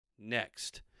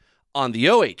Next, on the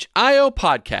OHIO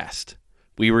podcast,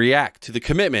 we react to the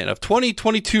commitment of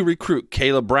 2022 recruit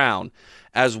Kaleb Brown,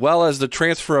 as well as the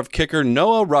transfer of kicker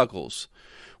Noah Ruggles.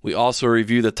 We also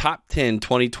review the top 10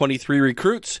 2023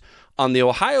 recruits on the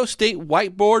Ohio State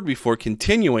whiteboard before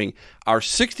continuing our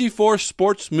 64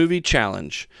 Sports Movie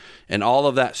Challenge. And all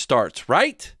of that starts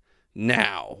right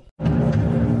now.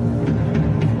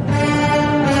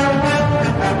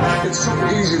 It's so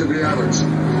easy to be average.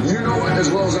 You know it as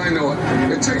well as I know it.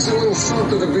 It takes a little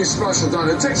something to be special, Don.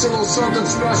 It takes a little something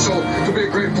special to be a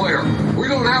great player. We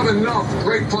don't have enough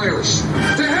great players.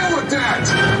 To hell with that.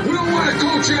 We don't want to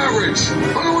coach average.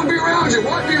 I don't want to be around you.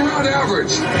 Why be around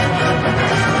average?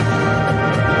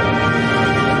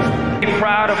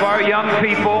 Proud of our young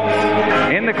people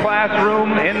in the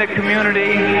classroom, in the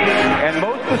community, and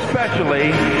most especially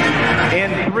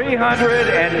in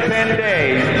 310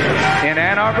 days in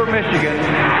Ann Arbor, Michigan,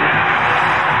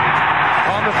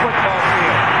 on the football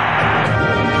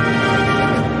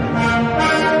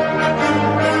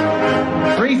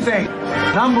field. Three things.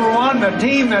 Number one, the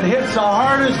team that hits the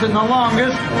hardest and the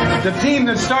longest, the team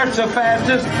that starts the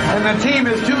fastest, and the team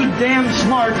is too damn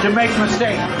smart to make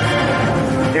mistakes.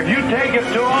 If you take it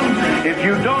to them, if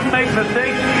you don't make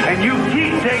mistakes, and you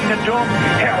keep taking it to them,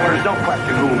 hell, there's no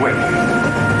question who wins.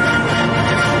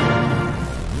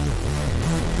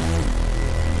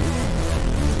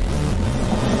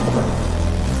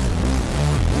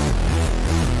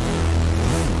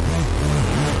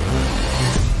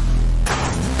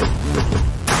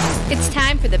 It's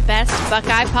time for the Best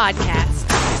Buckeye Podcast.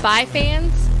 By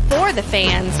fans, for the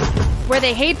fans, where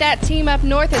they hate that team up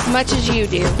north as much as you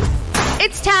do.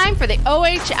 It's time for the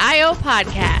OHIO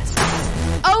Podcast.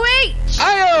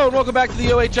 OHIO! Welcome back to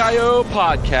the OHIO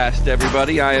Podcast,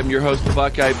 everybody. I am your host,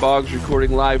 Buckeye Boggs,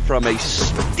 recording live from a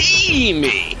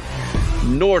steamy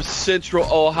north central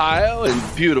Ohio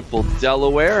and beautiful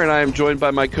Delaware. And I am joined by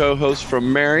my co-host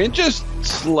from Marion, just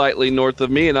slightly north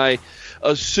of me, and I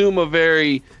assume a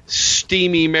very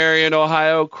steamy Marion,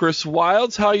 Ohio, Chris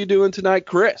Wilds. How are you doing tonight,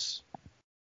 Chris?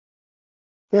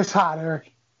 It's hot,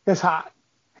 Eric. It's hot.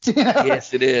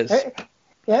 Yes, it is.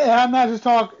 And I'm not just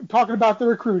talking about the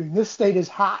recruiting. This state is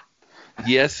hot.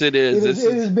 Yes, it is.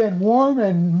 It has been warm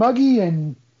and muggy,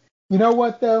 and you know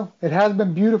what, though? It has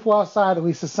been beautiful outside. At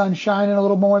least the sun's shining a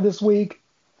little more this week.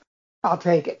 I'll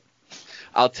take it.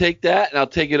 I'll take that, and I'll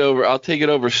take it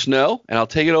over snow, and I'll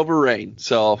take it over rain.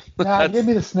 So nah, give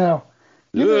me the snow.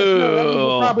 Give me the snow. That means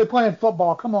we're probably playing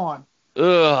football. Come on.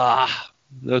 Ugh.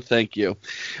 No, thank you.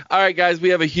 All right, guys, we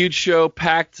have a huge show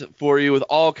packed for you with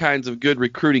all kinds of good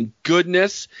recruiting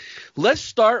goodness. Let's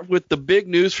start with the big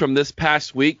news from this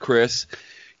past week, Chris.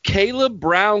 Kaleb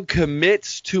Brown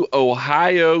commits to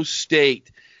Ohio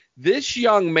State. This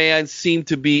young man seemed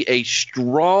to be a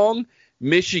strong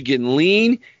Michigan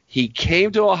lean. He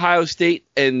came to Ohio State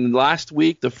in last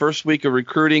week, the first week of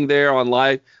recruiting there on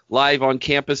live on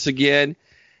campus again.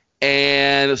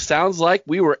 And it sounds like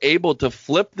we were able to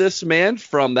flip this man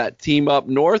from that team up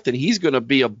north, and he's going to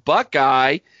be a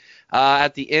Buckeye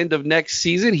at the end of next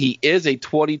season. He is a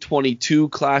 2022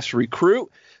 class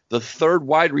recruit, the third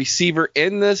wide receiver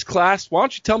in this class. Why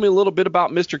don't you tell me a little bit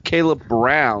about Mr. Kaleb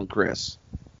Brown, Chris?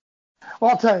 Well,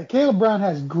 I'll tell you, Kaleb Brown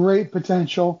has great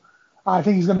potential. I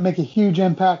think he's going to make a huge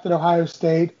impact at Ohio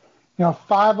State.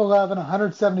 5'11",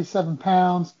 177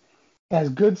 pounds, has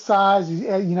good size.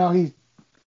 He's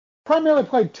primarily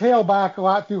played tailback a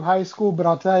lot through high school, but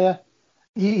I'll tell you,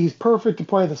 he's perfect to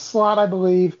play the slot, I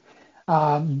believe.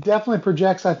 Definitely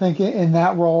projects, I think, in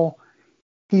that role.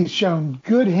 He's shown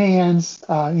good hands.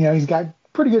 He's got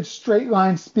pretty good straight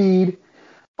line speed,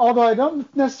 although I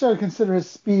don't necessarily consider his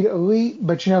speed elite,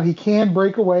 but, he can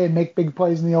break away and make big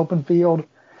plays in the open field.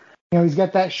 He's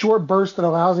got that short burst that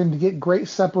allows him to get great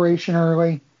separation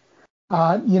early.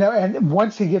 And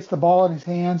once he gets the ball in his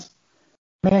hands,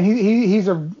 man,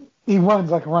 he runs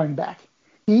like a running back.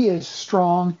 He is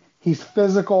strong. He's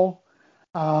physical.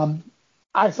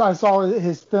 I saw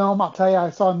his film. I'll tell you, I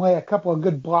saw him lay a couple of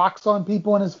good blocks on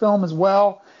people in his film as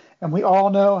well. And we all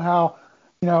know how,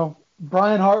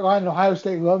 Brian Hartline at Ohio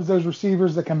State loves those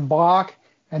receivers that can block,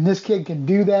 and this kid can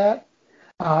do that.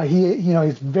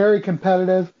 He's very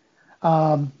competitive.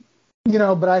 But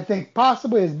I think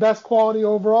possibly his best quality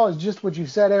overall is just what you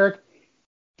said, Eric.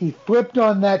 He flipped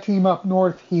on that team up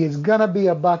north. He is going to be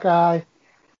a Buckeye.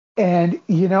 And,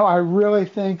 I really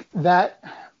think that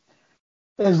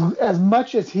as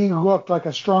much as he looked like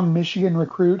a strong Michigan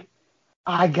recruit,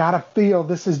 I got to feel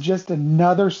this is just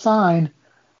another sign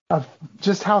of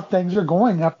just how things are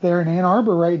going up there in Ann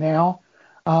Arbor right now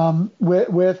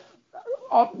with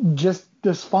just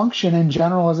dysfunction in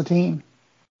general as a team.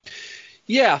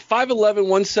 Yeah, 5'11",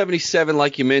 177,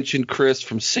 like you mentioned, Chris,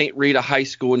 from St. Rita High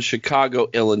School in Chicago,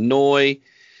 Illinois.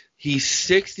 He's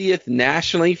 60th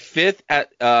nationally, 5th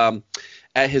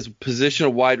at his position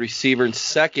of wide receiver, and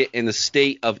 2nd in the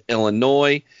state of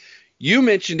Illinois. You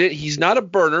mentioned it. He's not a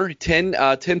burner,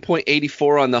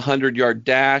 10.84 on the 100-yard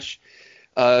dash.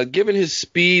 Given his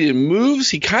speed and moves,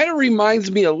 he kind of reminds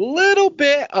me a little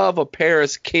bit of a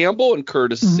Paris Campbell and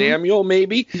Curtis Samuel,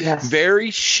 maybe. Yes.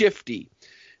 Very shifty.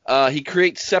 He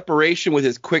creates separation with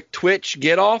his quick twitch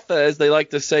get-off, as they like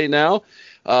to say now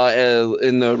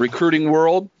in the recruiting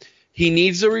world. He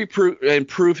needs to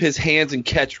improve his hands and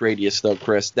catch radius, though,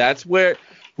 Chris. That's where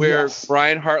Yes.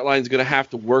 Brian Hartline's going to have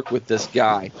to work with this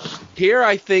guy. Here,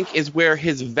 I think, is where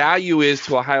his value is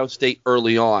to Ohio State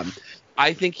early on.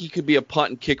 I think he could be a punt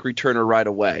and kick returner right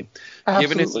away.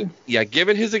 Absolutely.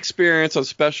 Given his experience on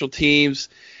special teams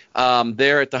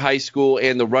there at the high school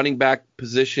and the running back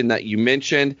position that you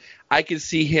mentioned, I could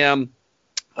see him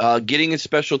getting in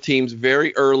special teams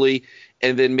very early,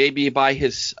 and then maybe by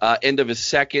his end of his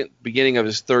second, beginning of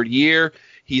his third year,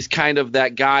 he's kind of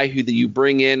that guy who you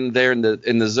bring in there in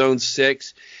the zone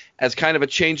 6 as kind of a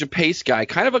change of pace guy,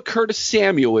 kind of a Curtis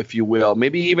Samuel, if you will,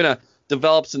 maybe even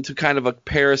develops into kind of a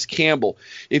Paris Campbell.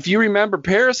 If you remember,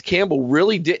 Paris Campbell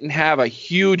really didn't have a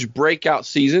huge breakout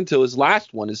season until his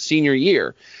last one, his senior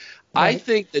year. Right. I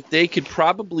think that they could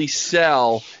probably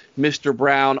sell Mr.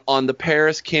 Brown on the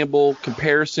Paris Campbell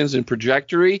comparisons and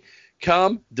trajectory.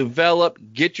 Come, develop,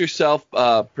 get yourself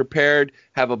prepared,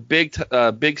 have a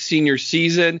big senior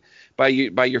season by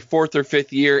your fourth or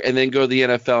fifth year, and then go to the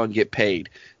NFL and get paid.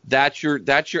 That's your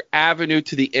avenue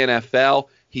to the NFL.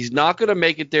 He's not going to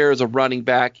make it there as a running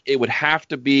back. It would have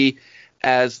to be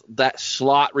as that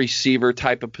slot receiver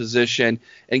type of position.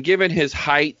 And given his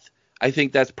height, I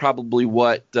think that's probably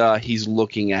what he's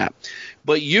looking at.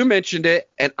 But you mentioned it,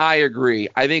 and I agree.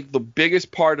 I think the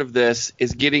biggest part of this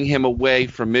is getting him away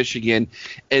from Michigan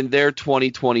in their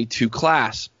 2022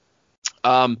 class.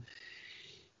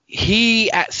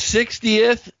 He at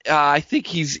 60th, I think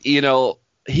he's,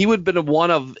 he would have been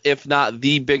one of, if not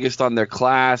the biggest on their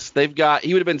class. He would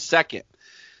have been second.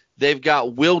 They've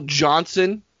got Will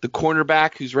Johnson, the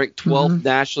cornerback, who's ranked 12th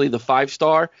nationally, the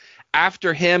 5-star.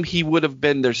 After him, he would have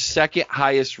been their second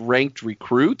highest ranked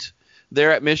recruit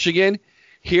there at Michigan.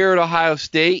 Here at Ohio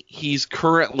State, he's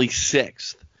currently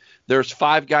 6th. There's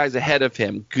 5 guys ahead of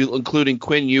him, including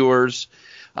Quinn Ewers,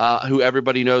 who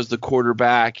everybody knows, the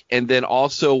quarterback, and then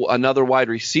also another wide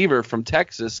receiver from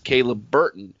Texas, Kaleb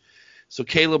Burton. So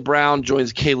Kaleb Brown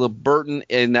joins Kaleb Burton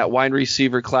in that wide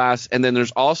receiver class. And then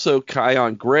there's also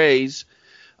Kyon Grays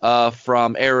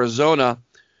from Arizona,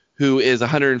 who is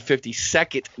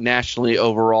 152nd nationally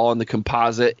overall in the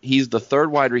composite. He's the 3rd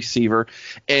wide receiver.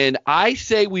 And I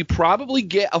say we probably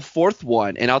get a 4th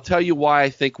one. And I'll tell you why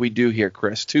I think we do here,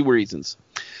 Chris. 2 reasons.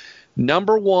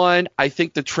 Number one, I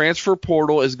think the transfer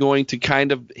portal is going to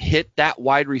kind of hit that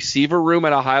wide receiver room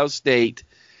at Ohio State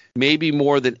maybe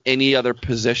more than any other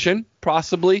position,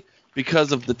 possibly,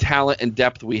 because of the talent and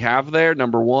depth we have there,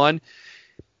 number one.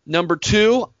 Number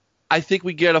two, I think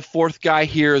we get a 4th guy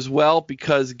here as well,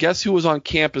 because guess who was on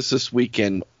campus this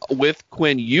weekend with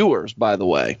Quinn Ewers, by the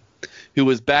way, who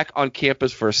was back on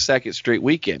campus for a 2nd straight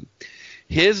weekend.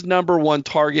 His number 1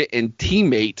 target and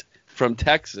teammate from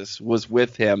Texas was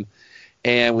with him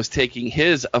and was taking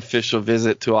his official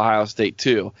visit to Ohio State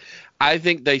too. I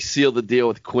think they sealed the deal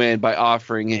with Quinn by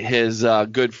offering his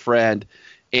good friend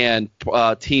and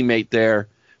teammate there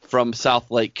from South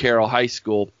Lake Carroll High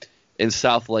School in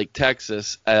South Lake,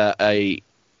 Texas, a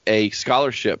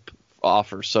scholarship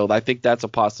offer. So I think that's a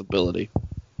possibility.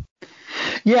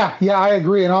 Yeah, I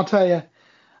agree. And I'll tell you,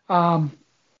 and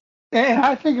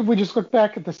I think if we just look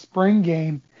back at the spring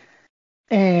game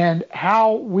and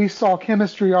how we saw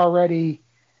chemistry already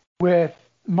with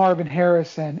Marvin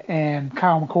Harrison and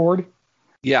Kyle McCord.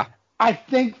 Yeah. I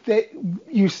think that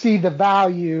you see the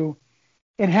value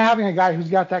in having a guy who's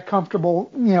got that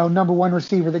comfortable, number 1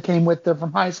 receiver that came with them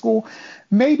from high school.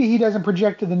 Maybe he doesn't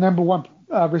project to the number 1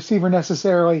 receiver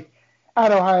necessarily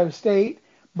at Ohio State,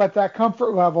 but that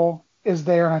comfort level is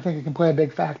there, and I think it can play a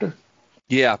big factor.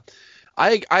 Yeah,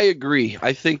 I agree.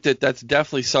 I think that's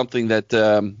definitely something that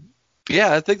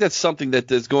I think that's something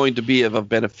that is going to be of a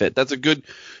benefit. That's a good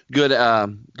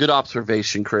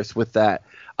observation, Chris, with that.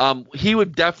 He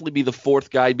would definitely be the 4th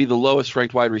guy, be the lowest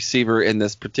ranked wide receiver in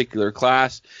this particular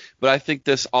class. But I think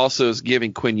this also is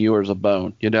giving Quinn Ewers a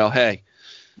bone. Hey,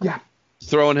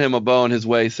 throwing him a bone his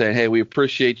way, saying, hey, we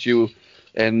appreciate you,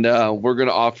 and we're going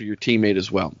to offer your teammate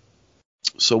as well.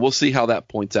 So we'll see how that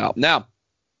points out. Now,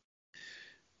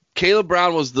 Kaleb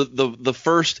Brown was the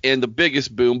first and the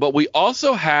biggest boom, but we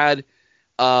also had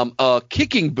a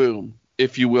kicking boom,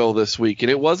 if you will, this week. And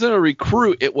it wasn't a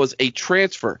recruit. It was a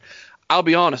transfer. I'll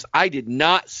be honest, I did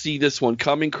not see this one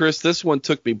coming, Chris. This one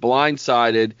took me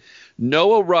blindsided.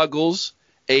 Noah Ruggles,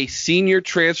 a senior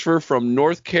transfer from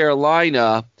North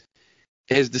Carolina,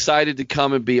 has decided to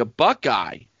come and be a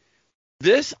Buckeye.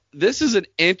 This is an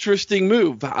interesting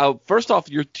move. First off,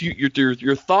 your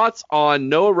thoughts on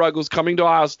Noah Ruggles coming to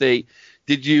Ohio State.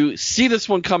 Did you see this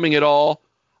one coming at all?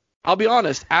 I'll be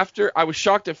honest. After I was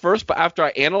shocked at first, but after I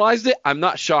analyzed it, I'm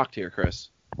not shocked here, Chris.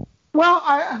 Well,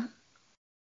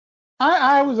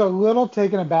 I was a little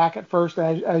taken aback at first,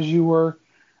 as you were,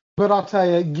 but I'll tell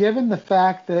you, given the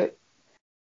fact that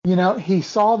he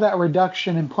saw that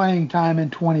reduction in playing time in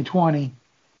 2020,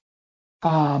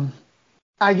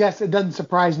 I guess it doesn't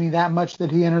surprise me that much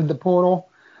that he entered the portal.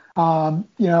 And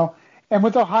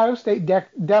with Ohio State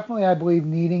definitely, I believe,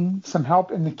 needing some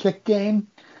help in the kick game,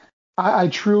 I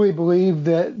truly believe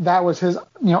that was his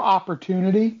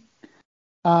opportunity.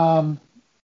 Although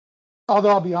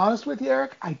I'll be honest with you,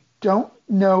 Eric, I don't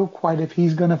know quite if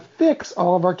he's going to fix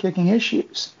all of our kicking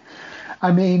issues.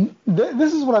 I mean,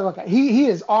 this is what I look at. He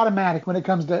is automatic when it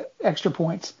comes to extra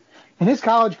points. In his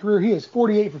college career, he is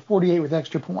 48 for 48 with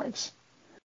extra points.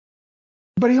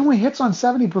 But he only hits on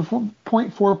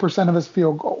 70.4% of his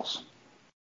field goals.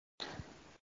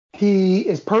 He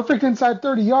is perfect inside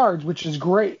 30 yards, which is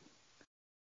great.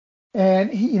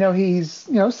 And he's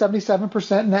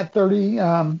 77% in that 30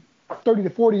 to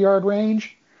 40 yard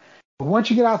range. But once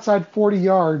you get outside 40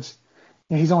 yards,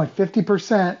 he's only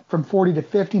 50% from 40 to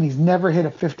 50, and he's never hit a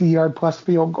 50-yard plus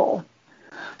field goal.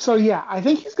 So, yeah, I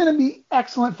think he's going to be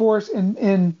excellent for us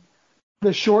in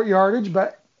the short yardage.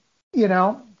 But,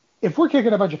 if we're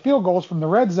kicking a bunch of field goals from the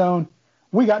red zone,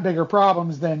 we got bigger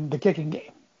problems than the kicking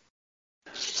game.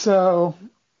 So,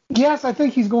 yes, I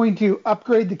think he's going to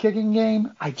upgrade the kicking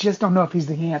game. I just don't know if he's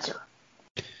the answer.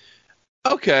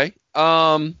 Okay.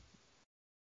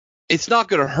 It's not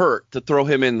going to hurt to throw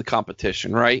him in the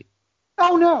competition, right?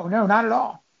 Oh, no, not at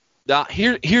all. Now,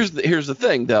 here's the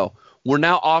thing, though. We're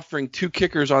now offering 2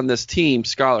 kickers on this team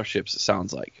scholarships, it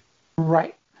sounds like.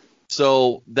 Right.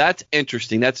 So that's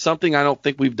interesting. That's something I don't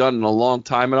think we've done in a long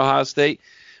time at Ohio State.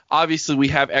 Obviously, we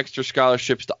have extra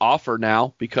scholarships to offer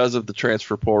now because of the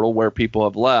transfer portal where people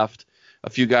have left. A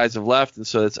few guys have left, and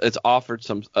so it's offered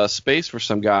some space for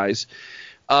some guys.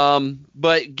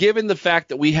 But given the fact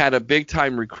that we had a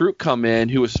big-time recruit come in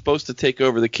who was supposed to take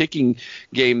over the kicking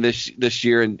game this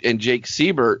year, and Jake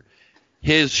Siebert,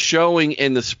 his showing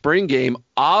in the spring game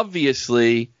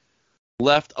obviously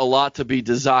left a lot to be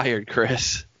desired,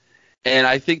 Chris. And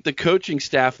I think the coaching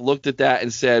staff looked at that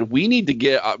and said, we need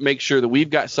to make sure that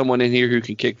we've got someone in here who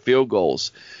can kick field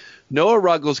goals. Noah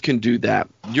Ruggles can do that.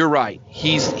 You're right.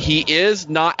 He is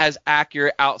not as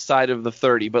accurate outside of the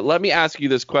 30. But let me ask you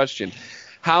this question.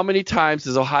 How many times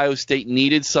has Ohio State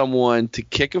needed someone to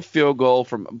kick a field goal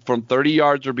from 30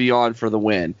 yards or beyond for the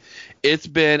win? It's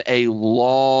been a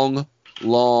long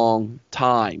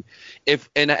time.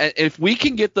 If we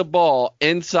can get the ball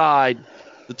inside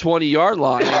the 20-yard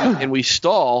line and we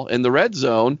stall in the red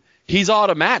zone, he's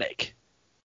automatic.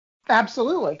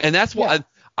 Absolutely. And that's what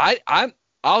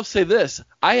I'll say this.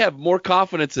 I have more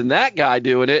confidence in that guy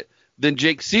doing it than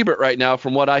Jake Siebert right now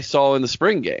from what I saw in the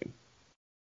spring game.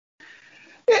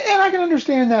 And I can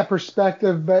understand that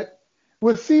perspective, but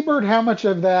with Siebert, how much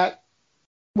of that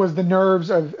was the nerves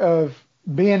of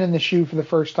being in the shoe for the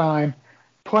first time,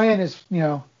 playing as,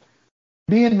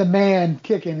 being the man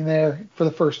kicking there for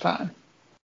the first time?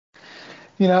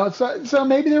 So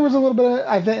maybe there was a little bit of,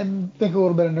 I think a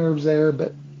little bit of nerves there,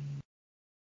 but.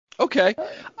 Okay.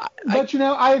 But,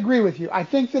 I agree with you. I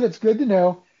think that it's good to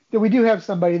know that we do have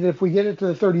somebody that if we get it to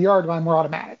the 30-yard line, we're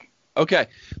automatic. Okay.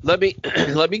 Let me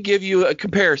give you a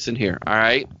comparison here, all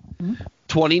right? Mm-hmm.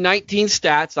 2019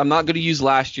 stats. I'm not going to use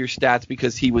last year's stats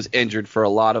because he was injured for a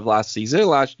lot of last season.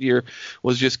 Last year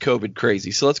was just COVID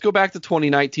crazy. So let's go back to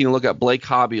 2019 and look at Blake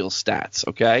Hobbiel's stats,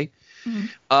 okay?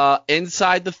 Mm-hmm.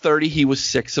 Inside the 30, he was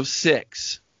 6 of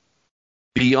 6.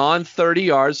 Beyond 30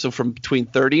 yards, so from between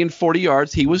 30 and 40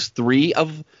 yards, he was 3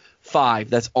 of 5.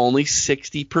 That's only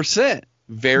 60%.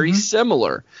 Very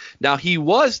similar. Now, he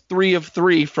was 3 of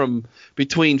 3 from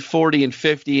between 40 and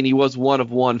 50, and he was 1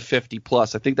 of 1 50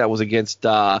 plus. I think that was against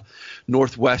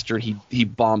Northwestern. He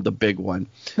bombed a big one.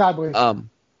 I believe.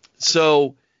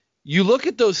 So you look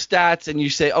at those stats and you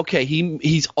say, okay,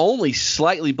 he's only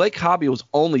slightly – Blake Hobby was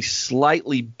only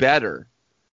slightly better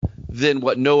than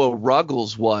what Noah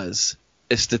Ruggles was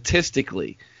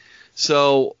statistically.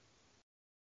 So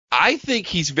I think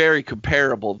he's very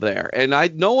comparable there. And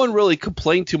no one really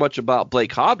complained too much about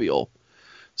Blake Hobbiel.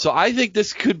 So I think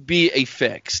this could be a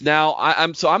fix. Now,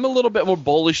 I'm a little bit more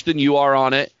bullish than you are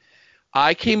on it.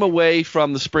 I came away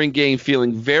from the spring game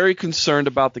feeling very concerned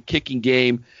about the kicking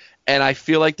game, and I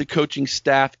feel like the coaching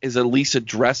staff is at least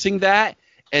addressing that.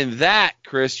 And that,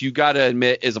 Chris, you got to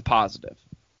admit, is a positive.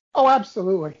 Oh,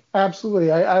 absolutely.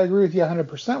 Absolutely. I agree with you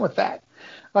 100% with that.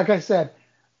 Like I said,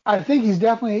 I think he's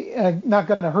definitely not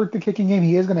going to hurt the kicking game.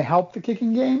 He is going to help the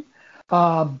kicking game.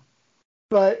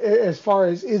 But as far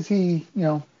as is he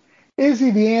the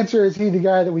answer? Is he the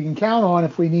guy that we can count on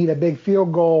if we need a big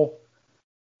field goal,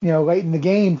 late in the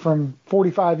game from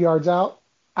 45 yards out?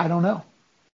 I don't know.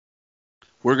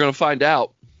 We're going to find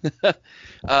out.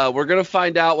 We're going to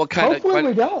find out what kind of. Hopefully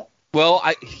we don't. Well,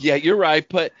 you're right,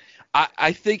 but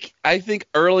I think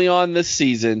early on this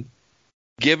season,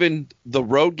 given the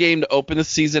road game to open the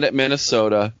season at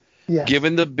Minnesota,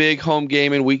 given the big home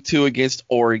game in week 2 against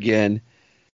Oregon,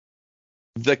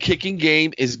 the kicking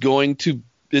game is going to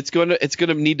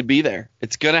need to be there.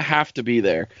 It's going to have to be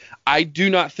there. I do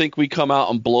not think we come out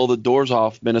and blow the doors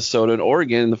off Minnesota and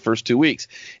Oregon in the first 2 weeks.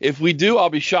 If we do, I'll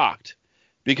be shocked,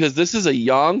 because this is a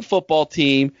young football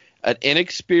team, an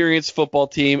inexperienced football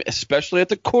team, especially at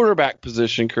the quarterback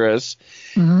position, Chris.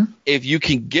 Mm-hmm. If you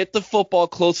can get the football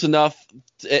close enough,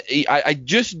 I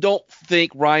just don't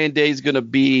think Ryan Day is going to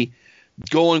be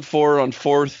going for it on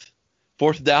fourth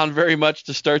down very much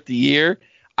to start the year.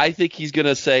 I think he's going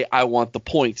to say, I want the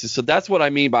points. And so that's what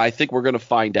I mean by I think we're going to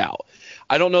find out.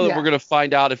 I don't know that we're going to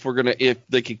find out if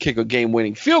they can kick a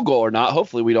game-winning field goal or not.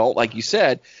 Hopefully we don't, like you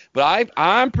said. But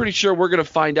I'm pretty sure we're going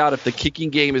to find out if the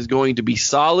kicking game is going to be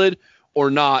solid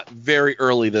or not very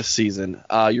early this season.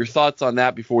 Your thoughts on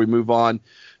that before we move on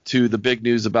to the big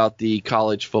news about the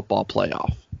college football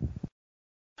playoff?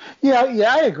 Yeah,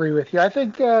 I agree with you. I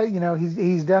think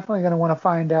he's definitely going to want to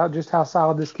find out just how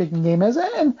solid this kicking game is,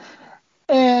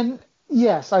 and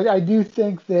yes, I do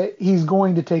think that he's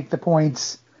going to take the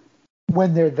points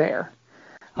when they're there.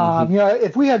 Mm-hmm.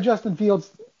 If we have Justin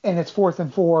Fields and it's 4th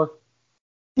and 4,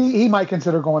 he might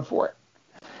consider going for it.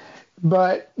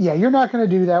 But yeah, you're not going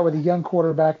to do that with a young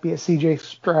quarterback, be it C.J.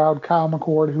 Stroud, Kyle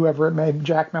McCord, whoever it may be,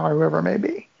 Jack Miller, whoever it may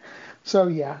be. So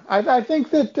yeah, I think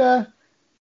that.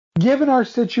 Given our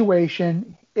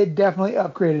situation, it definitely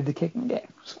upgraded the kicking game.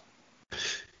 So.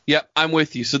 Yep, I'm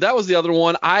with you. So that was the other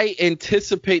one. I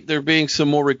anticipate there being some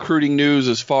more recruiting news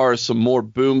as far as some more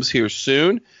booms here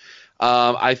soon.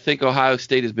 I think Ohio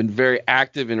State has been very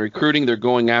active in recruiting. They're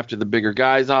going after the bigger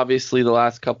guys, obviously, the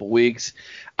last couple weeks.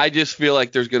 I just feel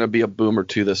like there's going to be a boom or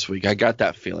two this week. I got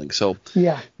that feeling. So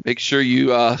make sure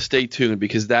you stay tuned,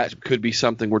 because that could be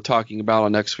something we're talking about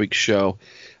on next week's show.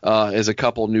 As a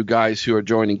couple new guys who are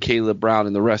joining Kaleb Brown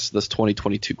and the rest of this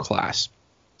 2022 class.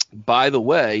 By the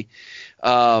way,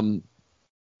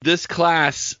 this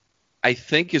class, I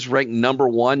think, is ranked number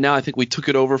 1 now. I think we took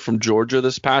it over from Georgia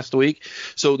this past week.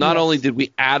 So not only did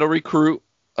we add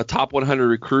a top 100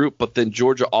 recruit, but then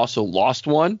Georgia also lost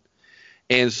one.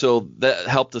 And so that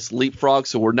helped us leapfrog.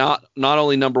 So we're not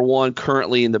only number 1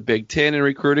 currently in the Big Ten in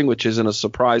recruiting, which isn't a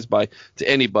surprise to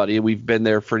anybody. We've been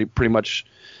there pretty much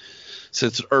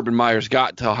since Urban Meyer's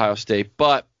got to Ohio State,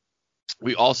 but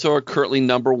we also are currently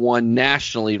number 1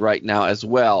 nationally right now as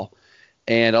well.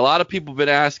 And a lot of people have been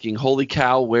asking, holy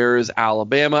cow, where is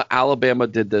Alabama? Alabama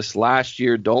did this last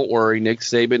year. Don't worry, Nick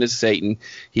Saban is Satan.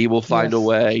 He will find a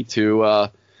way to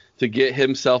get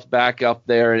himself back up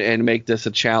there and make this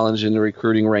a challenge in the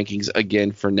recruiting rankings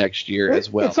again for next year as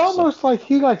well. It's almost like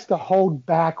he likes to hold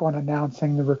back on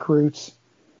announcing the recruits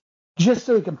just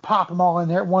so he can pop them all in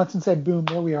there at once and say, boom,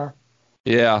 there we are.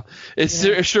 Yeah, it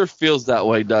sure feels that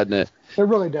way, doesn't it? It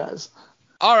really does.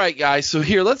 All right, guys, so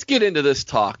here, let's get into this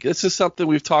talk. This is something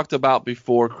we've talked about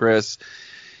before, Chris.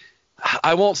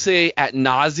 I won't say ad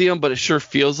nauseum, but it sure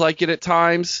feels like it at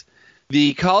times.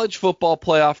 The College Football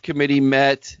Playoff Committee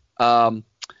met, the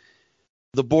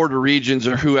Board of Regents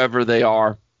or whoever they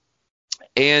are,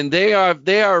 and they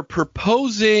are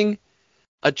proposing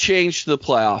a change to the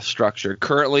playoff structure.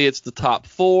 Currently, it's the top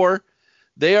 4.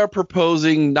 They are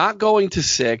proposing not going to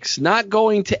 6, not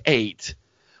going to 8,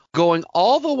 going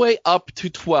all the way up to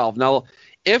 12. Now,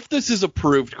 if this is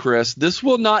approved, Chris, this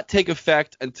will not take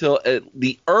effect until at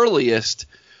the earliest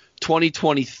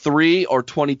 2023 or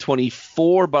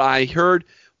 2024, but I heard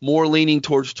more leaning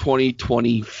towards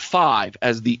 2025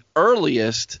 as the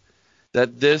earliest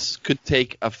that this could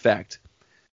take effect.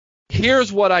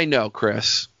 Here's what I know,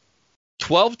 Chris.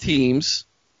 12 teams.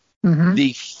 Mm-hmm.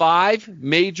 The 5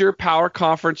 major power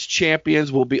conference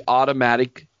champions will be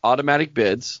automatic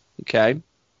bids, okay?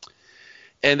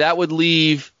 And that would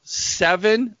leave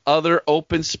 7 other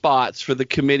open spots for the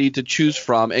committee to choose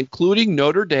from, including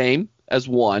Notre Dame as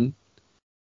one.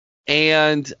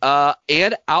 and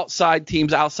outside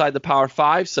teams outside the Power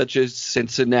Five, such as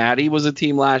Cincinnati was a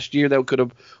team last year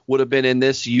that would have been in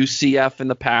this, UCF in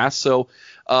the past. So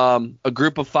a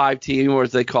group of 5 teams, or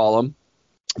as they call them,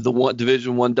 the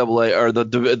Division I AA, or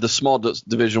the small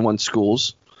Division I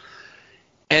schools,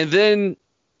 and then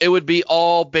it would be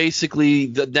all basically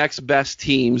the next best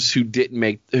teams who didn't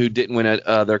win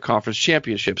their conference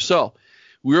championship. So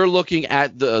we're looking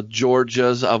at the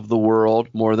Georgias of the world,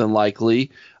 more than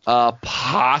likely,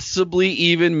 possibly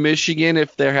even Michigan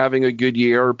if they're having a good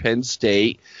year, or Penn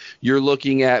State. You're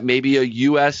looking at maybe a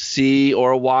USC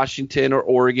or a Washington or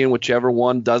Oregon, whichever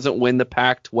one doesn't win the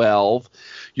Pac-12.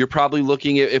 You're probably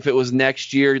looking at, if it was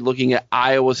next year, you're looking at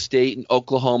Iowa State and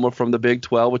Oklahoma from the Big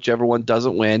 12, whichever one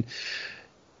doesn't win.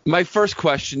 My first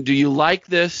question, do you like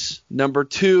this? Number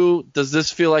 2, does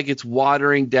this feel like it's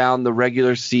watering down the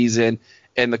regular season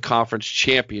and the conference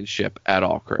championship at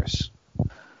all, Chris?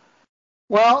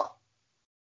 Well,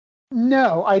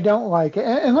 no, I don't like it.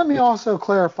 And let me also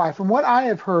clarify, from what I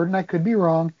have heard, and I could be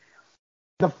wrong,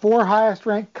 the 4 highest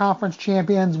ranked conference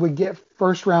champions would get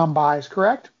first round buys,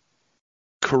 correct?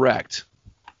 Correct.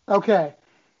 Okay.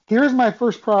 Here's my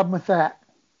first problem with that.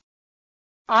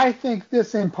 I think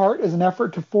this, in part, is an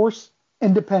effort to force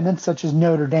independents such as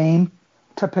Notre Dame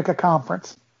to pick a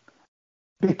conference.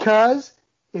 Because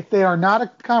if they are not a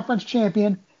conference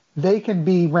champion, they can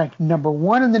be ranked number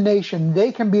 1 in the nation.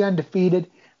 They can be undefeated,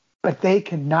 but they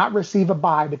cannot receive a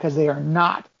bye because they are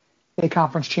not a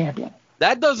conference champion.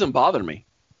 That doesn't bother me.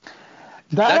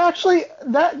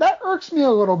 That irks me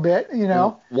a little bit, you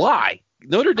know. Why?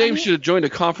 Notre Dame should have joined a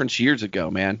conference years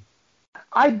ago, man.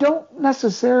 I don't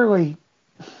necessarily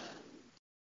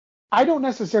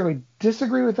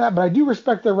disagree with that, but I do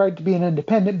respect their right to be an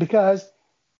independent, because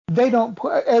they don't,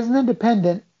 as an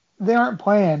independent, they aren't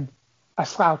playing a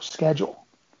slouch schedule.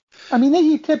 I mean,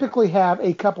 they typically have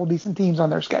a couple decent teams on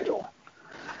their schedule.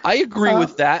 I agree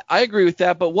with that.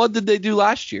 But what did they do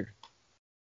last year?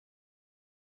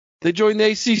 They joined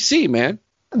the ACC, man.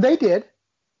 They did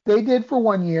for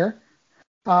 1 year.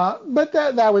 But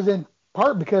that was in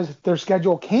part because their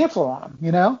schedule canceled on them,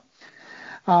 you know?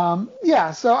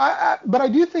 But I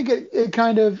do think it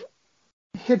kind of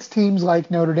hits teams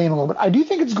like Notre Dame a little bit. I do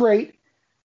think it's great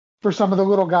for some of the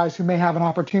little guys who may have an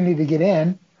opportunity to get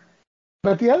in.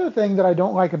 But the other thing that I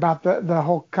don't like about the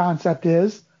whole concept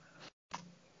is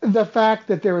the fact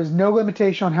that there is no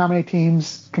limitation on how many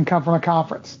teams can come from a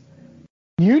conference.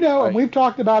 You know, right. And we've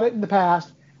talked about it in the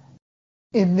past,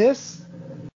 in this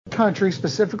country,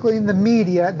 specifically in the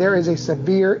media, there is a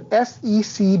severe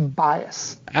SEC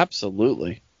bias.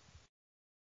 Absolutely.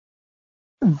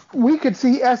 We could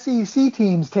see SEC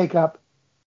teams take up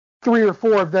 3 or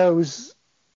 4 of those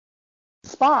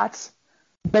spots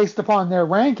based upon their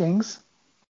rankings,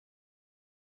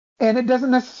 and it doesn't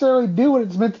necessarily do what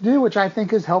it's meant to do, which I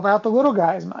think is help out the little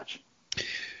guys much.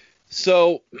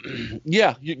 So,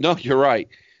 yeah, you're right.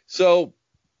 So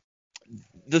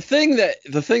the thing that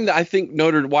I think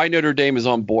why Notre Dame is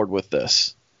on board with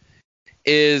this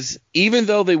is, even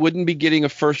though they wouldn't be getting a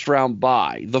first round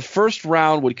bye, the first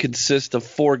round would consist of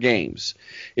 4 games.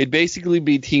 It'd basically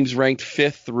be teams ranked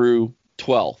 5th through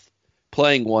 12th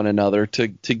playing one another to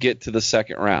get to the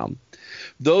second round.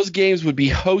 Those games would be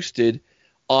hosted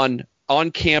on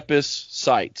campus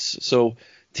sites. So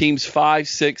teams 5,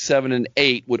 6, 7, and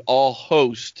 8 would all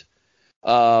host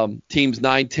teams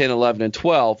 9, 10, 11, and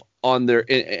 12 on their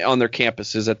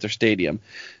campuses at their stadium.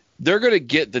 They're going to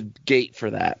get the gate for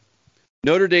that.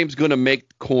 Notre Dame's going to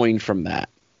make coin from that.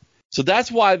 So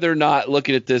that's why they're not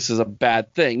looking at this as a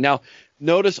bad thing. Now,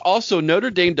 notice also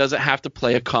Notre Dame doesn't have to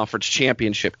play a conference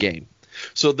championship game.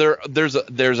 So they're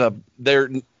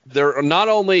not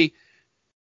only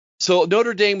 – so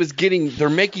Notre Dame they're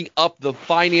making up the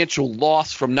financial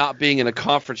loss from not being in a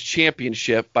conference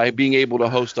championship by being able to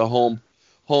host a home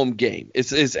game.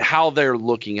 Is how they're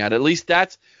looking at it. At least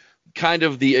that's kind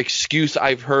of the excuse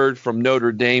I've heard from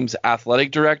Notre Dame's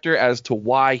athletic director as to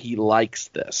why he likes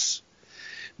this.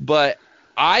 But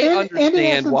I understand in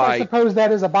essence, why. I suppose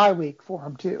that is a bye week for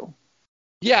him too.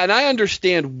 Yeah, and I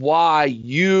understand why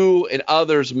you and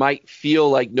others might feel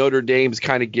like Notre Dame's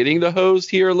kind of getting the hose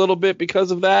here a little bit because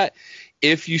of that,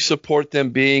 if you support them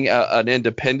being an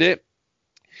independent.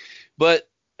 But,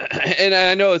 and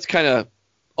I know it's kind of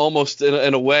almost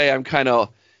in a way I'm kind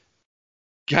of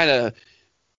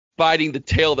biting the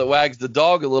tail that wags the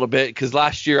dog a little bit, because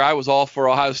last year I was all for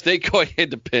Ohio State going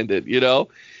independent, you know.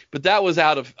 But that was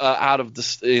out of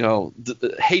this, you know,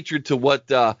 the hatred to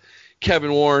what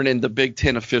Kevin Warren and the Big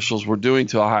Ten officials were doing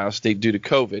to Ohio State due to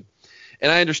COVID.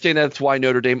 And I understand that's why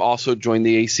Notre Dame also joined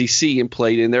the ACC and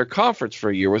played in their conference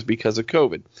for a year, was because of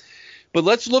COVID. But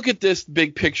let's look at this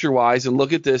big picture-wise and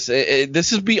look at this.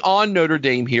 This is beyond Notre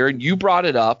Dame here, and you brought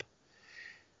it up.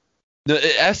 The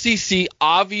SEC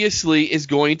obviously is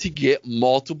going to get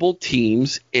multiple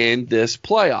teams in this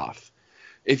playoff.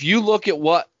 If you look at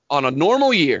what, on a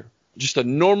normal year, just a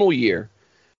normal year,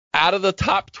 out of the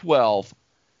top 12,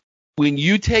 when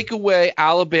you take away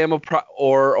Alabama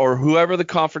or whoever the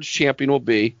conference champion will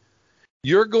be,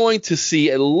 you're going to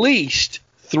see at least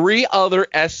 3 other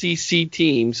SEC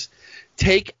teams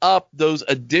take up those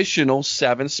additional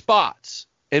 7 spots,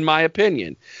 in my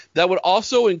opinion. That would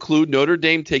also include Notre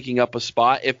Dame taking up a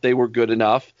spot if they were good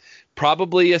enough,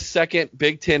 probably a second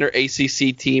Big Ten or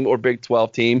ACC team or Big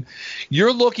 12 team.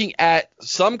 You're looking at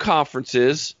some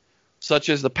conferences, such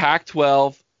as the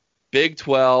Pac-12, Big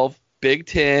 12, Big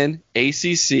 10,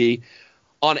 ACC,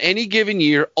 on any given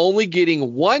year only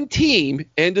getting 1 team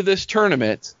into this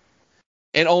tournament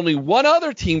and only 1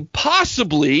 other team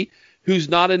possibly who's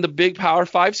not in the big Power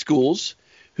 5 schools,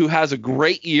 who has a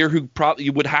great year, who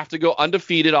probably would have to go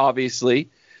undefeated,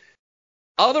 obviously.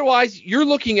 Otherwise, you're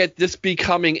looking at this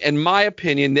becoming, in my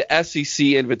opinion, the SEC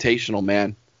Invitational,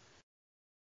 man.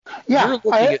 Yeah,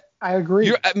 I agree.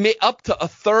 You're up to a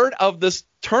third of this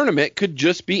tournament could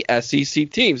just be SEC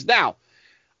teams. Now,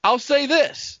 I'll say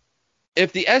this.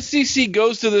 If the SEC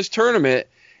goes to this tournament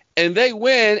and they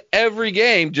win every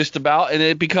game just about, and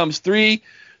it becomes 2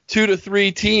 to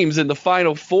 3 teams in the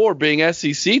Final Four being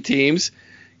SEC teams,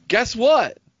 guess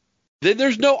what? Then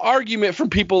there's no argument from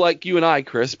people like you and I,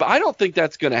 Chris, but I don't think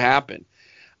that's going to happen.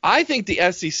 I think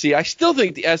the SEC, I still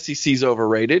think the SEC is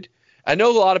overrated. I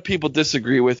know a lot of people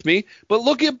disagree with me, but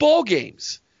look at bowl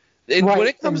games. And when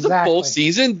it comes to bowl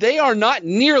season, they are not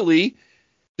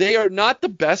the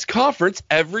best conference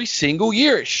every single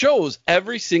year. It shows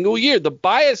every single year. The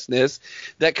biasness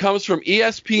that comes from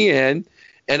ESPN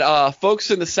and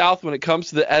folks in the South when it comes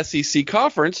to the SEC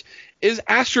conference is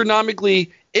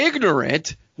astronomically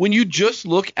ignorant when you just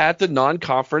look at the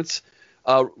non-conference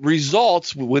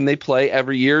results when they play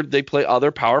every year. They play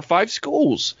other Power 5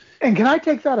 schools. And can I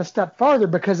take that a step farther?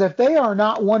 Because if they are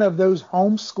not one of those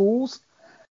home schools,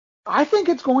 I think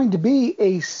it's going to be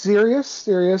a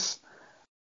serious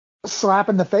slap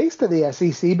in the face to the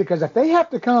SEC, because if they have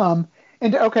to come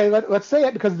into, okay, let's say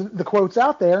it because the quote's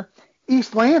out there,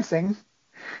 East Lansing,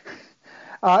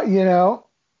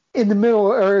 in the middle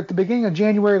or at the beginning of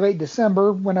January, late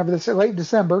December, late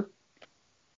December,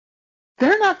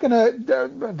 they're not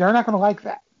gonna like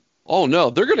that. Oh no,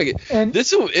 they're gonna get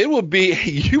this. It will be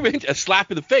you meant a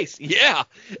slap in the face. Yeah,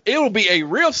 it will be a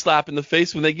real slap in the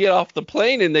face when they get off the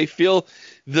plane and they feel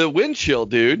the wind chill,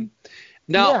 dude.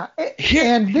 Now,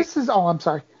 this is I'm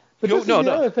sorry, but this is the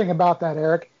other thing about that,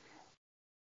 Eric.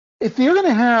 If you're going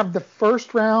to have the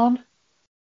first round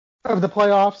of the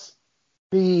playoffs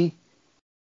be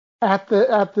at the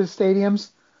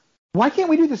stadiums, why can't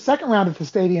we do the second round at the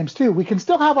stadiums too? We can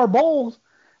still have our bowls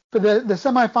for the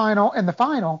semifinal and the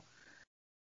final,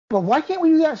 but why can't we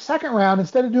do that second round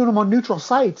instead of doing them on neutral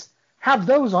sites? Have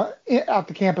those at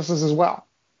the campuses as well.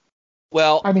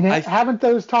 Well, I mean, haven't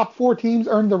those top 4 teams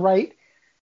earned the right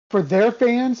for their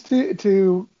fans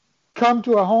to come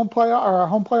to a home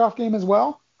playoff game as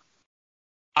well?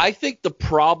 I think the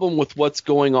problem with what's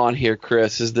going on here,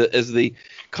 Chris, is that as the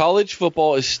college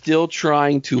football is still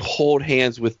trying to hold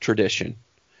hands with tradition,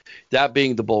 that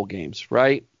being the bowl games,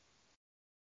 right?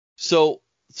 So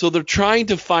they're trying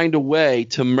to find a way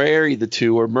to marry the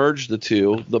two or merge the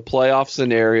two, the playoff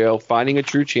scenario, finding a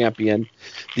true champion,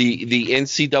 the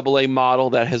NCAA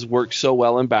model that has worked so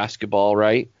well in basketball,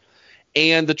 right?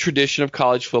 And the tradition of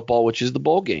college football, which is the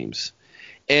bowl games.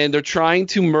 And they're trying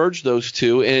to merge those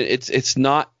two, and it's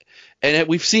not – and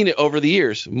we've seen it over the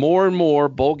years. More and more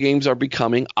bowl games are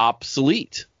becoming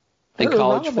obsolete in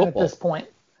college football. At this point.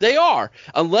 They are,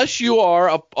 unless you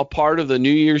are a part of the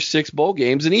New Year's Six bowl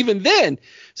games. And even then,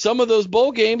 some of those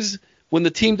bowl games, when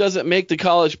the team doesn't make the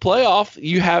college playoff,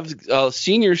 you have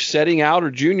seniors setting out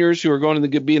or juniors who are going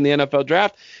to be in the NFL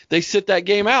draft. They sit that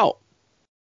game out.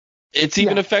 It's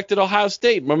even affected Ohio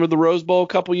State. Remember the Rose Bowl a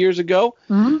couple years ago?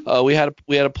 Mm-hmm.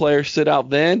 We had a player sit out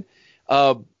then.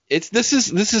 This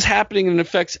is happening and it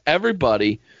affects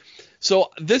everybody.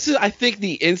 So this is, I think,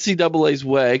 the NCAA's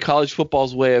way, college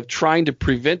football's way of trying to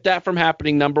prevent that from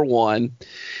happening, number one.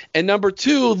 And number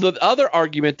two, the other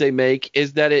argument they make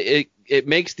is that it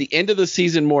makes the end of the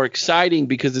season more exciting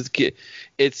because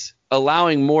it's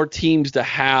allowing more teams to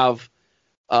have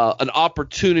an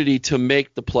opportunity to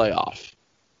make the playoff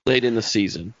late in the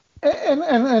season.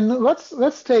 And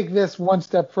let's take this one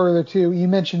step further too. You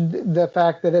mentioned the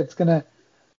fact that it's going to,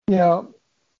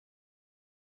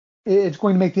 it's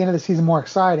going to make the end of the season more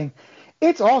exciting.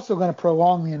 It's also going to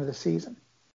prolong the end of the season.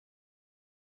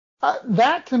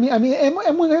 That to me, I mean,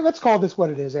 and let's call this what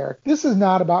it is, Eric. This is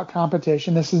not about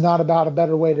competition. This is not about a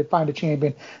better way to find a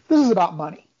champion. This is about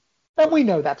money. And we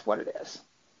know that's what it is.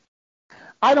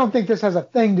 I don't think this has a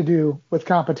thing to do with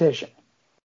competition.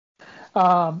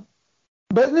 But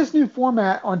in this new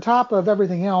format, on top of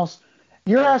everything else,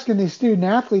 you're asking these student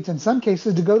athletes in some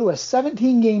cases to go to a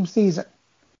 17-game season.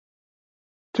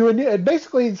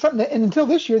 Basically something that, and until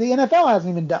this year, the NFL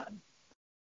hasn't even done.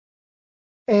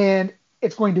 And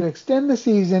it's going to extend the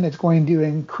season. It's going to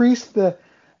increase the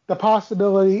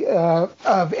possibility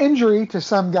of injury to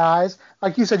some guys.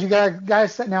 Like you said, you got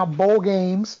guys setting out bowl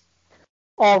games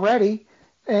already,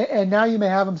 and now you may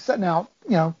have them setting out,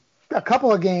 a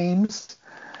couple of games.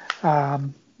 I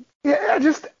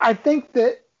think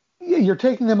that you're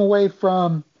taking them away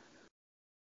from,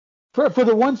 for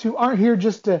the ones who aren't here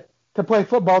just to play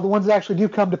football, the ones that actually do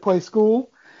come to play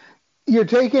school, you're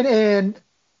taking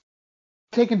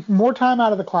more time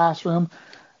out of the classroom.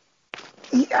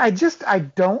 I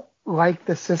don't like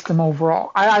the system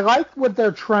overall. I like what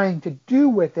they're trying to do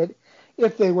with it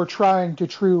if they were trying to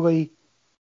truly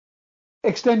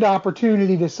extend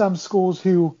opportunity to some schools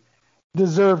who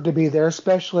deserve to be there,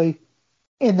 especially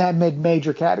in that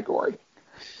mid-major category.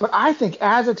 But I think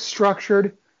as it's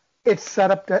structured, it's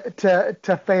set up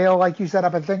to fail. Like you said,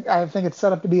 I think it's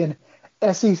set up to be an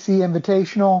SEC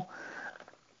invitational,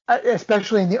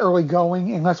 especially in the early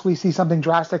going, unless we see something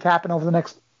drastic happen over the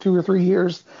next 2 or 3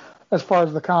 years as far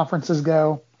as the conferences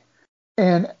go.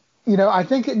 And, I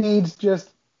think it needs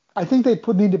I think they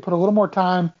need to put a little more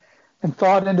time and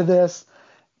thought into this,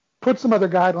 put some other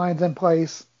guidelines in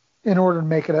place in order to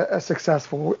make it a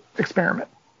successful experiment.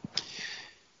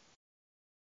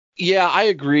 Yeah, I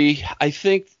agree. I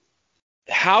think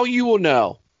how you will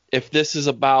know if this is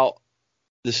about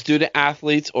the student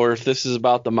athletes or if this is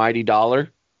about the mighty dollar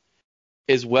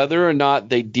is whether or not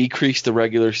they decrease the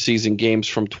regular season games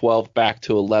from 12 back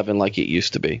to 11 like it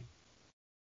used to be.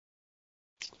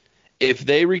 If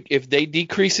they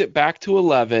decrease it back to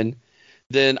 11,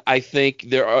 then I think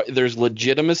there's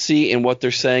legitimacy in what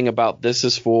they're saying about this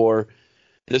is for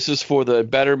the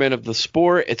betterment of the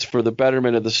sport, it's for the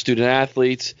betterment of the student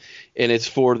athletes, and it's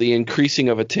for the increasing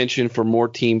of attention for more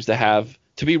teams to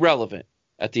be relevant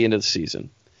at the end of the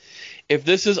season. If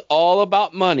this is all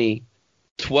about money,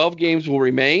 12 games will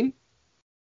remain,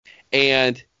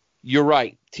 and you're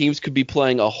right, teams could be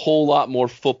playing a whole lot more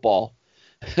football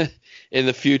in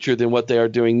the future than what they are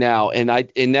doing now, and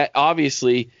that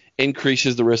obviously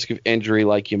increases the risk of injury,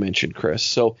 like you mentioned, Chris.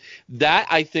 So that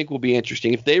I think will be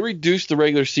interesting. If they reduce the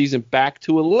regular season back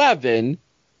to 11,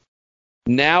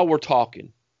 now we're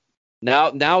talking.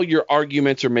 Now your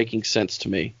arguments are making sense to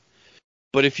me.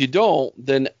 But if you don't,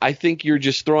 then I think you're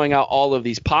just throwing out all of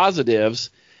these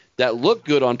positives that look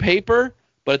good on paper,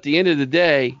 but at the end of the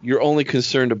day, you're only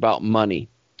concerned about money.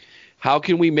 How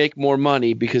can we make more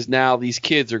money? Because now these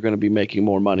kids are going to be making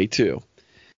more money too.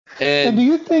 And do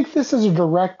you think this is a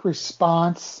direct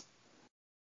response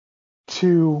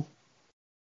to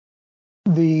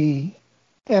the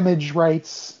image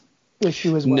rights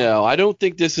issue as well? No, I don't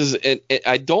think this is.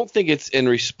 I don't think it's in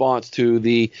response to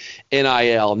the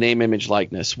NIL, name, image,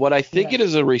 likeness. What I think it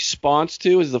is a response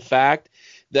to is the fact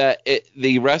that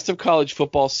the rest of college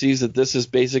football sees that this is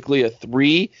basically a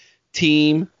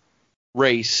 3-team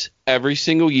race every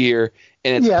single year,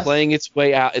 and it's playing its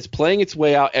way out. It's playing its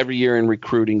way out every year in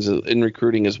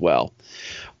recruiting as well.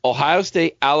 Ohio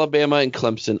State, Alabama, and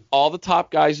Clemson, all the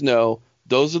top guys know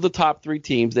those are the top 3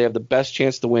 teams. They have the best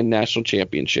chance to win national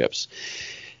championships.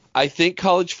 I think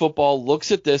college football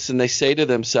looks at this and they say to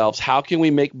themselves, how can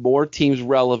we make more teams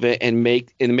relevant and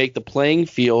make the playing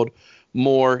field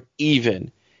more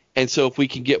even? And so if we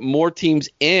can get more teams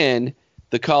in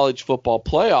the college football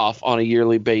playoff on a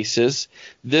yearly basis,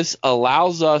 this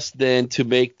allows us then to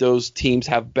make those teams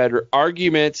have better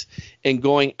arguments in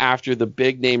going after the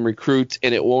big name recruits,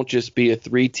 and it won't just be a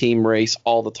 3-team race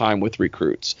all the time with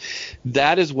recruits.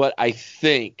 That is what I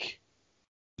think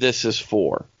this is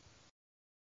for.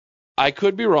 I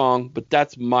could be wrong, but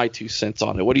that's my 2 cents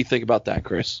on it. What do you think about that,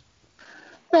 Chris?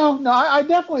 No, I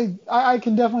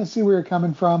can definitely see where you're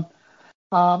coming from.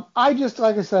 I just,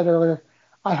 like I said earlier,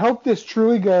 I hope this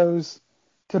truly goes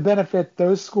to benefit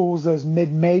those schools, those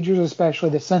mid-majors, especially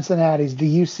the Cincinnatis,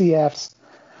 the UCFs,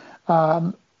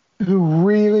 who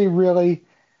really, really,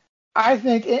 I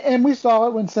think, and we saw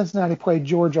it when Cincinnati played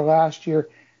Georgia last year,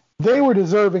 they were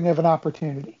deserving of an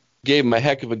opportunity. Gave them a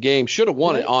heck of a game. Should have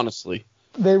won it, honestly.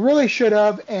 They really should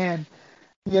have, and,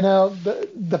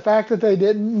 the fact that they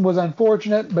didn't was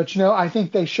unfortunate, but, I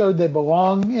think they showed they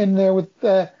belong in there with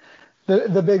the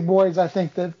big boys. I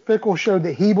think that Fickell showed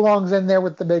that he belongs in there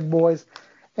with the big boys.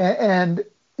 And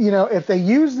if they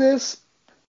use this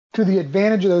to the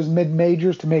advantage of those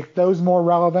mid-majors to make those more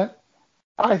relevant,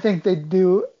 I think they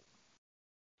do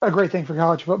a great thing for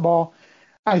college football.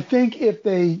 I think if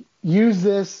they use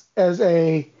this as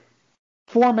a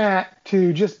format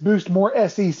to just boost more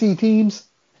SEC teams,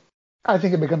 I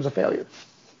think it becomes a failure.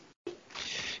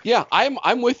 Yeah,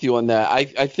 I'm with you on that.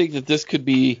 I think that this could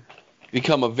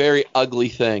become a very ugly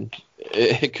thing.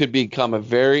 It could become a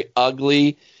very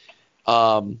ugly,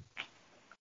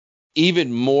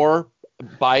 even more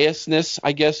biasness,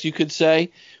 I guess you could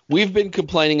say. We've been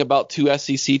complaining about 2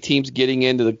 SEC teams getting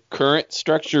into the current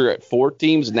structure at 4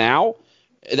 teams now.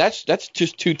 That's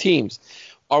just 2 teams.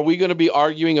 Are we going to be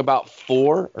arguing about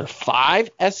 4 or 5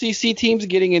 SEC teams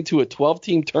getting into a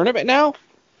 12-team tournament now?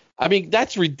 I mean,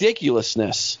 that's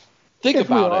ridiculousness. Think about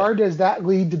it. If we are, does that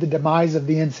lead to the demise of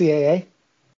the NCAA?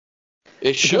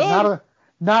 It should.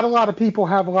 Not a lot of people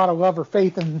have a lot of love or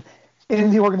faith in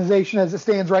the organization as it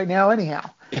stands right now anyhow.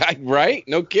 Right?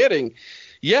 No kidding.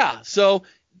 Yeah, so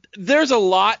there's a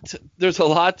lot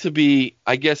to be,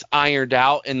 I guess, ironed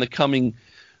out in the coming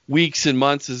weeks and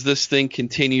months as this thing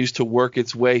continues to work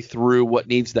its way through what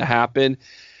needs to happen.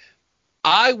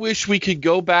 I wish we could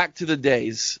go back to the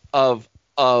days of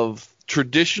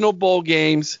traditional bowl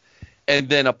games and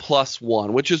then a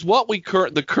 +1, which is what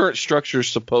the current structure is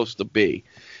supposed to be,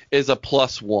 is a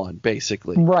 +1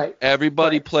 basically. Right.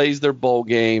 Everybody plays their bowl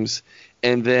games,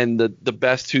 and then the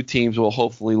best 2 teams will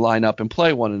hopefully line up and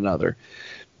play one another.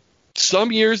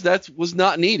 Some years that was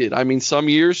not needed. I mean, some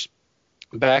years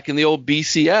back in the old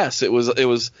BCS,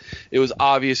 it was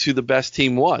obvious who the best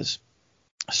team was.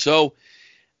 So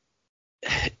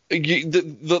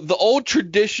the old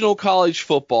traditional college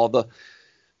football,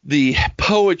 the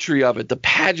poetry of it, the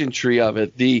pageantry of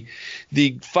it, the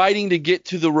fighting to get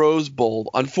to the Rose Bowl.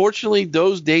 Unfortunately,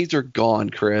 those days are gone,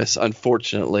 Chris,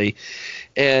 unfortunately.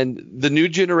 And the new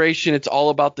generation, it's all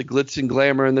about the glitz and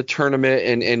glamour in the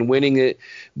tournament and winning it.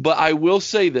 But I will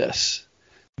say this.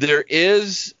 There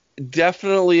is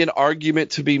definitely an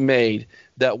argument to be made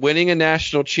that winning a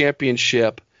national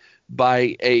championship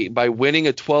by winning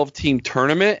a 12-team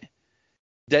tournament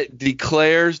that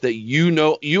declares that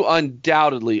you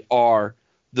undoubtedly are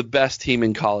the best team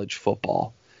in college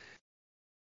football.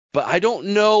 But I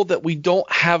don't know that we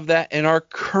don't have that in our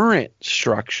current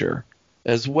structure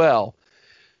as well,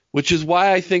 which is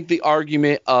why I think the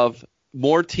argument of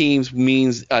more teams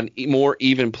means a more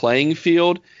even playing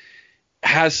field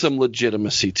has some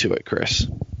legitimacy to it, Chris.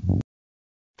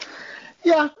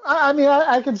 Yeah, I mean,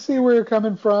 I can see where you're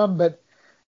coming from, but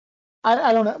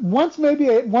I don't know. Once maybe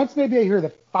I hear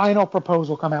the final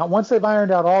proposal come out, once they've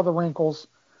ironed out all the wrinkles,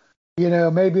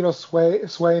 maybe it'll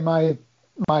sway my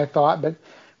thought. But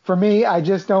for me, I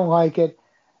just don't like it.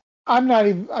 I'm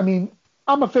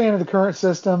a fan of the current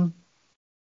system,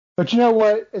 but you know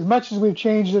what? As much as we've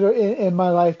changed it in my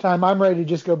lifetime, I'm ready to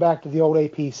just go back to the old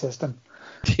AP system.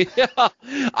 Yeah,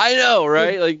 I know,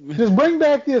 right? Just bring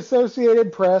back the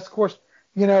Associated Press. Of course,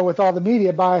 with all the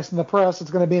media bias in the press, it's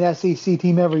going to be an SEC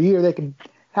team every year. They can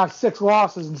have 6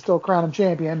 losses and still crown them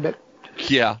champion. But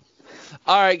yeah.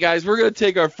 All right, guys, we're going to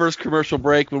take our first commercial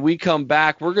break. When we come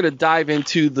back, we're going to dive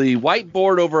into the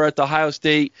whiteboard over at the Ohio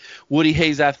State Woody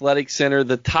Hayes Athletic Center,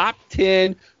 the top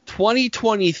 10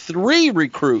 2023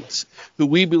 recruits who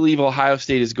we believe Ohio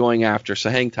State is going after. So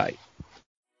hang tight.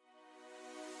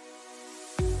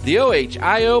 The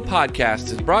OHIO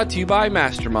podcast is brought to you by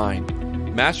Mastermind.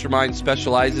 Mastermind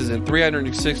specializes in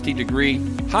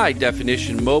 360-degree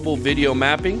high-definition mobile video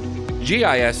mapping,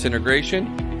 GIS integration,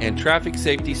 and traffic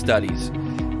safety studies.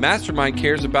 Mastermind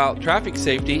cares about traffic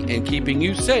safety and keeping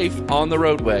you safe on the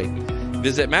roadway.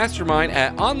 Visit Mastermind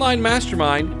at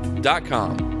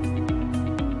onlinemastermind.com.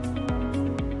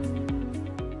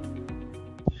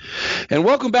 And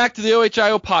welcome back to the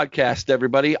OHIO podcast,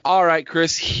 everybody. All right,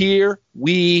 Chris, here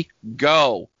we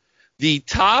go. The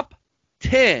top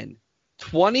 10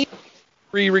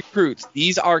 23 recruits.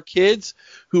 These are kids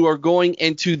who are going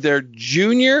into their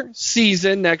junior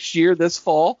season next year, this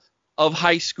fall, of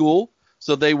high school.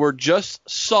 So they were just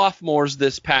sophomores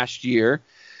this past year.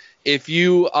 If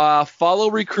you follow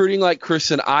recruiting like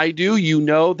Chris and I do, you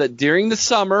know that during the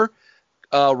summer,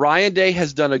 Ryan Day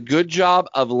has done a good job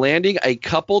of landing a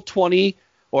couple 20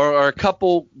 or a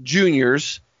couple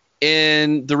juniors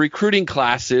in the recruiting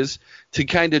classes to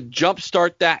kind of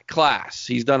jumpstart that class.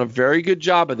 He's done a very good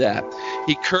job of that.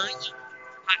 He currently does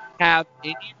not have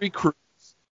any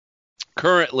recruits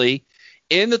currently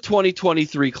in the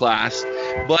 2023 class,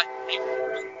 but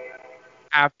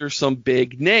after some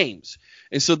big names.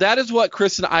 And so that is what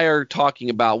Chris and I are talking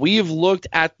about. We have looked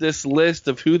at this list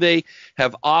of who they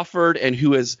have offered and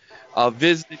who has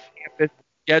visited campus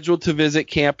scheduled to visit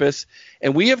campus,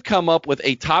 and we have come up with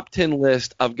a top 10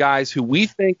 list of guys who we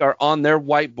think are on their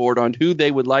whiteboard on who they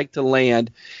would like to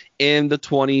land in the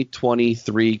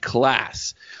 2023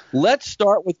 class. Let's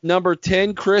start with number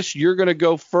 10. Chris, you're going to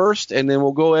go first, and then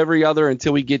we'll go every other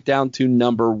until we get down to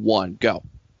number 1. Go.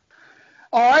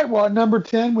 All right, well, at number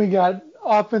 10, we got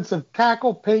offensive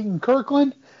tackle Peyton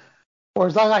Kirkland, or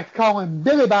as I like to call him,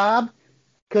 Billy Bob,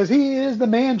 because he is the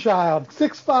man-child,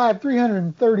 6'5",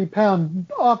 330-pound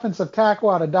offensive tackle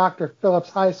out of Dr. Phillips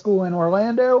High School in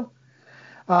Orlando.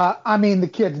 The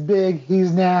kid's big.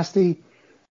 He's nasty.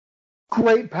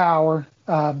 Great power.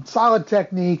 Solid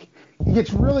technique. He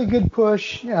gets really good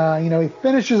push. He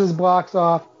finishes his blocks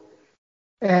off,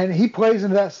 and he plays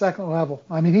into that second level.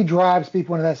 He drives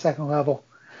people into that second level.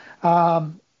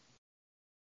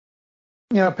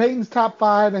 Peyton's top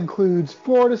 5 includes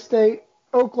Florida State,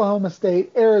 Oklahoma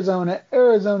State,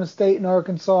 Arizona State, and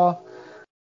Arkansas.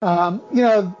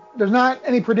 There's not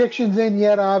any predictions in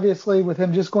yet, obviously, with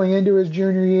him just going into his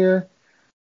junior year.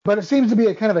 But it seems to be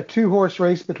a kind of a 2-horse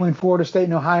race between Florida State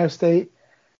and Ohio State.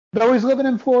 Though he's living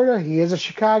in Florida, he is a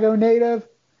Chicago native,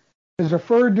 is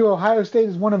referred to Ohio State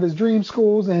as one of his dream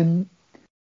schools, and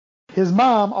his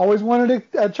mom always wanted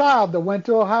a child that went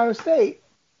to Ohio State.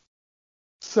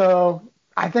 So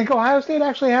I think Ohio State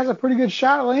actually has a pretty good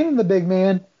shot at landing the big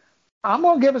man. I'm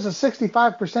going to give us a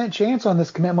 65% chance on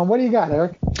this commitment. What do you got,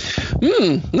 Eric?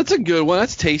 That's a good one.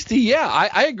 That's tasty. Yeah,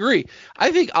 I agree.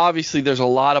 I think obviously there's a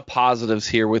lot of positives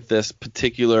here with this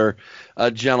particular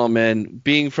gentleman,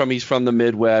 he's from the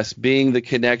Midwest, being the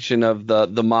connection of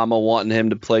the mama wanting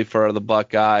him to play for the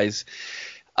Buckeyes.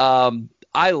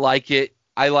 I like it.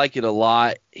 I like it a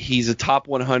lot. He's a top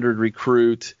 100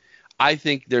 recruit. I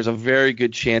think there's a very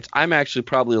good chance. I'm actually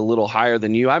probably a little higher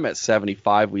than you. I'm at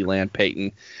 75. We land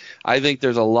Peyton. I think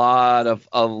there's a lot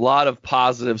of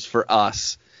positives for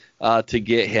us to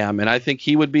get him, and I think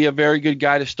he would be a very good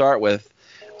guy to start with.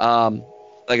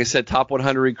 Like I said, top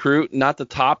 100 recruit, not the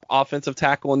top offensive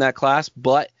tackle in that class,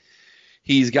 but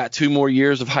he's got 2 more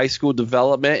years of high school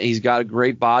development. He's got a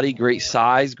great body, great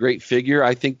size, great figure.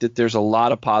 I think that there's a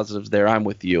lot of positives there. I'm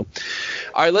with you.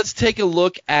 All right, let's take a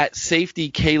look at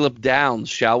safety Kaleb Downs,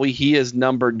 shall we? He is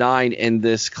number 9 in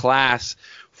this class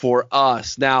for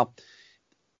us. Now,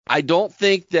 I don't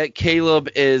think that Kaleb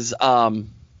is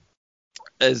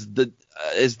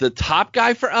the top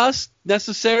guy for us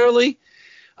necessarily,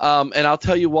 and I'll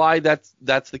tell you why that's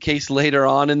the case later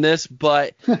on in this.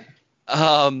 But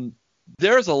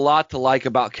there's a lot to like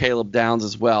about Kaleb Downs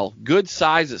as well. Good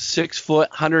size at 6 foot,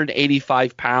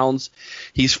 185 pounds.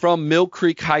 He's from Mill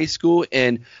Creek High School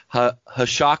in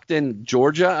Hoshockton,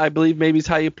 Georgia, I believe maybe is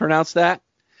how you pronounce that.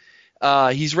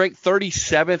 He's ranked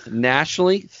 37th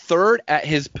nationally, 3rd at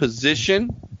his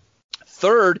position,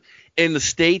 3rd in the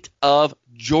state of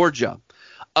Georgia.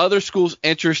 Other schools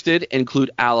interested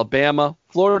include Alabama,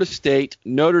 Florida State,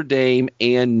 Notre Dame,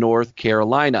 and North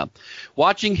Carolina.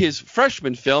 Watching his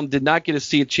freshman film, did not get to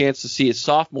see a chance to see his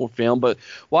sophomore film, but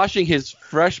watching his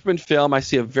freshman film, I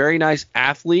see a very nice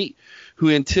athlete who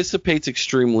anticipates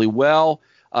extremely well,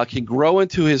 can grow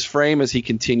into his frame as he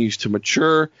continues to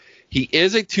mature. He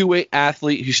is a two-way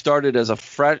athlete who started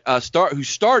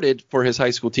for his high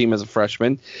school team as a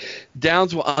freshman.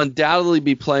 Downs will undoubtedly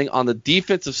be playing on the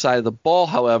defensive side of the ball,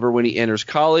 however, when he enters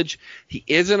college. He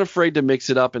isn't afraid to mix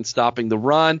it up in stopping the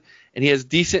run, and he has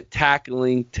decent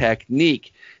tackling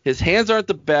technique. His hands aren't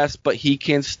the best, but he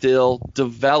can still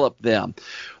develop them.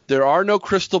 There are no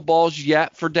crystal balls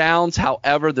yet for Downs.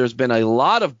 However, there's been a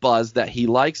lot of buzz that he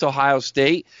likes Ohio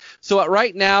State. So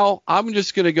right now, I'm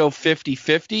just going to go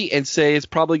 50-50 and say it's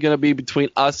probably going to be between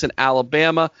us and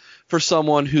Alabama for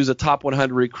someone who's a top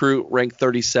 100 recruit, ranked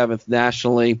 37th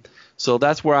nationally. So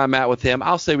that's where I'm at with him.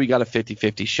 I'll say we got a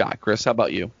 50-50 shot. Chris, how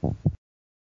about you?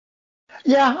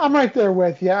 Yeah, I'm right there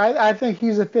with you. I think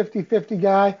he's a 50-50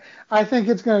 guy. I think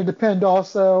it's going to depend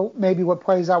also maybe what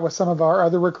plays out with some of our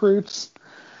other recruits.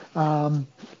 Right.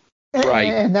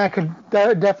 And that could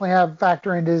definitely have a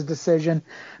factor into his decision.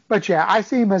 But, yeah, I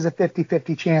see him as a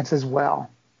 50-50 chance as well.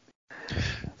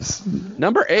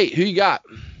 Number 8, who you got?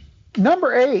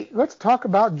 Number 8, let's talk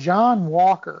about John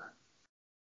Walker.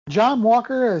 John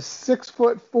Walker is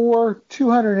 6'4",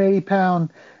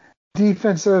 280-pound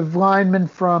defensive lineman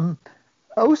from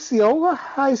Osceola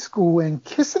High School in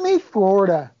Kissimmee,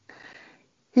 Florida.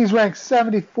 He's ranked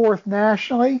 74th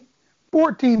nationally,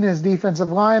 14th as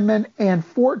defensive lineman, and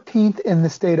 14th in the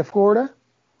state of Florida.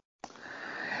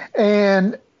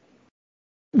 And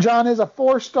John is a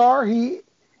 4-star.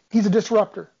 He's a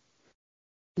disruptor.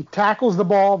 He tackles the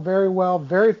ball very well,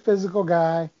 very physical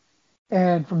guy.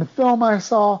 And from the film I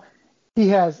saw, he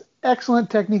has excellent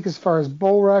technique as far as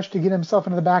bull rush to get himself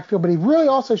into the backfield, but he really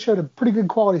also showed a pretty good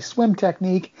quality swim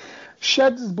technique,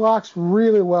 sheds his blocks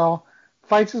really well,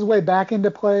 fights his way back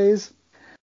into plays.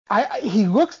 He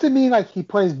looks to me like he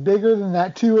plays bigger than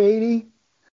that 280,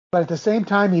 but at the same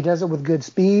time, he does it with good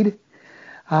speed.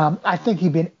 I think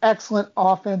he'd be an excellent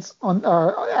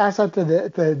asset to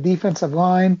the defensive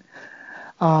line.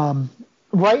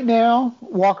 Right now,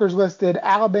 Walker's listed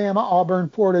Alabama, Auburn,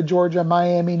 Florida, Georgia,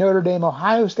 Miami, Notre Dame,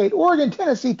 Ohio State, Oregon,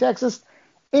 Tennessee, Texas,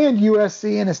 and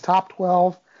USC in his top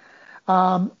 12.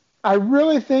 I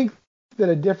really think that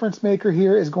a difference maker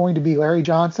here is going to be Larry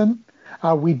Johnson.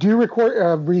 We do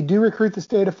recruit the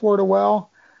state of Florida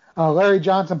well. Larry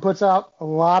Johnson puts out a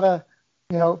lot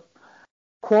of,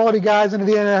 quality guys into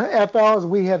the NFL, as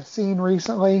we have seen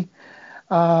recently.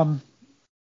 Haven't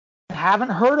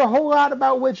heard a whole lot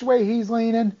about which way he's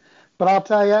leaning, but I'll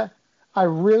tell you, I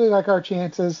really like our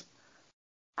chances.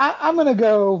 I'm going to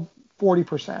go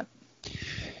 40%.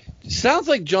 Sounds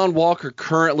like John Walker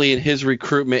currently in his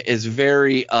recruitment is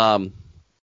very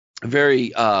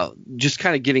just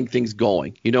kind of getting things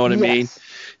going. You know what I mean?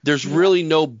 There's really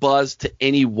no buzz to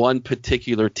any one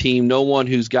particular team. No one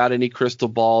who's got any crystal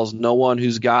balls. No one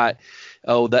who's got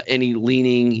any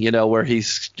leaning, where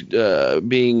he's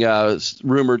being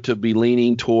rumored to be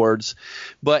leaning towards.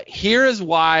 But here is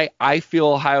why I feel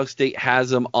Ohio State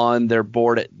has him on their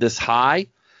board at this high,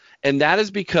 and that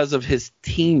is because of his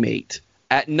teammate.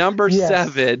 At number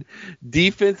 7,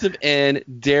 defensive end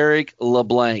Derek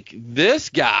LeBlanc. This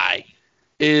guy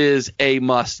is a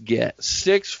must-get.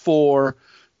 6'4",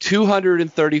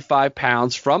 235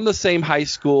 pounds, from the same high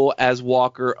school as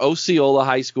Walker, Osceola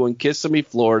High School in Kissimmee,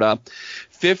 Florida.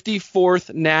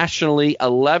 54th nationally,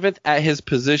 11th at his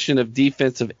position of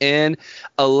defensive end,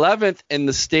 11th in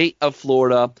the state of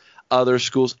Florida. Other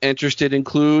schools interested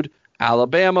include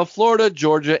Alabama, Florida,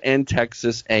 Georgia, and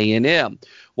Texas A&M.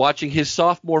 Watching his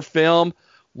sophomore film,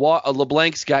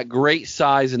 LeBlanc's got great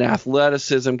size and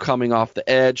athleticism coming off the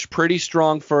edge. Pretty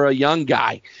strong for a young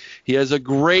guy. He has a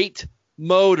great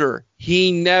motor.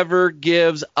 He never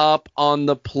gives up on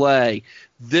the play.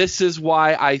 This is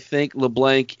why I think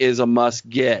LeBlanc is a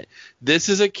must-get. This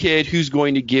is a kid who's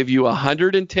going to give you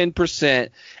 110%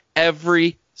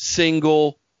 every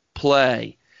single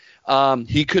play.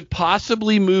 He could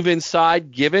possibly move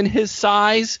inside given his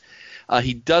size.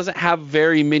 He doesn't have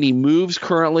very many moves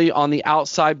currently on the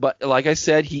outside, but like I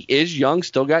said, he is young,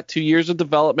 still got 2 years of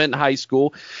development in high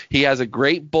school. He has a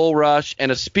great bull rush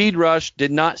and a speed rush.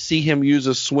 Did not see him use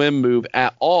a swim move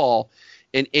at all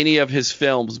in any of his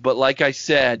films. But like I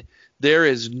said, there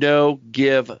is no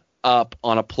give up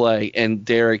on a play in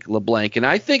Derek LeBlanc. And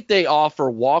I think they offer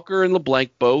Walker and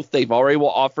LeBlanc both. They've already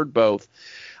offered both.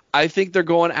 I think they're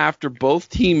going after both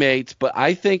teammates, but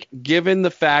I think given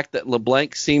the fact that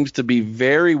LeBlanc seems to be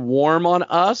very warm on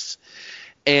us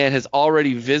and has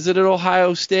already visited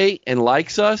Ohio State and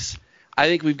likes us, I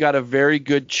think we've got a very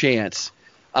good chance.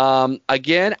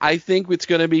 Again, I think it's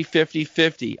going to be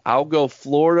 50-50. I'll go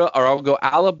Florida, or I'll go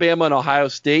Alabama and Ohio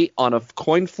State on a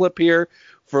coin flip here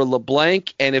for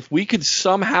LeBlanc, and if we could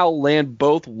somehow land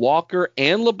both Walker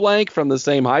and LeBlanc from the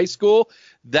same high school,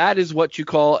 that is what you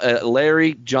call a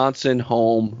Larry Johnson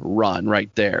home run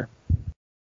right there.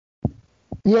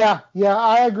 Yeah,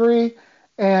 I agree,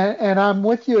 and I'm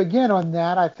with you again on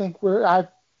that. I think I've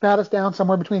got us down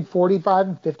somewhere between 45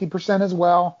 and 50% as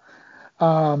well.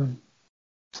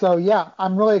 So yeah,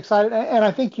 I'm really excited, and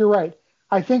I think you're right.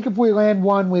 I think if we land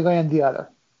one, we land the other,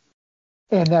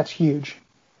 and that's huge.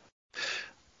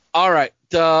 All right,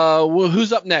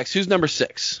 who's up next? Who's number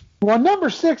 6? Well, number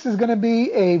 6 is going to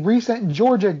be a recent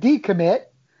Georgia decommit,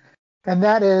 and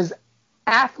that is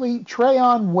athlete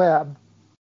Trayon Webb.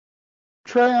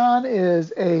 Trayon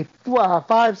is a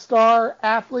 5-star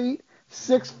athlete,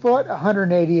 6 foot,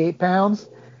 188 pounds.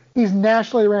 He's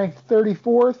nationally ranked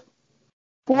 34th,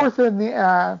 4th in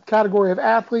the category of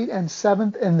athlete, and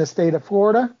 7th in the state of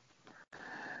Florida.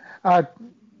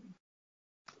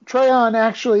 Trayon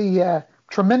actually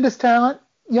tremendous talent.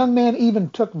 Young man even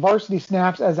took varsity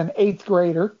snaps as an 8th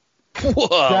grader. Whoa.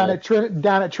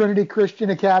 Down at Trinity Christian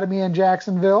Academy in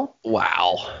Jacksonville.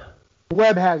 Wow.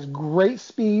 Webb has great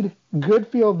speed, good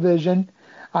field vision.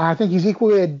 I think he's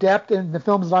equally adept in the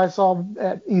films that I saw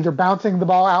at either bouncing the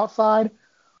ball outside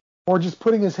or just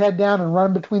putting his head down and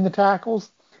running between the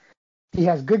tackles. He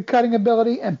has good cutting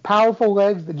ability and powerful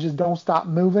legs that just don't stop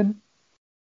moving.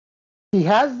 He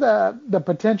has the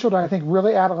potential to, I think,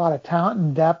 really add a lot of talent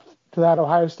and depth to that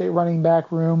Ohio State running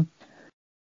back room.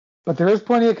 But there is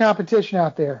plenty of competition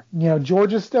out there.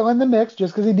 Georgia's still in the mix.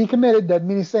 Just because he decommitted doesn't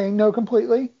mean he's saying no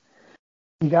completely.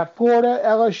 You got Florida,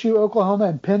 LSU, Oklahoma,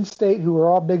 and Penn State, who are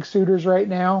all big suitors right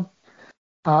now.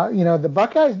 The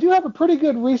Buckeyes do have a pretty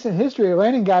good recent history of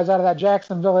landing guys out of that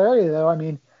Jacksonville area, though. I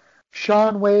mean,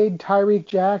 Sean Wade, Tyreek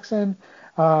Jackson.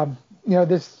 The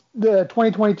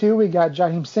 2022, we got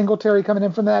Jaheim Singletary coming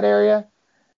in from that area.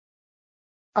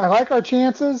 I like our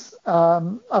chances. I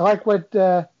like what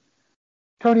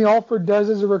Tony Alford does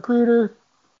as a recruiter.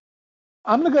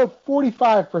 I'm going to go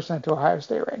 45% to Ohio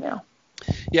State right now.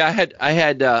 Yeah, I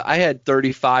had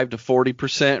 35 to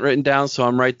 40% written down, so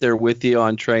I'm right there with you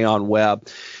on Trayon Webb.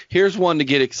 Here's one to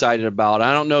get excited about.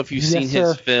 I don't know if you've seen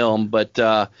his film,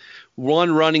 but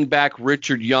one running back,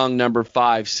 Richard Young, number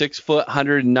 5, 6 foot,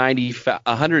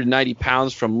 190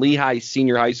 pounds from Lehigh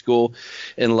Senior High School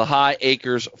in Lehigh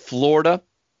Acres, Florida.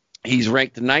 He's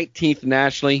ranked 19th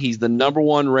nationally. He's the number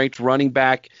 1 ranked running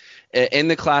back in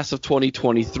the class of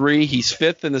 2023. He's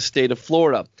 5th in the state of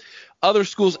Florida. Other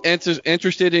schools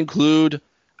interested include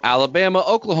Alabama,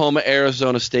 Oklahoma,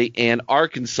 Arizona State, and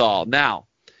Arkansas. Now,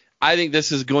 I think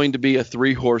this is going to be a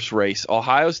 3-horse race.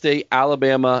 Ohio State,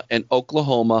 Alabama, and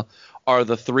Oklahoma are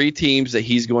the 3 teams that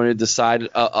he's going to decide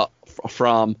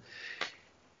from.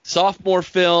 Sophomore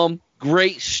film,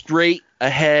 great straight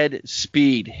ahead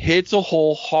speed. Hits a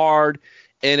hole hard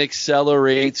and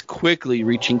accelerates quickly,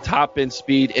 reaching top end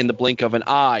speed in the blink of an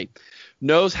eye.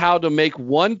 Knows how to make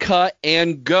one cut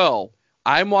and go.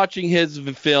 I'm watching his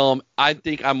film. I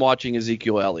think I'm watching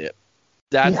Ezekiel Elliott.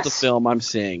 That's the film I'm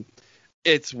seeing.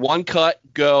 It's one cut,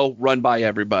 go, run by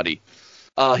everybody.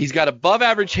 He's got above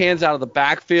average hands out of the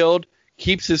backfield,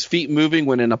 keeps his feet moving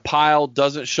when in a pile,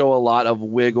 doesn't show a lot of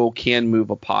wiggle, can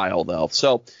move a pile though.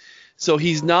 So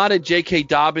he's not a J.K.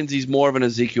 Dobbins. He's more of an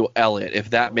Ezekiel Elliott, if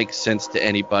that makes sense to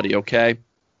anybody, okay?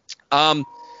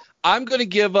 I'm going to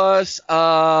give us,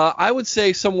 I would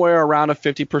say, somewhere around a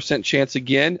 50% chance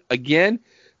again. Again,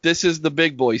 this is the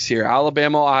big boys here,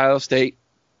 Alabama, Ohio State,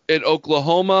 and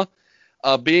Oklahoma.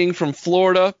 Being from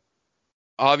Florida,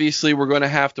 obviously we're going to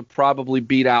have to probably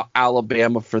beat out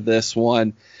Alabama for this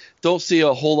one. Don't see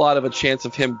a whole lot of a chance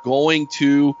of him going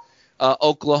to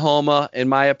Oklahoma, in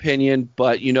my opinion,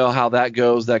 but you know how that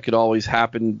goes. That could always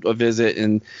happen, a visit,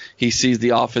 and he sees the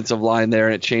offensive line there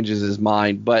and it changes his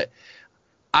mind. But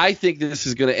I think this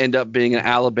is going to end up being an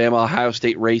Alabama-Ohio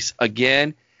State race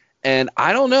again. And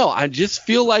I don't know. I just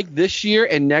feel like this year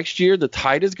and next year the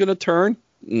tide is going to turn,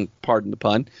 pardon the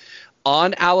pun,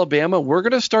 on Alabama. We're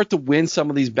going to start to win some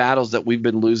of these battles that we've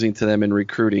been losing to them in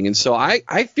recruiting. And so I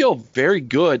feel very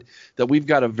good that we've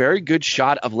got a very good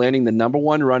shot of landing the number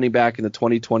 1 running back in the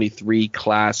 2023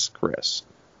 class, Chris.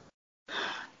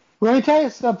 Let me tell you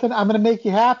something. I'm going to make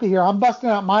you happy here. I'm busting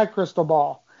out my crystal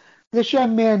ball. This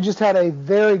young man just had a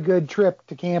very good trip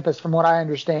to campus, from what I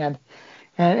understand,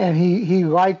 and he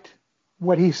liked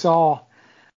what he saw.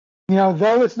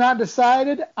 Though it's not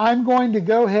decided, I'm going to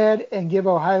go ahead and give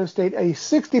Ohio State a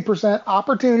 60%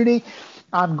 opportunity.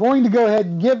 I'm going to go ahead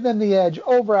and give them the edge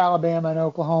over Alabama and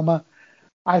Oklahoma.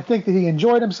 I think that he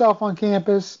enjoyed himself on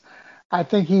campus. I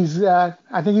think he's going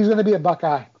to be a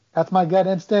Buckeye. That's my gut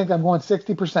instinct. I'm going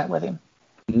 60% with him.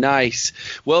 Nice.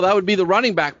 Well, that would be the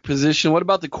running back position. What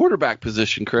about the quarterback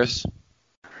position, Chris?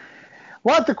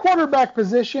 Well, at the quarterback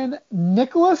position,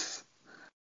 Nicholas.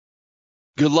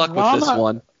 Good luck with this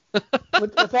one.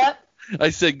 What's that? I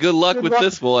said good luck with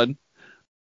this one.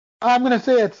 I'm going to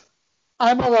say it's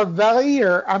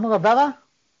Amalavella.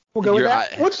 We'll go with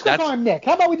that. We'll just call him Nick.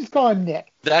 How about we just call him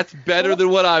Nick? That's better than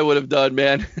what I would have done,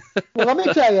 man. Well, let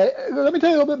me tell you a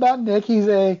little bit about Nick. He's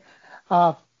a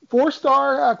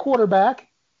 4-star quarterback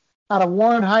out of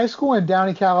Warren High School in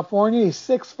Downey, California. He's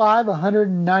 6'5",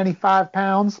 195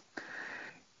 pounds.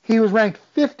 He was ranked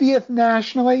 50th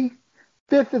nationally,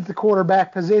 5th at the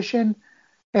quarterback position,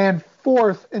 and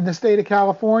 4th in the state of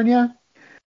California.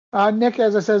 Nick,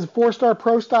 as I said, is a 4-star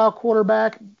pro-style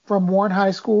quarterback from Warren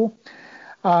High School.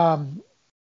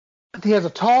 He has a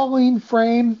tall, lean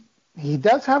frame. He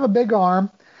does have a big arm.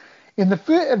 In the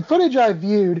footage I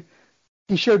viewed,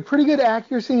 he showed pretty good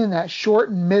accuracy in that short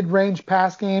and mid-range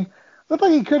pass game. Looked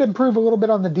like he could improve a little bit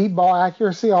on the deep ball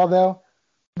accuracy, although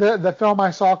the film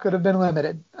I saw could have been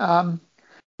limited.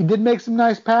 He did make some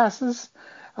nice passes.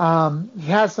 He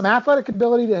has some athletic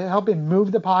ability to help him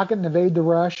move the pocket and evade the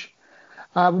rush.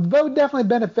 Would definitely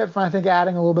benefit from, I think,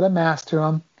 adding a little bit of mass to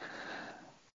him.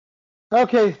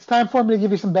 Okay, it's time for me to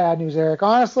give you some bad news, Eric.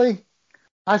 Honestly,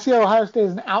 I see Ohio State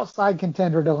as an outside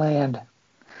contender to land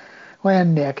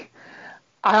Nick.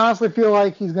 I honestly feel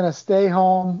like he's going to stay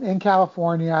home in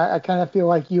California. I kind of feel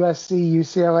like USC,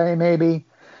 UCLA maybe,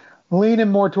 leaning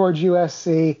more towards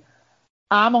USC.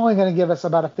 I'm only going to give us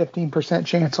about a 15%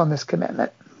 chance on this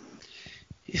commitment.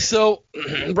 So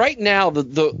right now,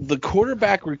 the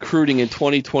quarterback recruiting in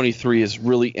 2023 is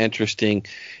really interesting.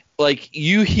 Like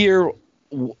you hear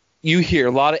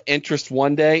a lot of interest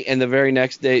one day, and the very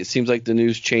next day it seems like the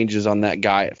news changes on that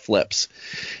guy. It flips.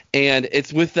 And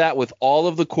it's with all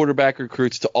of the quarterback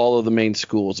recruits to all of the main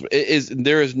schools.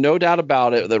 There is no doubt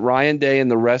about it that Ryan Day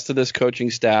and the rest of this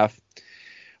coaching staff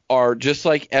are just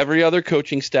like every other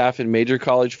coaching staff in major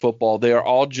college football. They are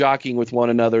all jockeying with one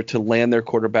another to land their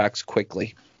quarterbacks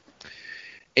quickly.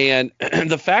 And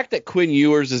the fact that Quinn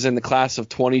Ewers is in the class of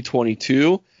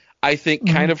 2022, I think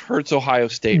kind of hurts Ohio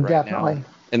State right now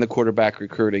in the quarterback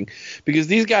recruiting, because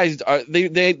these guys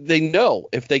they know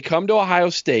if they come to Ohio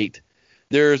State,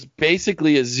 there's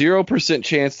basically a 0%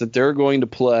 chance that they're going to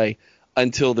play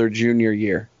until their junior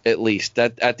year, at least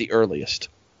at the earliest.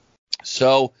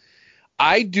 So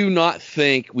I do not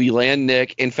think we land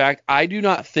Nick. In fact, I do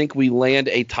not think we land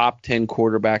a top 10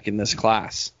 quarterback in this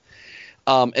class.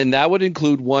 And that would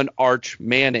include one Arch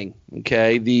Manning,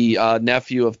 okay, the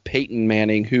nephew of Peyton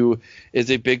Manning, who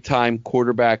is a big-time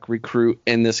quarterback recruit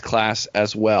in this class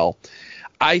as well.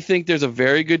 I think there's a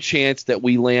very good chance that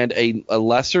we land a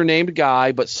lesser-named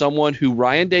guy, but someone who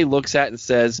Ryan Day looks at and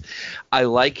says, I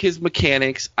like his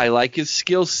mechanics, I like his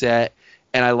skill set,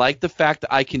 and I like the fact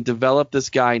that I can develop this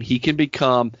guy and he can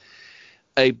become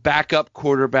a backup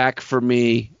quarterback for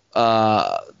me,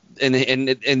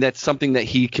 and that's something that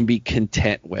he can be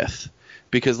content with.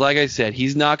 Because like I said,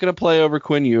 he's not going to play over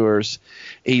Quinn Ewers.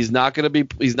 He's not going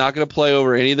to play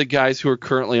over any of the guys who are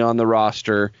currently on the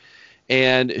roster.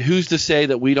 And who's to say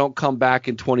that we don't come back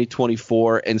in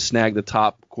 2024 and snag the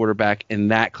top quarterback in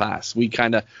that class? We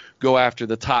kind of go after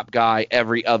the top guy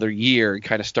every other year and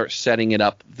kind of start setting it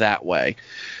up that way.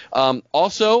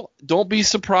 Also, don't be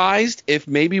surprised if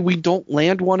maybe we don't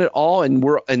land one at all,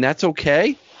 and that's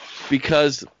okay,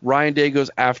 because Ryan Day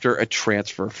goes after a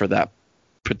transfer for that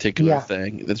particular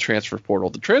thing, the transfer portal.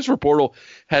 The transfer portal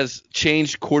has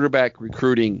changed quarterback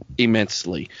recruiting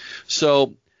immensely.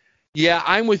 So yeah,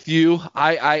 I'm with you.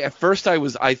 At first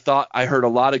I thought I heard a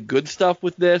lot of good stuff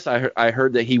with this. I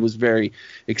heard that he was very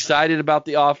excited about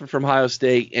the offer from Ohio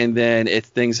State, and then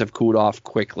things have cooled off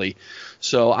quickly.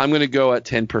 So I'm going to go at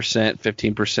 10%,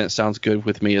 15% sounds good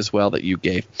with me as well that you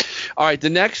gave. All right, the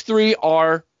next three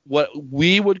are what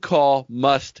we would call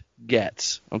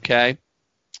must-gets, okay?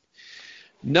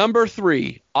 Number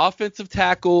 3, offensive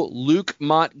tackle Luke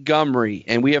Montgomery,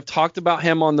 and we have talked about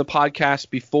him on the podcast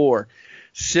before.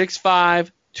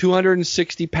 6'5",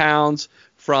 260 pounds,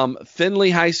 from Findlay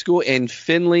High School in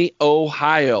Findlay,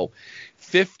 Ohio.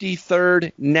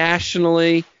 53rd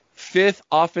nationally, 5th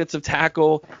offensive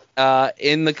tackle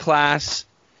in the class,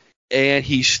 and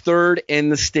he's 3rd in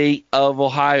the state of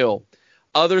Ohio.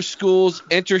 Other schools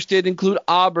interested include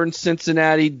Auburn,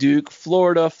 Cincinnati, Duke,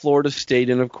 Florida, Florida State,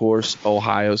 and, of course,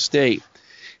 Ohio State.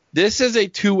 This is a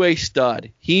two-way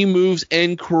stud. He moves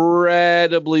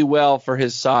incredibly well for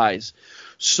his size.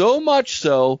 So much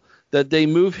so that they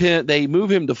move him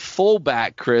to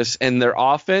fullback, Chris, in their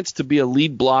offense to be a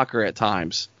lead blocker at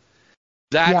times.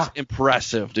 That's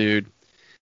impressive, dude.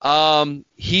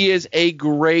 He is a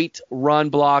great run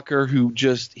blocker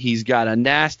he's got a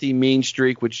nasty mean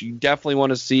streak, which you definitely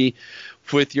want to see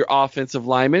with your offensive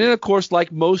lineman. And, of course,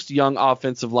 like most young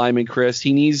offensive linemen, Chris,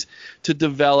 he needs to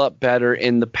develop better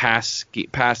in the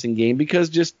passing game, because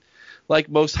just like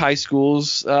most high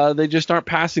schools, they just aren't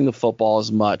passing the football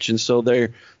as much, and so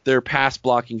their pass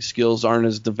blocking skills aren't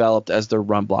as developed as their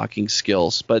run blocking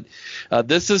skills. But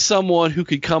this is someone who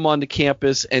could come onto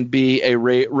campus and be a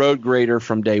road grader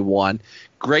from day one.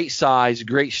 Great size,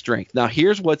 great strength. Now,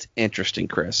 here's what's interesting,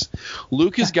 Chris.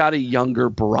 Luke has got a younger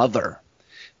brother.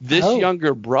 This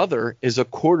younger brother is a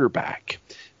quarterback.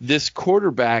 This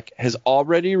quarterback has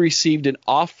already received an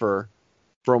offer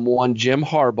from one Jim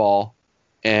Harbaugh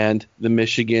and the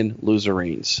Michigan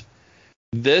Loserines.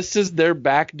 This is their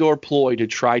backdoor ploy to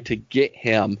try to get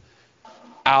him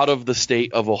out of the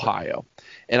state of Ohio.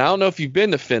 And I don't know if you've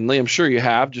been to Findlay. I'm sure you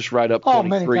have, just right up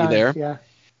 23 times, there. Yeah.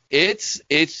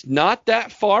 It's not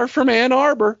that far from Ann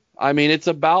Arbor. I mean, it's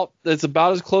about as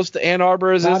close to Ann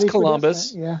Arbor as is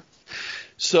Columbus. Yeah.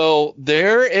 So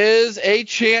there is a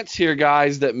chance here,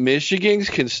 guys, that Michigan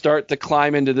can start to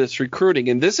climb into this recruiting.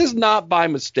 And this is not by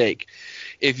mistake.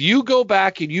 If you go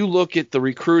back and you look at the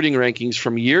recruiting rankings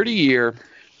from year to year,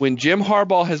 when Jim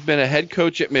Harbaugh has been a head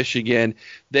coach at Michigan,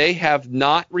 they have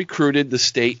not recruited the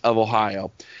state of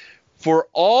Ohio. For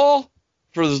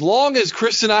as long as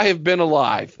Chris and I have been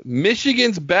alive,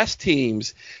 Michigan's best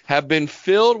teams have been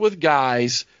filled with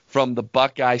guys from the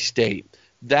Buckeye State.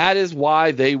 That is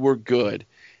why they were good.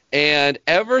 And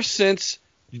ever since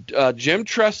Jim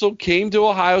Tressel came to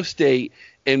Ohio State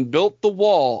and built the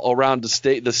wall around the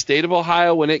state of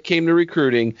Ohio when it came to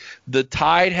recruiting, the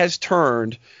tide has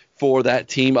turned for that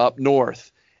team up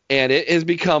north. And it has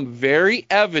become very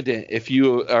evident, if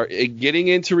you are getting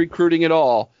into recruiting at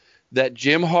all, that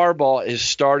Jim Harbaugh is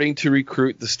starting to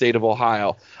recruit the state of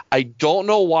Ohio. I don't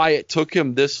know why it took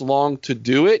him this long to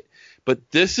do it,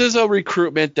 but this is a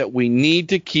recruitment that we need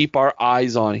to keep our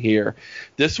eyes on here.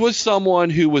 This was someone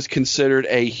who was considered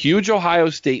a huge Ohio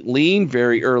State lean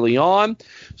very early on,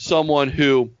 someone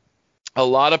who a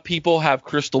lot of people have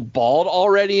crystal balled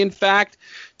already, in fact,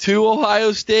 to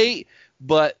Ohio State.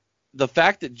 But the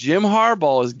fact that Jim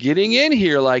Harbaugh is getting in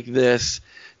here like this,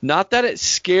 not that it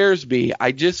scares me,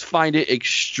 I just find it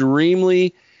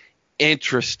extremely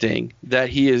interesting that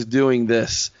he is doing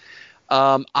this.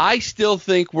 I still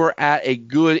think we're at a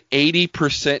good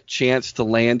 80% chance to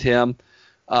land him,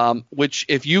 which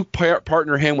if you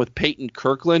partner him with Peyton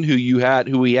Kirkland, who he had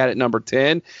at number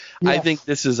 10, yes. I think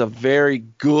this is a very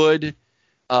good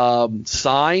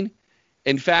sign.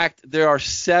 In fact, Bill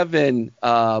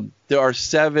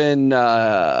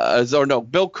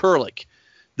Kurlick,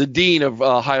 the dean of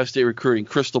Ohio State recruiting,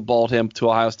 crystal balled him to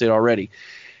Ohio State already.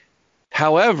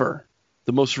 However,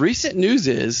 the most recent news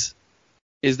is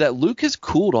that Luke has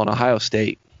cooled on Ohio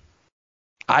State.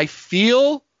 I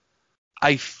can't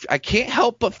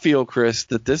help but feel, Chris,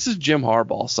 that this is Jim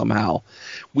Harbaugh somehow.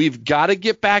 We've got to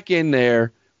get back in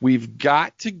there. We've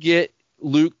got to get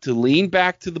Luke to lean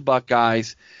back to the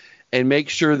Buckeyes and make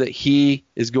sure that he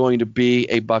is going to be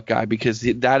a Buckeye, because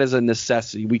that is a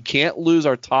necessity. We can't lose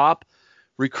our top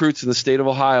recruits in the state of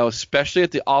Ohio, especially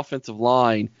at the offensive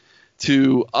line,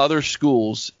 to other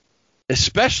schools,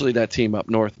 especially that team up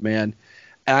north, man.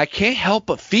 And I can't help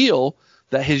but feel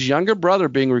that his younger brother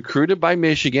being recruited by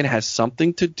Michigan has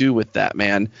something to do with that,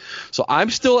 man. So I'm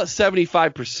still at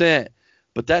 75%,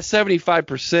 but that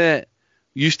 75%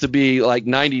 used to be like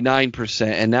 99%,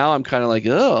 and now I'm kind of like,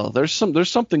 oh, there's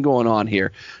something going on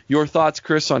here. Your thoughts,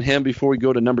 Chris, on him before we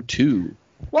go to number 2?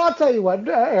 Well, I'll tell you what,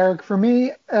 Eric, for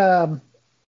me, I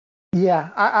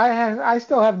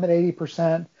still have him at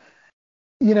 80%.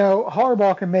 You know,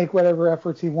 Harbaugh can make whatever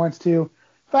efforts he wants to.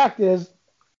 Fact is,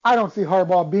 I don't see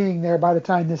Harbaugh being there by the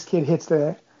time this kid hits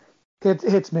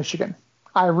Michigan.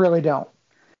 I really don't.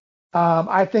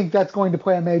 I think that's going to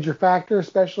play a major factor,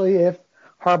 especially if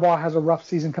Harbaugh has a rough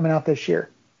season coming out this year.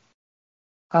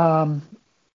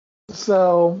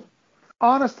 So,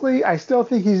 honestly, I still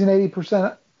think he's an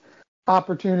 80%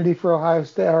 opportunity for Ohio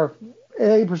State, or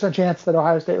 80% chance that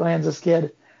Ohio State lands this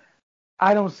kid.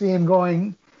 I don't see him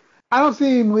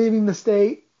leaving the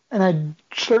state, and I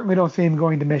certainly don't see him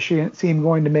going to Michigan.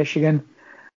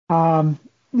 And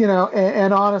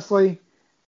honestly,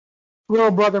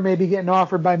 little brother may be getting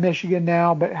offered by Michigan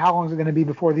now, but how long is it going to be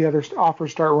before the other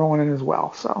offers start rolling in as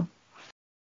well? So,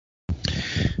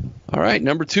 all right,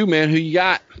 number 2, man, who you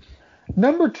got?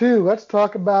 Number 2, let's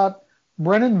talk about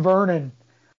Brennan Vernon.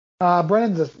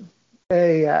 Brennan's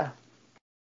a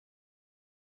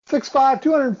 6'5",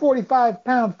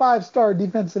 245-pound, 5-star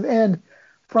defensive end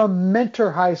from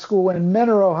Mentor High School in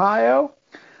Mentor, Ohio.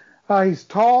 He's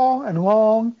tall and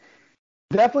long.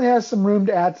 Definitely has some room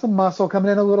to add some muscle,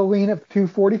 coming in a little lean at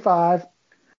 245.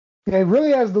 He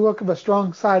really has the look of a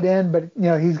strong side end, but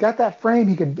he's got that frame.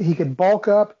 He could bulk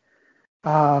up,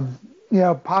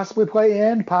 possibly play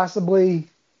in, possibly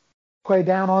play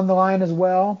down on the line as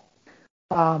well.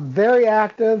 Very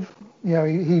active.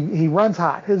 He runs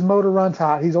hot. His motor runs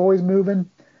hot. He's always moving.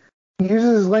 He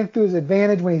uses his length to his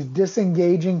advantage when he's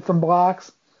disengaging from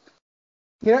blocks.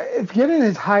 If given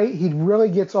his height, he really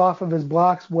gets off of his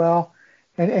blocks well.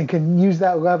 And can use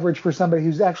that leverage for somebody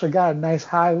who's actually got a nice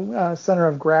high center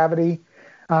of gravity.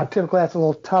 Typically, that's a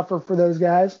little tougher for those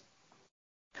guys.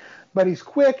 But he's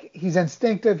quick. He's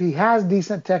instinctive. He has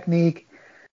decent technique.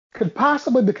 Could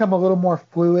possibly become a little more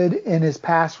fluid in his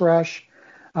pass rush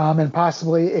and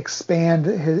possibly expand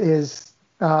his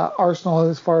arsenal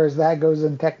as far as that goes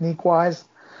in technique-wise.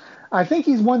 I think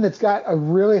he's one that's got a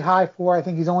really high floor. I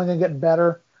think he's only going to get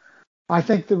better. I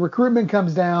think the recruitment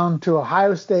comes down to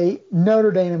Ohio State,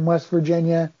 Notre Dame, and West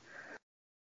Virginia.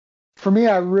 For me,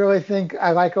 I really think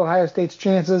I like Ohio State's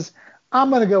chances. I'm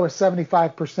going to go with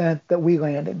 75% that we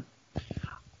land him.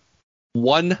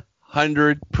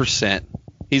 100%.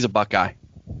 He's a Buckeye.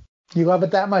 You love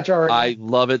it that much already? I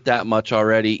love it that much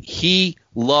already. He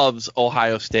loves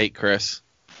Ohio State, Chris.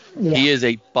 Yeah. He is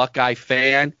a Buckeye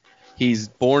fan. He's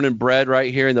born and bred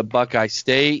right here in the Buckeye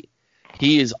State.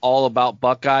 He is all about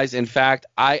Buckeyes. In fact,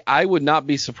 I would not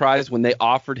be surprised when they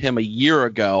offered him a year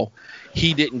ago.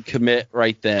 He didn't commit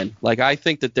right then. Like, I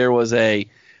think that there was I'm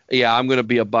going to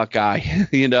be a Buckeye,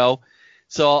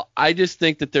 So I just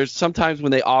think that there's sometimes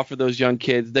when they offer those young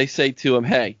kids, they say to them,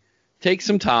 hey, take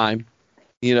some time.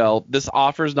 This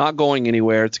offer is not going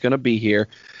anywhere. It's going to be here.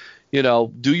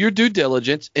 Do your due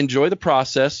diligence, enjoy the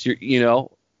process,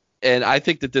 and I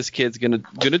think that this kid's going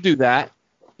to do that,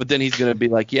 but then he's going to be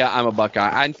like, yeah, I'm a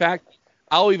Buckeye. In fact,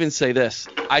 I'll even say this.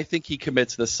 I think he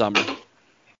commits this summer.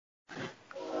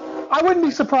 I wouldn't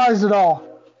be surprised at all.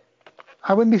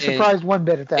 I wouldn't be surprised one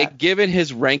bit at that. Given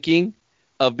his ranking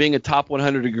of being a top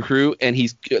 100 recruit, and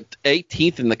he's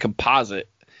 18th in the composite,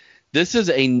 this is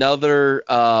another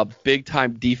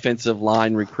big-time defensive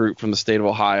line recruit from the state of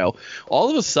Ohio.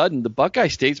 All of a sudden, the Buckeye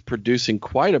State's producing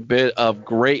quite a bit of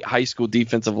great high school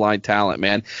defensive line talent,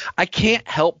 man. I can't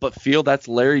help but feel that's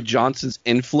Larry Johnson's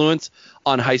influence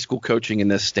on high school coaching in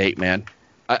this state, man.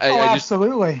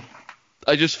 Absolutely.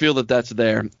 I just feel that that's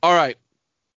there. All right.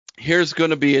 Here's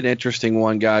going to be an interesting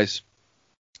one, guys.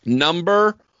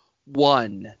 Number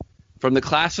 1 from the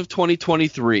class of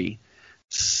 2023,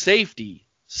 safety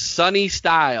Sonny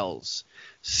Styles,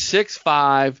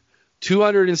 6'5",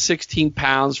 216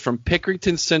 pounds from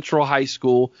Pickerington Central High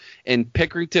School in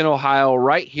Pickerington, Ohio,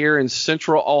 right here in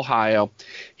Central Ohio.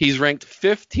 He's ranked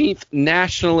 15th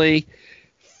nationally,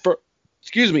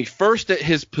 first at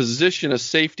his position of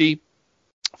safety,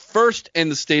 first in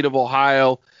the state of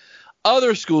Ohio.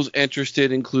 Other schools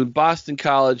interested include Boston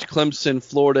College, Clemson,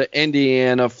 Florida,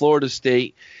 Indiana, Florida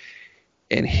State.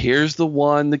 And here's the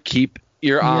one to keep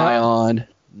your eye on,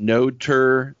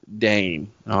 Notre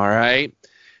Dame. All right.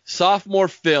 Sophomore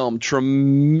film,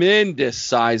 tremendous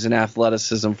size and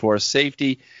athleticism for a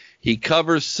safety. He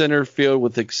covers center field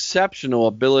with exceptional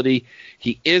ability.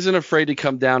 He isn't afraid to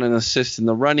come down and assist in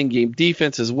the running game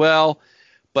defense as well.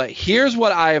 But here's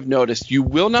what I have noticed. You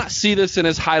will not see this in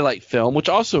his highlight film, which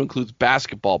also includes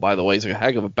basketball, by the way. He's a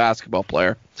heck of a basketball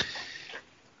player.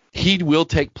 He will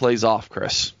take plays off,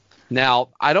 Chris. Now,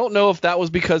 I don't know if that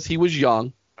was because he was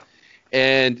young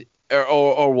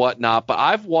or whatnot, but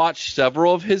I've watched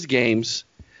several of his games,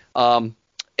 and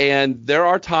there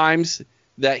are times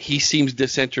that he seems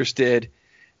disinterested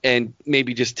and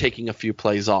maybe just taking a few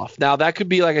plays off. Now, that could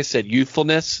be, like I said,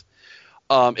 youthfulness.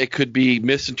 It could be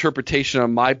misinterpretation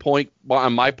on my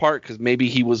part because maybe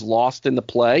he was lost in the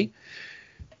play.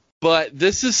 But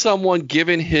this is someone,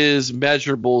 given his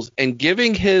measurables and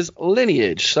giving his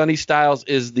lineage. Sonny Styles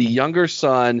is the younger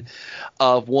son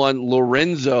of one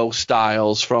Lorenzo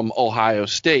Styles from Ohio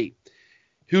State,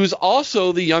 who's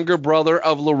also the younger brother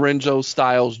of Lorenzo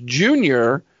Styles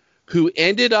Jr., who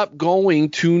ended up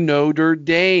going to Notre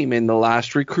Dame in the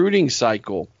last recruiting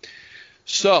cycle.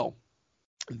 So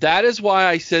that is why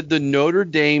I said the Notre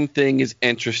Dame thing is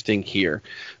interesting here.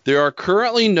 There are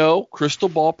currently no crystal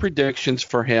ball predictions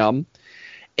for him.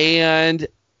 And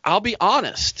I'll be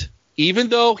honest, even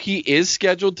though he is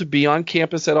scheduled to be on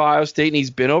campus at Ohio State and he's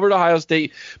been over to Ohio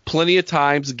State plenty of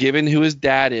times, given who his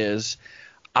dad is,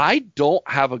 I don't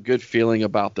have a good feeling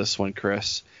about this one,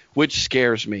 Chris, which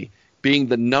scares me. Being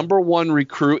the number 1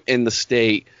 recruit in the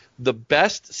state, the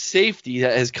best safety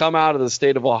that has come out of the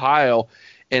state of Ohio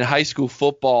in high school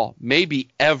football, maybe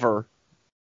ever.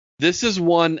 This is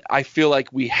one I feel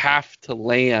like we have to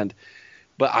land.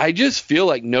 But I just feel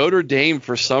like Notre Dame,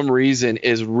 for some reason,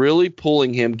 is really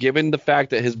pulling him, given the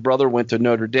fact that his brother went to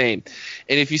Notre Dame.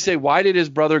 And if you say, why did his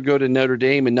brother go to Notre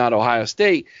Dame and not Ohio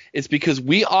State? It's because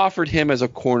we offered him as a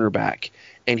cornerback,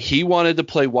 and he wanted to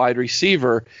play wide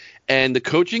receiver. And the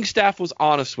coaching staff was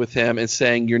honest with him and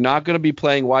saying, you're not going to be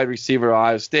playing wide receiver at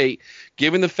Ohio State,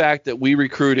 given the fact that we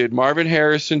recruited Marvin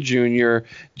Harrison Jr.,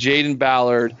 Jaden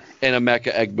Ballard, and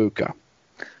Emeka Egbuka.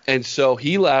 And so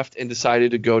he left and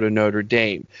decided to go to Notre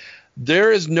Dame. There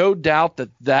is no doubt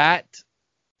that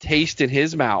taste in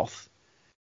his mouth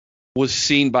was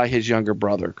seen by his younger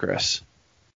brother, Chris.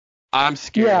 I'm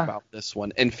scared about this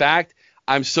one. In fact,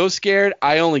 I'm so scared,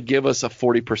 I only give us a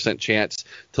 40% chance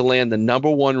to land the number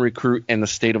 1 recruit in the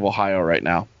state of Ohio right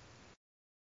now.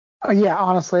 Yeah,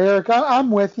 honestly, Eric,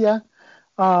 I'm with you.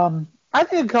 I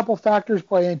think a couple factors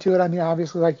play into it. I mean,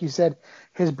 obviously, like you said,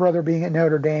 his brother being at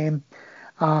Notre Dame.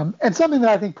 And something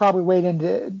that I think probably weighed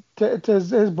into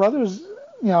his brother's,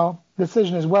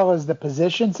 decision, as well as the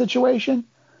position situation.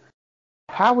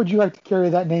 How would you like to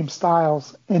carry that name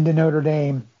Styles into Notre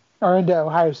Dame or into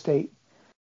Ohio State?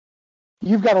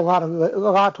 You've got a lot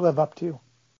to live up to.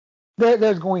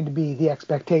 There's going to be the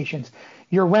expectations.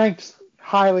 You're ranked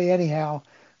highly anyhow,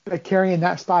 but carrying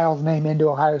that Styles name into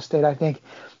Ohio State, I think,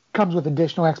 comes with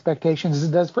additional expectations, as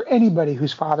it does for anybody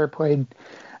whose father played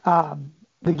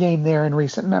the game there in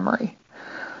recent memory.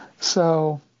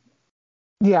 So,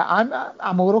 yeah,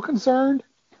 I'm a little concerned.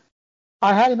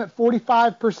 I had him at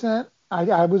 45%.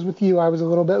 I was with you. I was a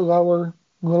little bit lower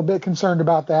a little bit concerned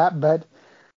about that, but,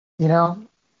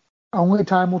 only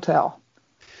time will tell.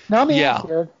 Now, let me ask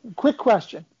you a quick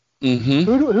question. Mm-hmm.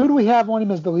 Who do we have on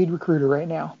him as the lead recruiter right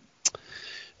now?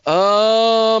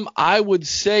 I would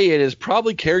say it is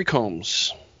probably Kerry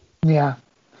Combs. Yeah.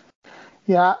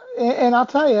 Yeah, and I'll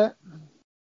tell you,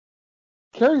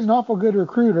 Kerry's an awful good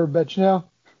recruiter, but,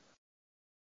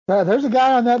 there's a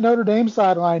guy on that Notre Dame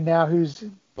sideline now who's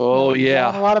drawing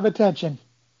a lot of attention.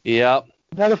 Yep.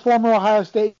 Another former Ohio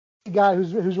State guy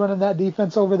who's running that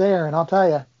defense over there, and I'll tell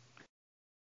you,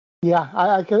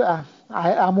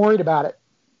 I'm worried about it.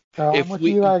 So I'm with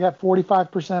you. I got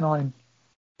 45% on him.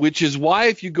 Which is why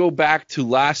if you go back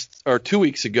to 2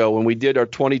 weeks ago when we did our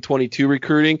 2022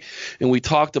 recruiting and we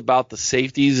talked about the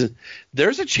safeties,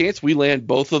 there's a chance we land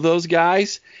both of those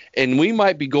guys, and we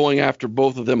might be going after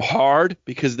both of them hard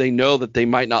because they know that they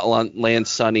might not land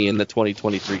Sonny in the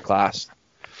 2023 class.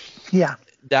 Yeah.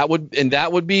 That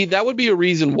would be a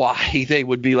reason why they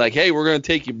would be like, hey, we're going to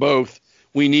take you both.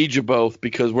 We need you both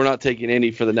because we're not taking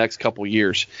any for the next couple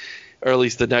years, or at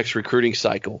least the next recruiting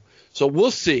cycle. So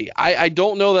we'll see. I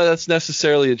don't know that that's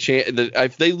necessarily a chance.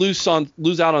 If they lose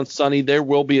out on Sonny, there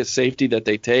will be a safety that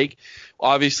they take.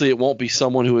 Obviously, it won't be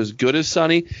someone who is good as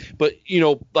Sonny. But,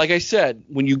 like I said,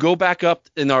 when you go back up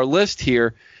in our list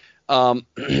here, what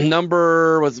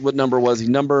number was he?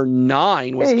 Number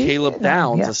 9 was Kaleb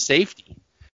Downs, a safety.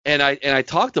 And I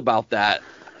talked about that.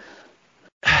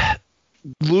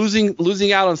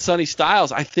 Losing out on Sonny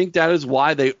Styles, I think that is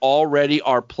why they already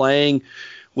are playing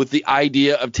with the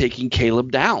idea of taking Kaleb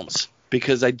Downs,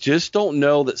 because I just don't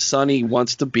know that Sonny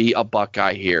wants to be a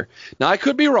Buckeye here. Now, I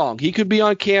could be wrong. He could be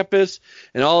on campus,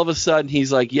 and all of a sudden he's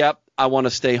like, yep, I want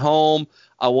to stay home.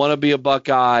 I want to be a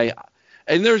Buckeye.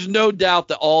 And there's no doubt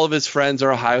that all of his friends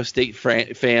are Ohio State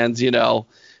fans,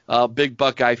 big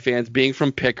Buckeye fans, being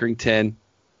from Pickerington.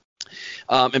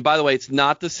 And by the way, it's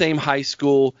not the same high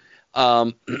school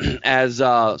as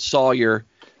Sawyer.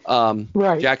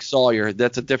 Right. Jack Sawyer.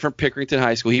 That's a different Pickerington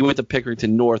High School. He went to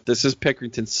Pickerington North. This is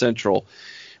Pickerington Central.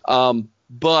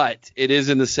 But it is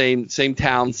in the same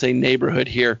town, same neighborhood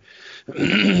here.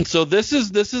 So this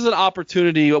is an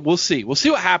opportunity. We'll see. We'll see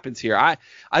what happens here. I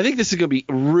think this is going to be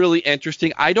really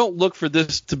interesting. I don't look for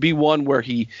this to be one where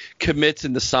he commits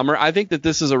in the summer. I think that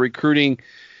this is a recruitment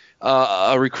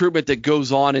that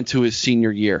goes on into his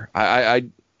senior year. I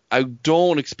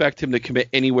don't expect him to commit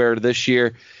anywhere this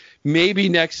year. Maybe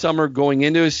next summer going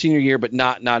into his senior year, but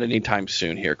not anytime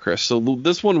soon here, Chris. So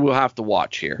this one we'll have to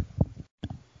watch here.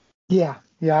 Yeah,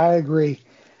 I agree.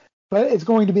 But it's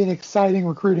going to be an exciting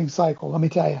recruiting cycle, let me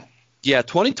tell you. Yeah,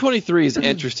 2023 is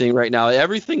interesting right now.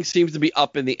 Everything seems to be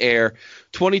up in the air.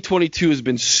 2022 has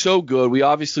been so good. We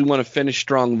obviously want to finish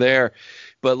strong there.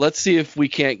 But let's see if we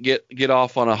can't get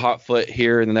off on a hot foot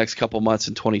here in the next couple months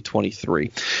in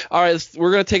 2023. All right,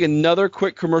 we're going to take another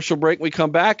quick commercial break. When we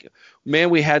come back, man,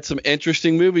 we had some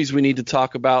interesting movies we need to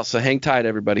talk about, so hang tight,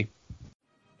 everybody.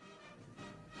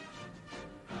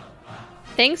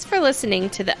 Thanks for listening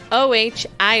to the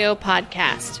OHIO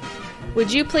podcast.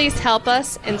 Would you please help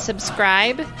us and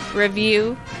subscribe,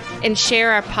 review, and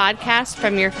share our podcast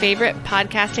from your favorite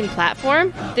podcasting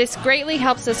platform? This greatly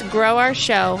helps us grow our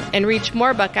show and reach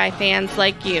more Buckeye fans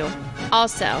like you.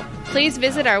 Also, please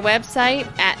visit our website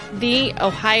at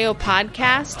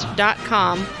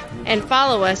theohiopodcast.com and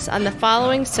follow us on the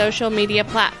following social media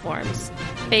platforms: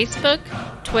 Facebook,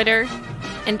 Twitter,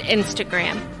 and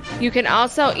Instagram. You can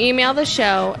also email the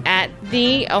show at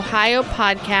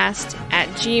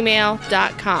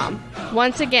theohiopodcast@gmail.com.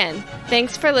 Once again,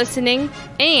 thanks for listening,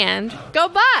 and go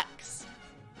Bucks!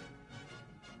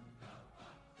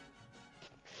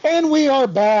 And we are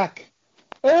back.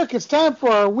 Eric, it's time for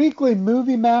our weekly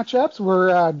movie matchups.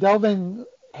 We're delving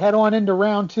head on into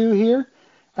round 2 here,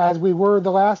 as we were the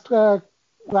last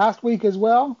week as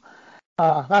well.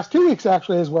 Last 2 weeks,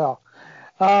 actually, as well.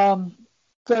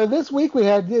 So this week we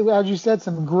had, as you said,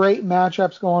 some great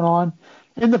matchups going on.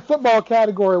 In the football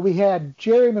category, we had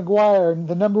Jerry Maguire,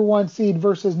 the number 1 seed,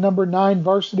 versus number 9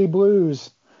 Varsity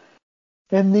Blues.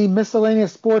 In the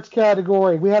miscellaneous sports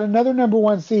category, we had another number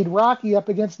 1 seed, Rocky, up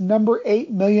against number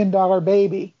 8 $1 Million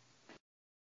Baby.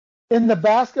 In the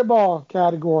basketball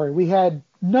category, we had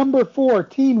number 4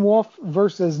 Teen Wolf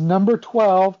versus number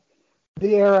 12,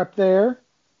 the Air Up There.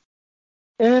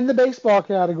 And in the baseball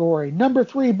category, number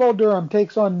 3 Bull Durham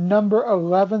takes on number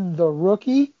 11 the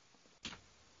Rookie.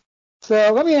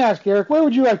 So let me ask, Eric, where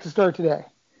would you like to start today?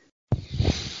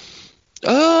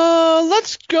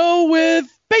 Let's go with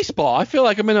baseball. I feel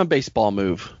like I'm in a baseball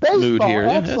mood here.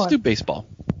 Yeah, let's do baseball.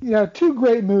 Yeah, 2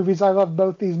 great movies. I love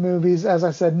both these movies. As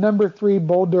I said, number 3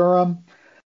 Bull Durham.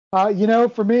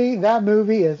 For me, that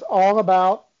movie is all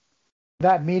about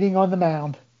that meeting on the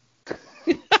mound.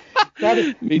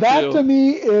 That too. to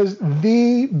me is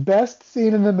the best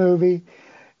scene in the movie.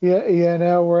 You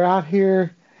know, we're out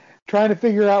here trying to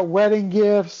figure out wedding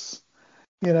gifts,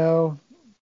 you know.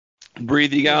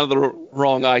 Breathing out of the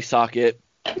wrong eye socket.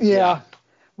 Yeah.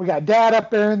 We got Dad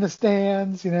up there in the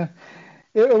stands, you know.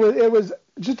 It was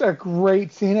just a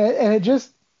great scene. And it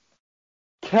just,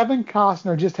 Kevin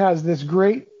Costner just has this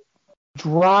great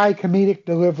dry comedic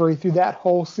delivery through that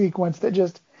whole sequence that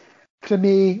just, to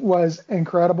me, was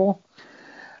incredible.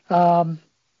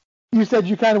 You said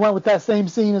you kind of went with that same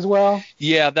scene as well?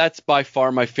 Yeah, that's by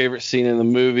far my favorite scene in the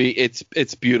movie.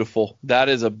 It's beautiful. That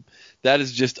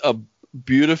is just a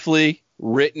beautifully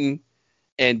written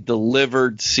and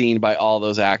delivered scene by all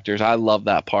those actors. I love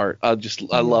that part. I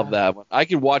love that one. I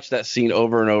could watch that scene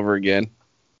over and over again.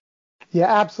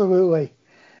 Yeah, absolutely.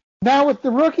 Now with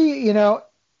The Rookie, you know,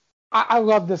 I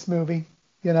love this movie.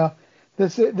 You know,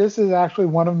 this is actually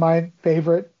one of my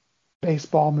favorite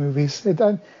baseball movies. It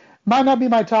might not be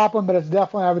my top one, but it's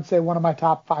definitely, I would say, one of my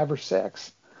top 5 or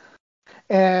 6.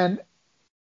 And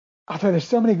I thought there's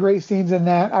so many great scenes in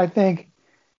that. I think,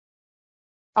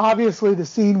 obviously, the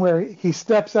scene where he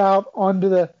steps out onto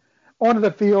the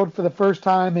field for the first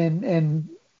time in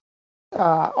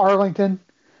Arlington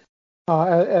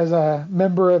as a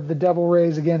member of the Devil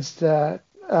Rays against the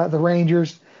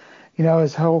Rangers. You know,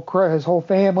 his whole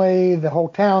family, the whole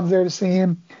town's there to see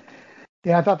him.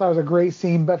 Yeah, I thought that was a great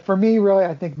scene. But for me, really,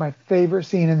 I think my favorite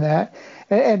scene in that,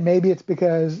 and maybe it's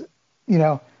because, you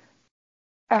know,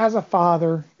 as a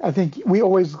father, I think we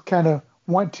always kind of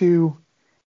want to,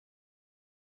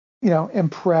 you know,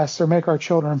 impress or make our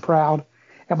children proud.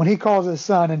 And when he calls his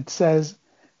son and says,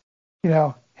 you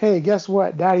know, hey, guess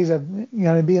what? Daddy's going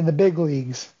to be in the big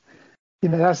leagues. You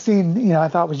know, that scene, you know, I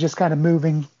thought was just kind of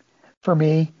moving for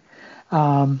me.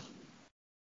 For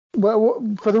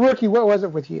The Rookie, what was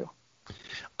it with you?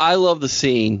 I love the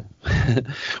scene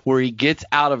where he gets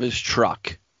out of his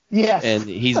truck. Yes. And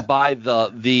he's by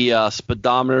the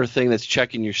speedometer thing that's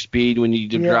checking your speed when you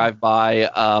drive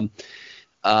by.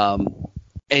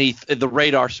 And the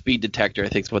radar speed detector, I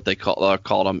think is what they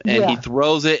called him. And he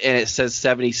throws it, and it says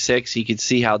 76. You can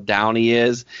see how down he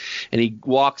is. And he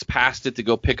walks past it to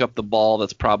go pick up the ball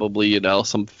that's probably, you know,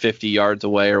 some 50 yards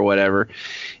away or whatever.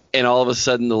 And all of a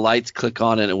sudden the lights click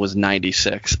on, and it was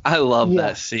 96. I love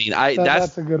that scene.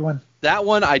 That's a good one. That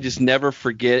one I just never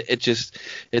forget.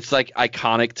 It's like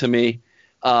iconic to me.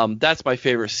 That's my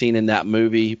favorite scene in that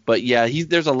movie. But yeah,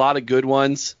 there's a lot of good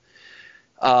ones.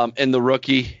 In The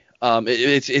Rookie.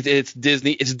 It's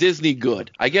Disney. It's Disney good.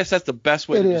 I guess that's the best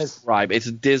way to describe it. It's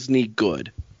Disney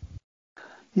good.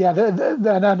 Yeah,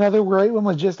 another great one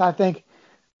was just, I think,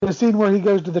 the scene where he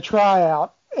goes to the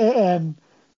tryout and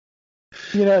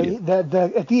you know,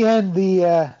 at the end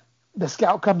the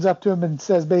scout comes up to him and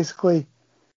says basically,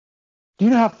 do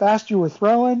you know how fast you were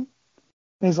throwing? And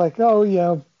he's like, oh, you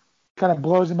know, kind of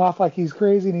blows him off like he's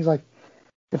crazy. And he's like,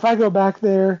 if I go back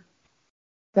there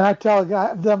and I tell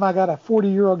them I got a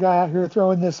 40-year-old guy out here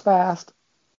throwing this fast,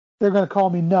 they're going to call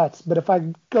me nuts. But if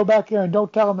I go back here and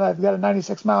don't tell them that I've got a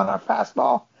 96-mile-an-hour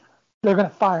fastball, they're going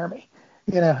to fire me.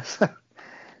 You know, so,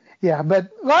 yeah. But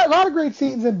a lot of great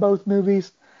scenes in both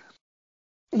movies.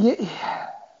 Yeah.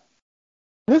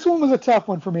 This one was a tough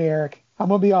one for me, Eric. I'm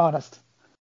going to be honest.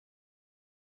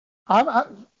 I'm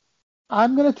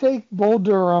going to take Bull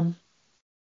Durham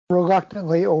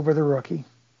reluctantly over The Rookie.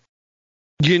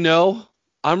 You know,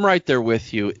 I'm right there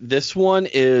with you. This one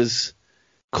is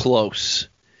close.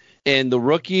 And The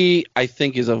Rookie, I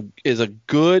think, is a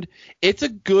good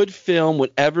film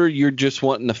whenever you're just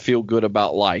wanting to feel good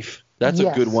about life. That's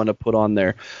a good one to put on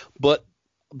there. But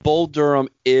Bull Durham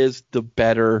is the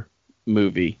better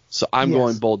movie. So I'm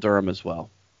going Bull Durham as well.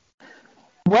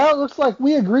 Well, it looks like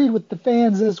we agreed with the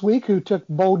fans this week who took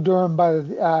Bull Durham by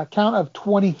the count of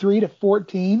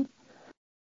 23-14.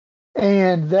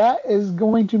 And that is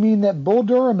going to mean that Bull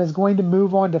Durham is going to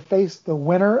move on to face the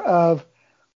winner of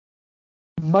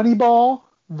Moneyball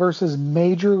versus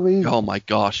Major League. Oh, my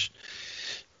gosh.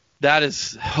 That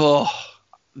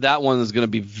one is going to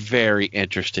be very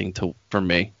interesting for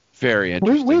me. Very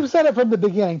interesting. We've said it from the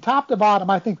beginning. Top to bottom,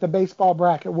 I think the baseball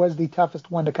bracket was the toughest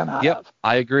one to come out of.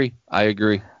 I agree.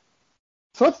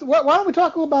 So why don't we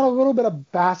talk about a little bit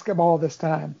of basketball this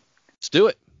time? Let's do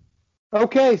it.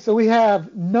 Okay, so we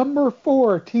have number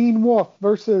 4, Teen Wolf,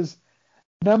 versus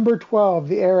number 12,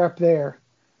 the Air Up There.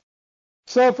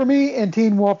 So for me in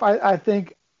Teen Wolf, I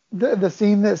think the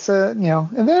scene that's,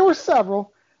 and there were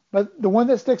several, but the one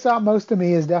that sticks out most to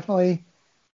me is definitely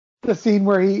the scene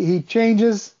where he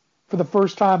changes for the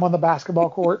first time on the basketball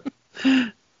court.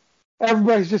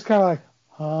 Everybody's just kind of like,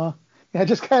 huh? Yeah,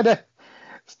 just kind of,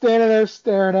 standing there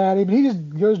staring at him. He just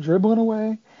goes dribbling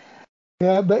away.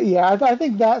 Yeah, but yeah, I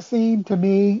think that scene to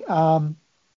me, either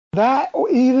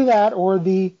that or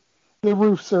the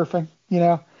roof surfing.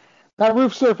 That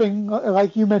roof surfing,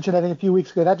 like you mentioned, I think a few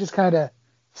weeks ago, that just kind of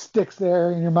sticks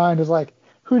there in your mind as like,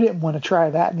 who didn't want to try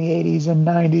that in the 80s and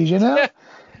 90s,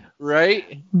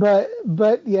 Right. But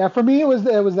yeah, for me it was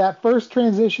that first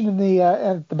transition in the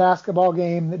at the basketball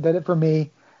game that did it for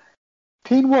me.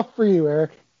 Teen Wolf for you,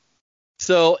 Eric.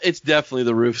 So it's definitely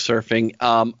the roof surfing.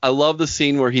 I love the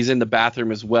scene where he's in the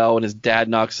bathroom as well, and his dad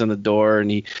knocks on the door, and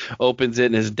he opens it,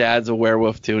 and his dad's a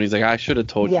werewolf too, and he's like, "I should have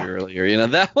told you earlier."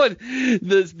 That one,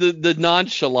 the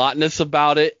nonchalantness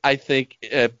about it, I think,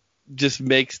 just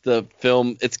makes the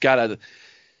film. It's got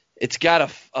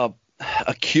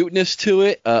a cuteness to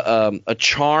it, a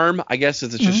charm. I guess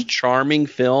it's just charming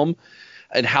film,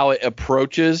 and how it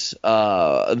approaches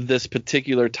this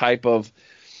particular type of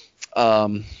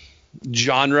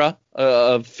genre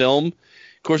of film.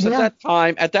 Of course,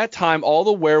 at that time, all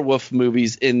the werewolf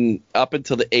movies up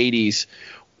until the 80s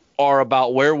are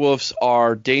about werewolves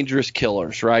are dangerous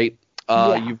killers, right?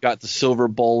 You've got the Silver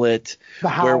Bullet,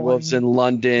 Werewolves in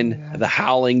London, The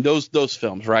Howling, those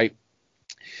films, right?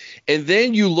 And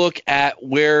then you look at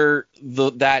where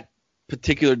that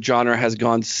particular genre has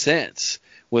gone since,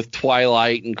 with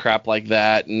Twilight and crap like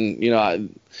that.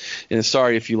 And, and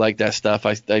sorry if you like that stuff.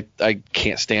 I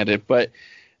can't stand it. But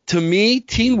to me,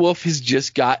 Teen Wolf has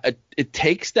just it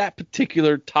takes that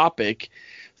particular topic,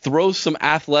 throws some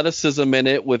athleticism in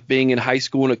it with being in high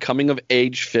school and a coming of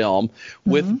age film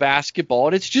with basketball.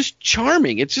 And it's just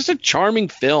charming. It's just a charming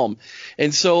film.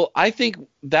 And so I think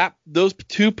that those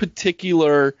two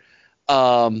particular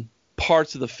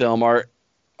parts of the film are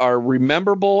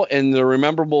rememberable, and they're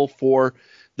rememberable for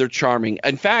their charming.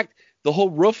 In fact, the whole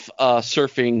roof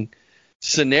surfing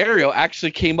scenario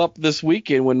actually came up this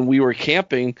weekend when we were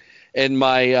camping, and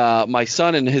my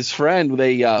son and his friend,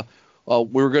 we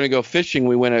were going to go fishing.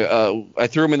 We went. I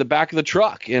threw them in the back of the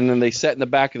truck, and then they sat in the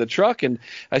back of the truck. And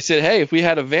I said, "Hey, if we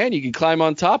had a van, you could climb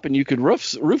on top and you could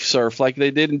roof surf like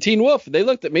they did in Teen Wolf." They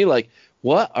looked at me like,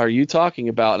 "What are you talking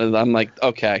about?" And I'm like,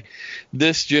 "Okay,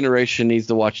 this generation needs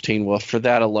to watch Teen Wolf for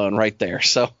that alone, right there."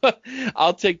 So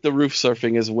I'll take the roof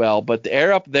surfing as well. But the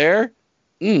air up there,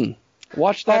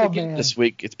 watch that again this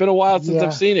week. It's been a while since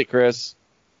I've seen it, Chris.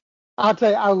 I'll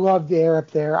tell you, I love the air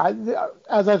up there.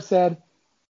 As I've said,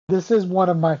 this is one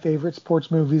of my favorite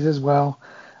sports movies as well.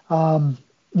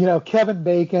 Kevin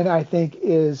Bacon, I think,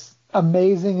 is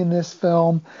amazing in this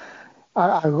film.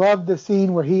 I love the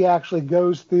scene where he actually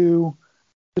goes through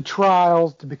the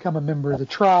trials to become a member of the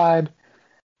tribe,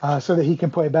 so that he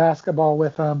can play basketball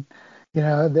with them. He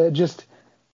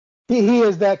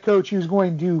is that coach who's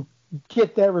going to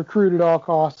get that recruit at all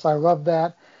costs. I love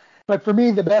that. But for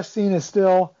me, the best scene is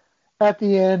still at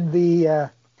the end,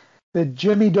 the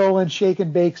Jimmy Dolan shake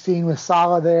and bake scene with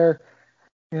Saleh there,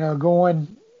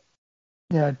 going,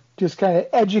 just kind of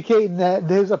educating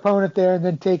his opponent there, and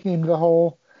then taking him to the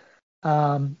hole,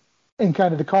 and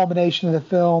kind of the culmination of the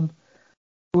film.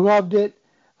 Loved it.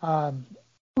 Love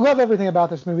everything about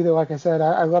this movie, though. Like I said,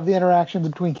 I love the interactions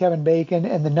between Kevin Bacon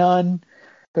and the nun.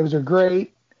 Those are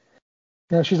great.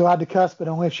 She's allowed to cuss, but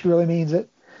only if she really means it.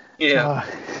 Yeah.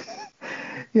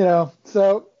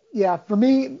 So yeah, for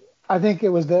me, I think it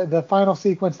was the final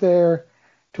sequence there,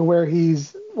 to where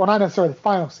he's, well, not necessarily the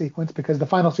final sequence, because the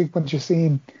final sequence you see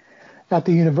him at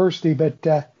the university, but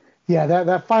that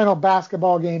final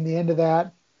basketball game, the end of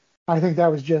that, I think that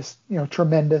was just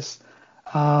tremendous.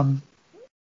 How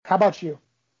about you?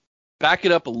 Back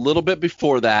it up a little bit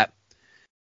before that.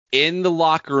 In the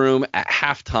locker room at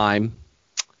halftime,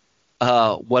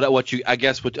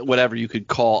 whatever you could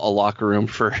call a locker room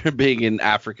for being in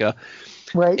Africa,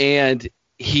 right? And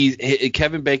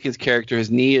Kevin Bacon's character,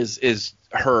 his knee is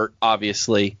hurt,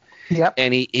 obviously. Yep.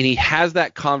 And he has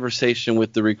that conversation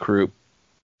with the recruit,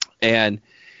 and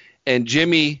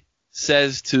Jimmy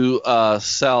says to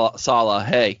Saleh,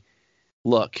 "Hey,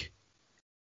 look,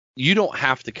 you don't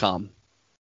have to come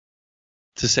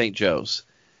to St. Joe's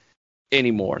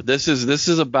anymore. This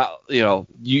is about,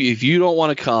 if you don't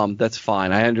want to come, that's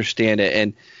fine. I understand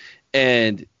it."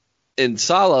 And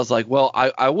Saleh's like, "Well,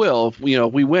 I will. If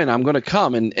we win, I'm going to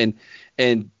come." And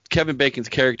Kevin Bacon's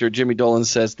character, Jimmy Dolan,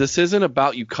 says, "This isn't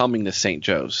about you coming to St.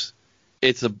 Joe's.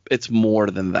 It's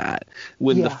more than that."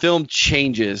 When the film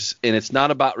changes, and it's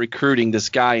not about recruiting this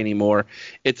guy anymore,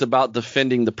 it's about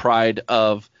defending the pride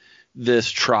of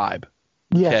this tribe.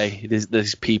 Yes. Okay,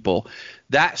 these people.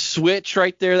 That switch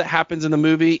right there that happens in the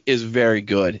movie is very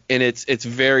good, and it's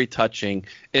very touching,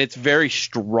 and it's very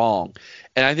strong.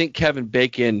 And I think Kevin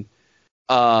Bacon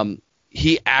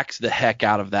he acts the heck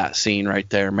out of that scene right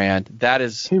there, man.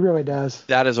 He really does.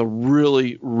 That is a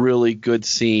really, really good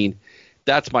scene.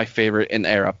 That's my favorite in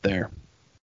Air Up There.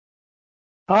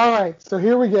 All right, so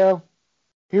here we go.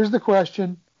 Here's the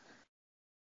question.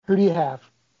 Who do you have?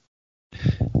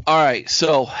 All right,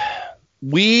 so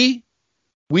we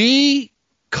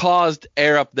caused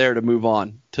Air Up There to move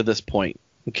on to this point,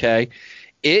 okay?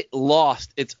 It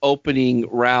lost its opening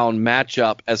round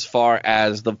matchup as far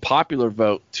as the popular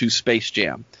vote to Space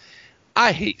Jam.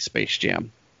 I hate Space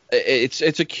Jam.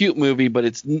 It's a cute movie, but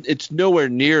it's nowhere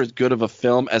near as good of a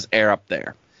film as Air Up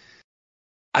There.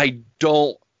 I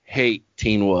don't hate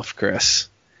Teen Wolf, Chris.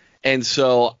 And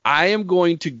so I am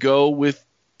going to go with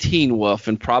Teen Wolf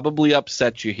and probably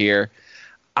upset you here.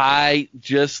 I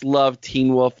just love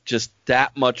Teen Wolf just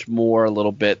that much more a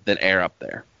little bit than Air Up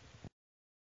There.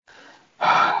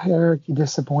 Eric, you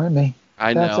disappoint me.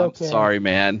 I That's know. okay. I'm sorry,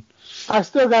 man. I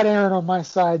still got Aaron on my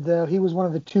side, though. He was one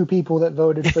of the 2 people that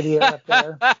voted for the Air Up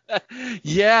There.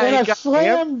 Yeah. And a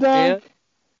slam dunk.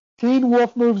 Teen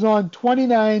Wolf moves on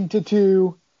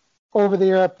 29-2 over the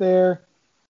Air Up There.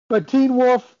 But Teen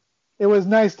Wolf, it was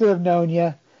nice to have known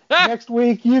you. Next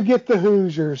week, you get the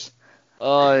Hoosiers.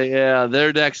 Oh, yeah.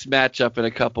 Their next matchup in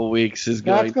a couple weeks is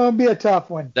going. That's going to be a tough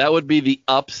one. That would be the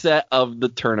upset of the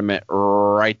tournament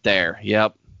right there.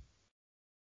 Yep.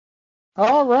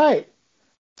 All right.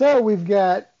 So we've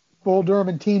got Bull Durham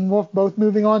and Teen Wolf both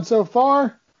moving on so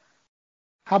far.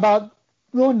 How about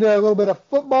going to a little bit of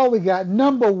football? We got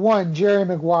number 1, Jerry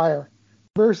Maguire,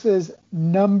 versus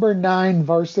number 9,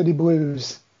 Varsity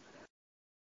Blues.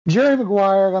 Jerry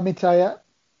Maguire, let me tell you,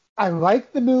 I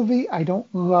like the movie. I don't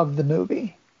love the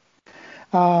movie.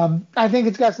 I think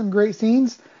it's got some great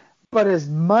scenes, but as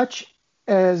much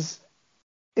as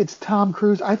it's Tom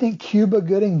Cruise, I think Cuba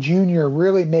Gooding Jr.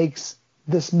 really makes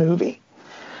this movie.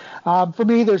 For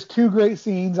me, there's 2 great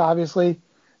scenes, obviously,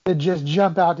 that just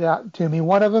jump out to me.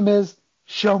 One of them is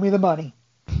 "Show me the money."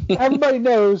 Everybody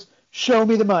knows "Show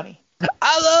me the money."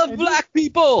 I love black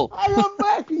people. I love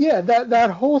black people. Yeah, that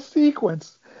whole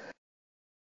sequence.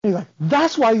 He's like,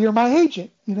 "That's why you're my agent,"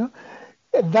 you know.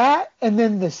 That, and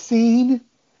then the scene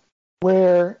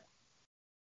where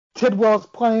Tidwell's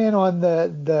playing on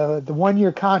the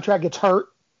 1-year contract gets hurt,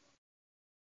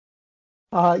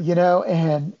 you know,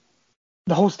 and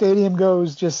the whole stadium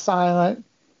goes just silent,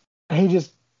 and he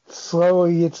just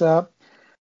slowly gets up.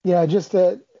 Yeah, just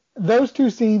those 2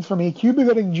 scenes for me. Cuba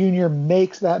Gooding Jr.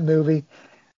 makes that movie.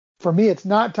 For me, it's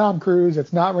not Tom Cruise,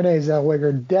 it's not Renee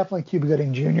Zellweger, definitely Cuba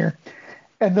Gooding Jr.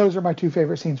 And those are my 2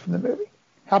 favorite scenes from the movie.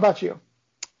 How about you?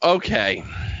 Okay.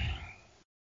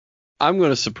 I'm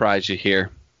going to surprise you here.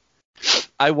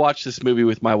 I watched this movie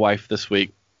with my wife this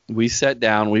week. We sat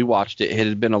down, we watched it. It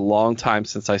had been a long time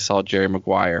since I saw Jerry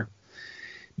Maguire.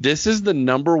 This is the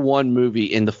number 1 movie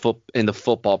in the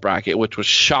football bracket, which was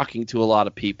shocking to a lot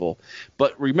of people.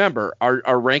 But remember, our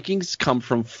rankings come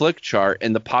from Flickchart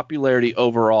and the popularity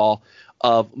overall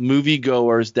of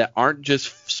moviegoers that aren't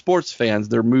just sports fans,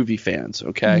 they're movie fans,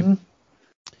 okay? Mm-hmm.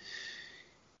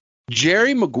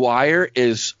 Jerry Maguire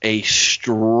is a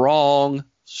strong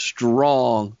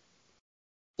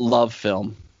love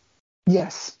film.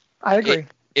 Yes, I agree.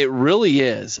 It really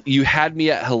is. You had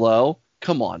me at hello.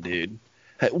 Come on, dude.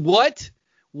 What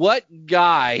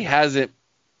guy hasn't,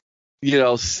 you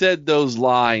know, said those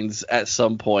lines at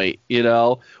some point? You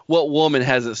know, what woman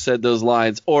hasn't said those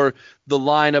lines? Or the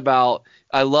line about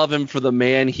 "I love him for the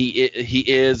man he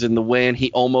is and the man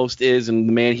he almost is and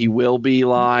the man he will be"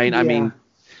 line. Yeah. I mean,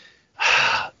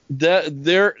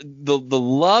 the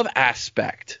love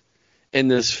aspect in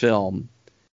this film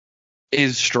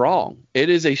is strong. It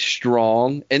is a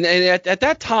strong, and at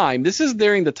that time, this is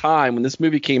during the time when this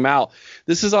movie came out.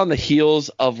 This is on the heels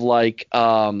of like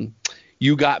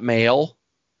You Got Mail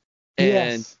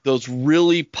and those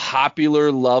really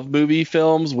popular love movie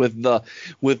films with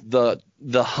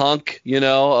the hunk, you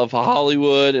know, of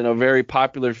Hollywood and a very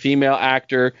popular female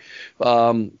actor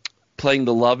playing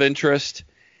the love interest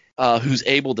who's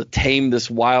able to tame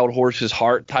this wild horse's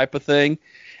heart type of thing.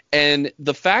 And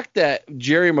the fact that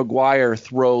Jerry Maguire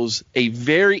throws a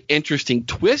very interesting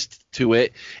twist to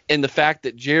it, and the fact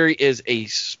that Jerry is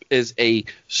a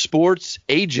sports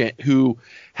agent who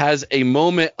has a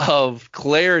moment of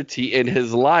clarity in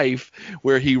his life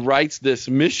where he writes this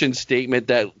mission statement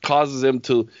that causes him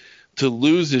to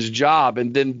lose his job,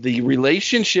 and then the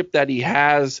relationship that he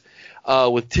has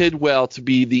with Tidwell to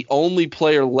be the only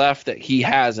player left that he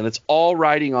has, and it's all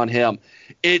riding on him.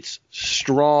 It's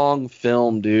strong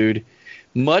film, dude.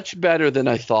 Much better than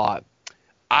I thought.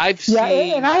 Yeah,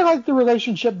 and I like the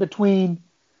relationship between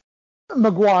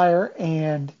Maguire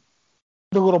and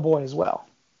the little boy as well.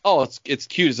 oh, it's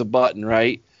cute as a button,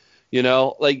 right? You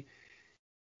know, like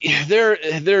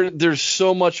there's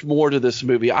so much more to this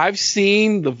movie. I've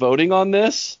seen the voting on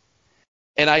this,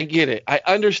 and I get it. I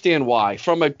understand why.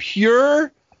 From a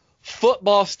pure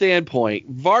football standpoint,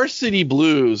 Varsity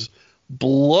Blues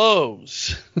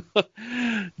blows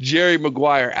Jerry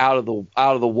Maguire out of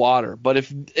the water. But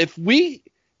if we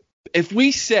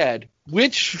said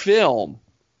which film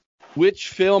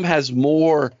has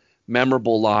more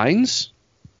memorable lines,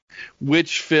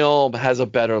 which film has a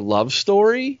better love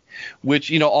story, which,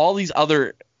 you know, all these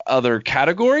other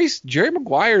categories, Jerry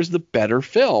Maguire is the better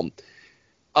film.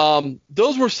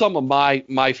 Those were some of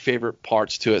my favorite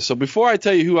parts to it. So before I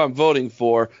tell you who I'm voting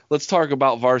for, let's talk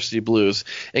about Varsity Blues.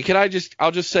 And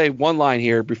I'll just say one line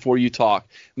here before you talk.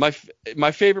 My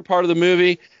favorite part of the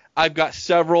movie, I've got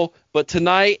several, but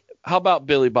tonight, how about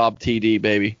Billy Bob TD,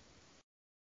 baby?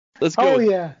 Let's go. Oh,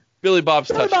 yeah. Billy Bob's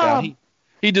Billy touchdown. Bob.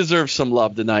 He deserves some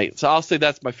love tonight. So I'll say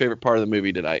that's my favorite part of the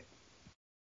movie tonight.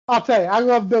 I'll tell you, I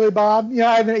love Billy Bob. You know,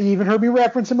 I haven't even heard me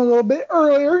reference him a little bit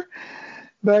earlier.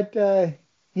 But,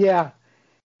 yeah.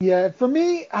 For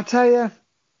me, I'll tell you,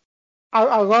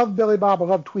 I love Billy Bob. I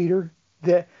love Tweeter.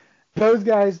 Those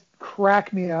guys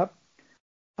crack me up.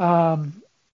 But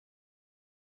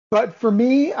for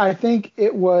me, I think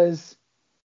it was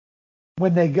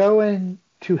when they go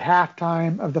into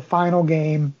halftime of the final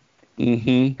game,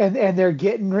 and they're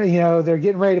getting ready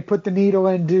to put the needle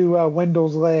into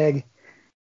Wendell's leg,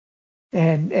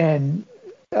 and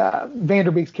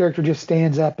Vanderbeek's character just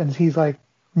stands up and he's like,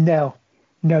 no,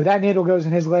 that needle goes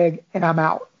in his leg and I'm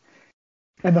out.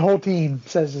 And the whole team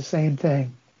says the same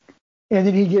thing. And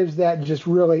then he gives that just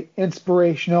really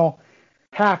inspirational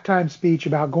halftime speech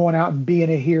about going out and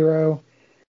being a hero.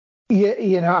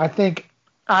 You know, I think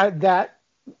that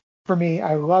for me,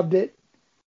 I loved it.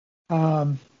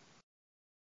 Probably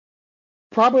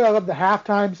I loved the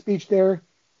halftime speech there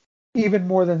even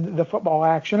more than the football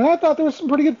action. And I thought there was some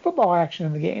pretty good football action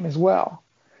in the game as well.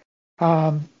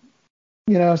 You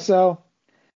know, so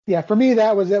yeah, for me,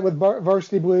 that was it with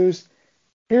Varsity Blues.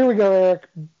 Here we go, Eric.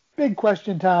 Big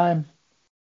question time.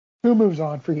 Who moves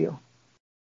on for you?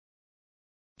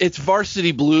 It's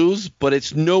Varsity Blues, but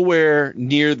it's nowhere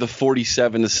near the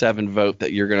 47-7 vote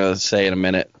that you're going to say in a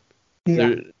minute.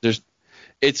 Yeah.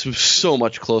 It's so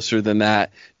much closer than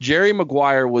that. Jerry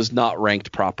Maguire was not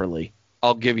ranked properly.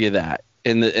 I'll give you that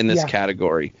in this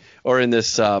category or in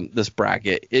this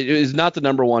bracket. It is not the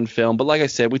number one film, but like I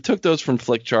said, we took those from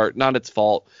Flickchart, not its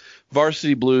fault.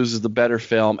 Varsity Blues is the better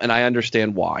film, and I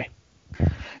understand why.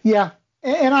 Yeah,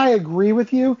 and I agree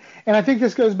with you. And I think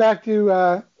this goes back to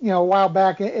a while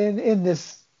back in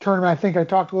this tournament. I think I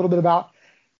talked a little bit about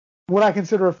what I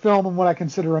consider a film and what I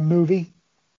consider a movie.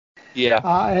 Yeah.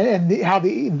 And how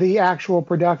the actual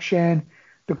production,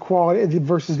 the quality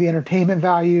versus the entertainment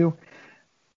value.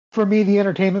 For me, the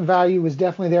entertainment value was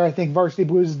definitely there. I think Varsity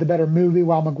Blues is the better movie,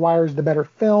 while Maguire is the better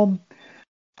film.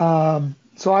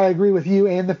 So I agree with you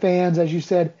and the fans. As you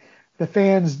said, the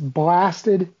fans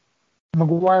blasted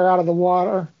Maguire out of the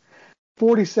water,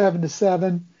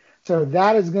 47-7. So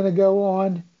that is going to go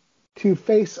on to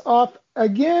face off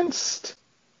against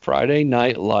Friday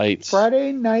Night Lights.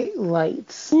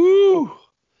 Woo!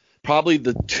 Probably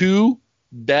the two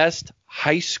best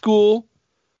high school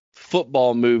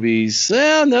football movies.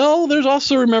 No, there's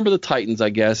also Remember the Titans, I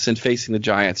guess, and Facing the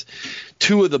Giants.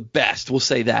 Two of the best, we'll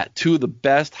say that. Two of the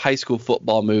best high school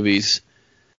football movies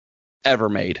ever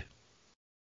made.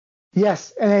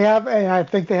 Yes, and I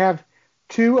think they have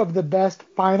two of the best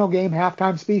final game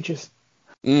halftime speeches.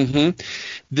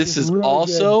 This is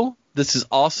also,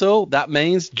 that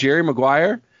means Jerry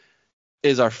Maguire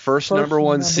is our first number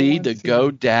one seed to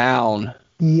go down.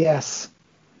 Yes.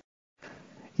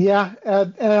 Yeah,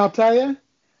 and I'll tell you,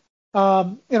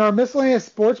 in our miscellaneous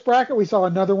sports bracket, we saw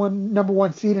another number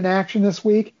one seed in action this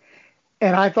week,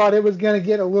 and I thought it was going to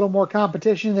get a little more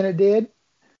competition than it did.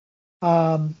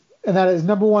 And that is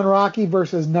number one Rocky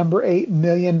versus number 8 $1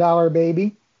 Million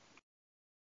Baby.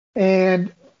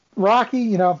 And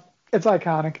Rocky, it's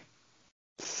iconic.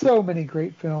 So many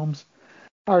great films,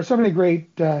 or so many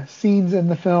great scenes in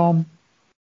the film.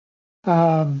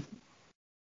 The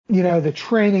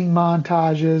training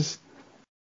montages,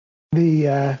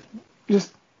 the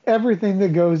just everything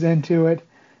that goes into it.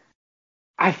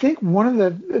 I think one of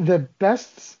the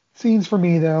best scenes for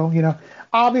me, though,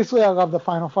 obviously I love the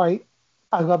final fight.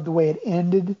 I love the way it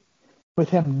ended with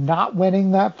him not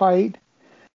winning that fight.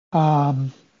 The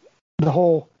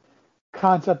whole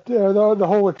concept, the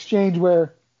whole exchange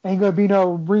where ain't going to be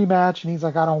no rematch, and he's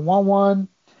like, I don't want one.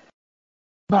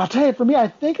 But I'll tell you, for me, I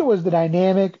think it was the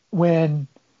dynamic when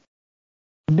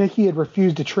Mickey had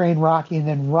refused to train Rocky, and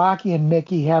then Rocky and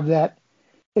Mickey have that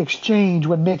exchange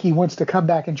when Mickey wants to come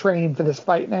back and train him for this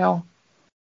fight now.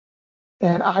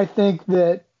 And I think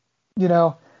that,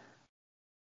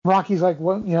 Rocky's like,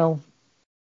 well,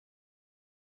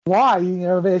 why?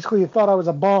 Basically, you thought I was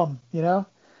a bum,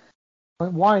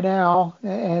 Why now?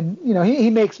 And,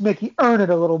 he makes Mickey earn it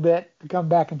a little bit to come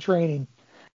back and train him.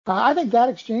 I think that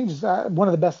exchange is one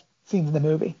of the best scenes in the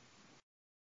movie.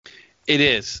 It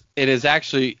is. It is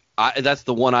actually, that's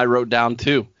the one I wrote down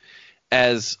too.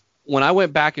 As when I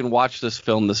went back and watched this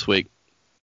film this week,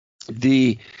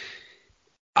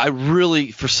 I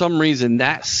really, for some reason,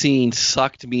 that scene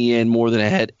sucked me in more than I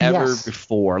had ever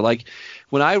before. Like,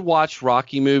 when I watch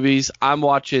Rocky movies, I'm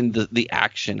watching the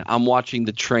action. I'm watching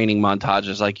the training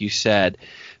montages, like you said.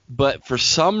 But for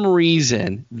some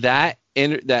reason, that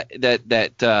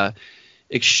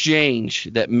exchange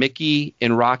that Mickey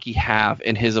and Rocky have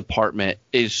in his apartment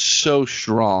is so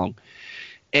strong.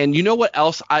 And you know what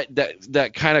else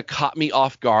that kind of caught me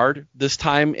off guard this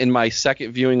time in my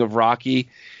second viewing of Rocky?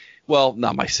 Well,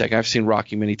 not my second. I've seen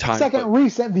Rocky many times.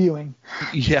 Recent viewing.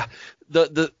 Yeah.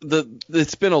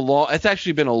 It's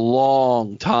actually been a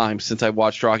long time since I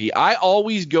watched Rocky. I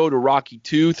always go to Rocky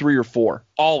 2, 3, or 4.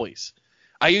 Always.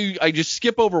 I just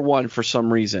skip over 1 for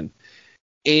some reason.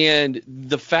 And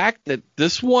the fact that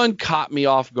this one caught me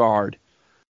off guard,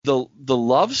 the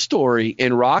love story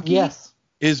in Rocky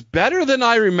is better than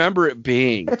I remember it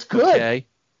being. It's good. Okay?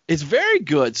 It's very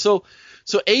good. So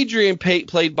Adrian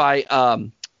played by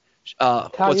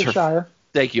what's her? Shire.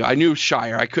 Thank you. I knew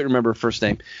Shire. I couldn't remember her first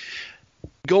name.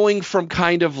 Going from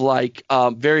kind of like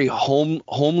very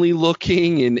homely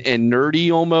looking and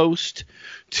nerdy almost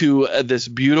to this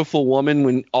beautiful woman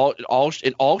when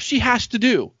all she has to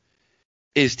do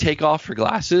is take off her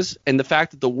glasses, and the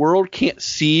fact that the world can't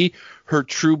see her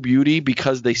true beauty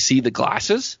because they see the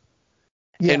glasses.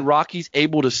 Yeah. And Rocky's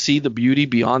able to see the beauty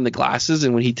beyond the glasses,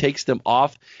 and when he takes them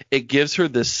off, it gives her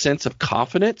this sense of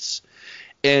confidence.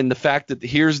 And the fact that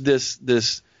here's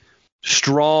this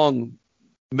strong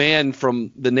man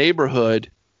from the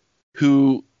neighborhood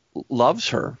who loves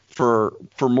her for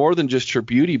more than just her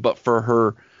beauty, but for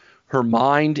her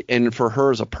mind and for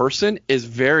her as a person is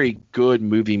very good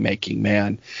movie making,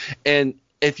 man. And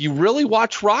if you really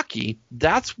watch Rocky,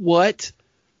 that's what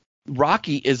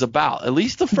Rocky is about, at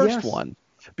least the first one.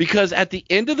 Because at the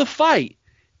end of the fight,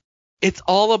 it's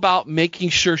all about making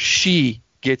sure she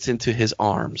gets into his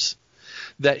arms,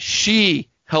 that she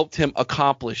helped him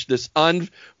accomplish this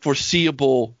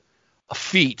unforeseeable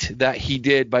feat that he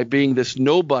did by being this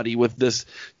nobody with this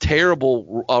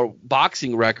terrible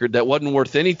boxing record that wasn't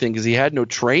worth anything because he had no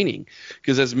training.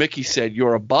 Because as Mickey said,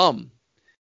 you're a bum.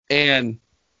 And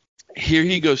here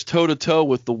he goes toe-to-toe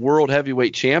with the world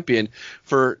heavyweight champion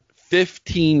for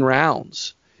 15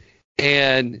 rounds.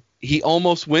 And he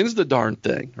almost wins the darn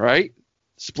thing, right?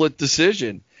 Split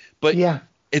decision. But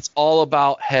it's all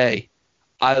about, hey,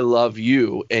 I love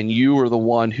you, and you were the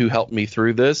one who helped me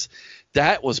through this.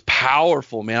 That was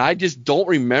powerful, man. I just don't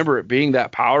remember it being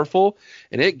that powerful,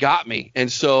 and it got me.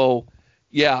 And so,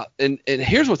 yeah, and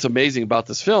here's what's amazing about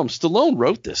this film. Stallone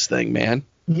wrote this thing, man.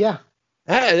 Yeah.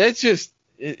 That's just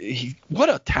what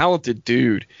a talented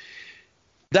dude.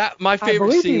 My favorite I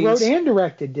believe scenes, he wrote and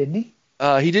directed, didn't he?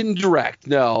 He didn't direct.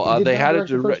 No, they had to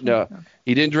direct. No,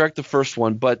 he didn't direct the first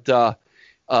one, but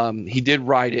he did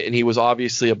write it, and he was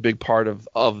obviously a big part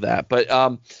of that.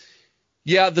 But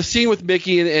yeah, the scene with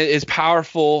Mickey is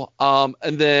powerful.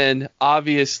 And then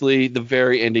obviously the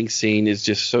very ending scene is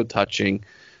just so touching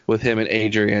with him and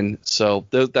Adrian. So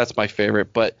that's my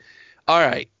favorite. But all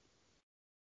right,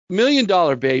 $1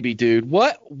 Million Baby, dude.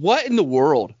 What in the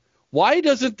world? Why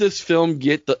doesn't this film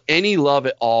get any love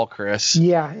at all, Chris?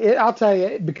 Yeah, I'll tell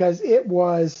you, because it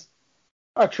was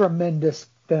a tremendous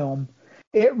film.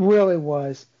 It really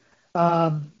was.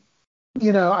 I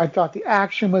thought the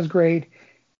action was great.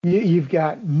 You've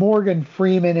got Morgan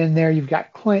Freeman in there. You've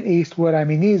got Clint Eastwood. I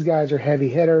mean, these guys are heavy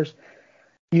hitters.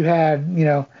 You had,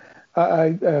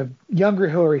 a younger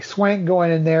Hilary Swank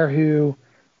going in there who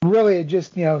really had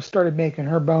just, started making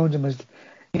her bones and was,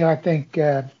 I think,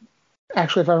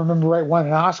 actually, if I remember right, won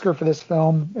an Oscar for this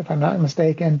film, if I'm not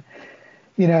mistaken.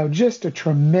 Just a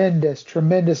tremendous,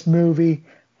 tremendous movie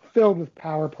filled with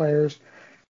power players.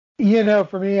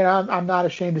 For me, and I'm not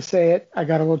ashamed to say it, I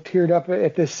got a little teared up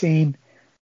at this scene.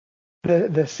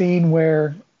 The scene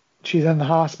where she's in the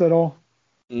hospital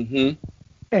and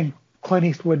Clint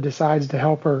Eastwood decides to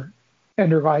help her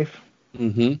end her life.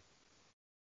 Mm-hmm.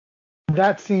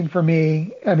 That scene for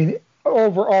me, I mean,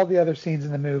 over all the other scenes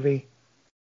in the movie,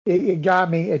 it got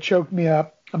me. It choked me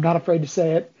up. I'm not afraid to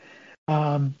say it.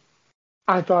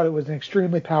 I thought it was an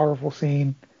extremely powerful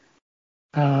scene.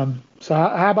 So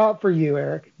how about for you,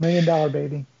 Eric? $1 Million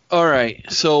Baby. All right.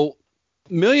 So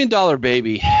 $1 Million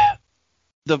Baby.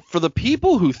 For the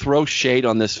people who throw shade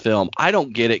on this film, I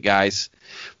don't get it, guys.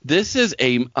 This is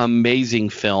an amazing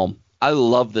film. I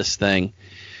love this thing.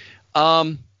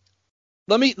 Let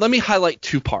me highlight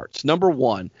 2 parts. Number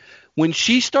 1, when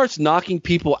she starts knocking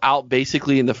people out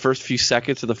basically in the first few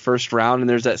seconds of the first round, and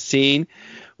there's that scene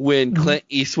when Clint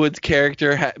Eastwood's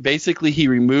character basically he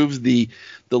removes the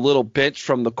little bench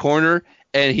from the corner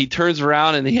and he turns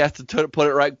around and he has to put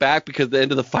it right back because the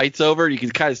end of the fight's over. You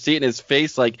can kind of see it in his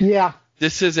face, like, yeah,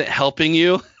 this isn't helping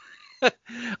you.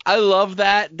 I love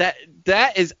that.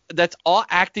 That's all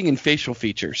acting and facial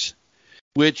features,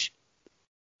 which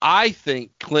I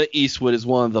think Clint Eastwood is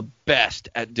one of the best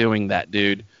at doing that,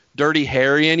 dude. Dirty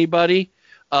Harry, anybody?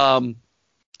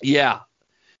 Yeah.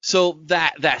 So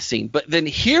that scene. But then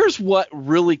here's what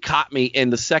really caught me in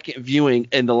the second viewing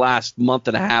in the last month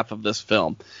and a half of this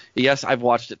film. Yes, I've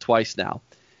watched it twice now.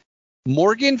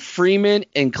 Morgan Freeman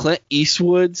and Clint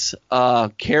Eastwood's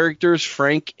characters,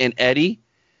 Frank and Eddie,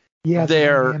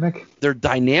 their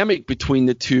dynamic between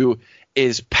the two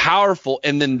is powerful.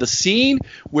 And then the scene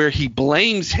where he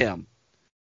blames him.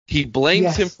 He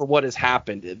blames him for what has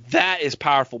happened. That is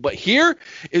powerful. But here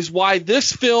is why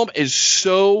this film is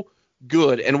so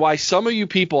good and why some of you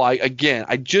people, I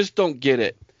just don't get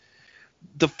it.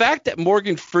 The fact that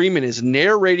Morgan Freeman is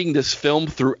narrating this film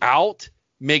throughout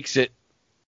makes it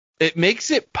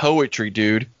poetry,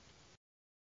 dude.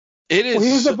 It is. Well,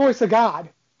 he's the voice of God.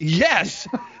 Yes,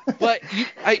 but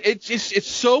it's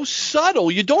so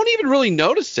subtle. You don't even really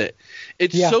notice it.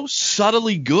 It's so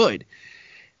subtly good.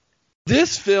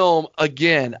 This film,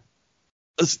 again,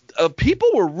 people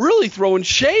were really throwing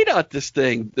shade at this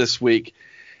thing this week,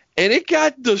 and it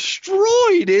got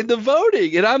destroyed in the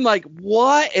voting. And I'm like,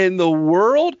 what in the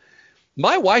world?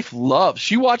 My wife loves.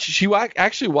 She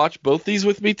actually watched both these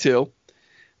with me too.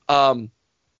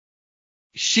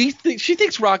 She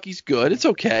thinks Rocky's good. It's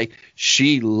okay.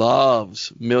 She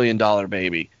loves $1 Million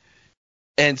Baby.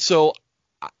 And so,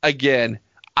 again,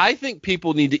 I think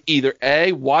people need to either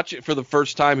A, watch it for the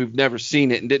first time who've never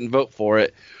seen it and didn't vote for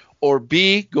it, or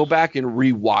B, go back and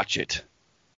rewatch it.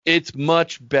 It's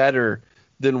much better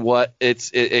than what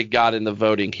it got in the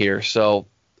voting here. So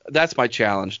that's my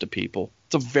challenge to people.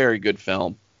 It's a very good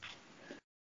film.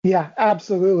 Yeah,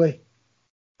 absolutely.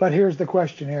 But here's the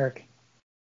question, Eric.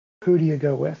 Who do you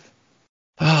go with?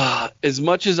 As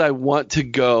much as I want to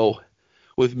go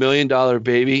with $1 Million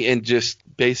Baby and just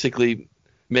basically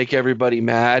make everybody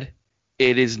mad,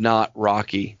 it is not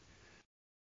Rocky.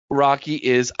 Rocky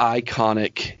is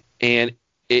iconic, and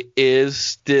it is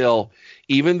still,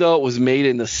 even though it was made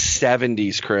in the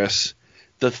 70s, Chris,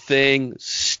 the thing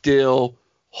still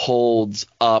holds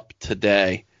up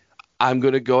today. I'm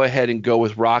going to go ahead and go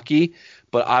with Rocky,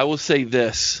 but I will say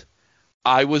this.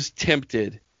 I was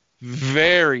tempted,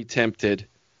 very tempted,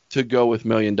 to go with $1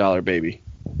 Million Baby.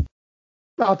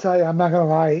 I'll tell you, I'm not going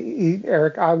to lie,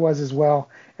 Eric, I was as well.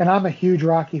 And I'm a huge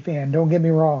Rocky fan. Don't get me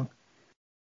wrong.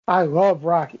 I love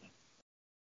Rocky.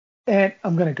 And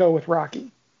I'm going to go with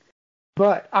Rocky.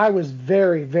 But I was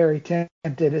very, very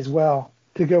tempted as well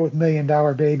to go with $1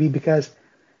 Million Baby because,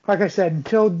 like I said,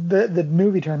 until the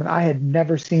movie tournament, I had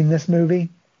never seen this movie.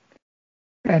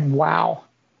 And wow,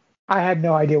 I had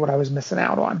no idea what I was missing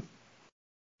out on.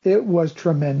 It was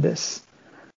tremendous.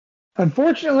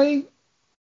 Unfortunately,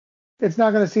 it's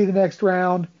not going to see the next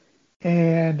round,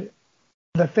 and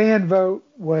the fan vote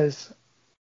was,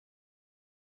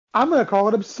 I'm going to call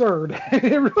it absurd.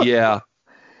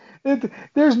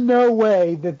 There's no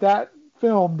way that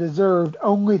film deserved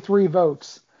only 3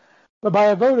 votes. But by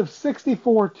a vote of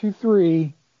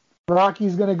 64-3,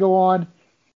 Rocky's going to go on.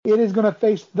 It is going to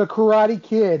face the Karate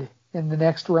Kid in the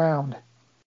next round.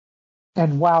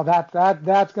 And wow,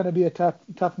 that's going to be a tough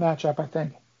matchup, I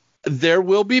think. There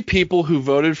will be people who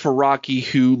voted for Rocky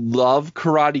who love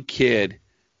Karate Kid,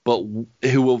 but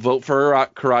who will vote for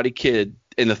Karate Kid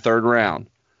in the 3rd round.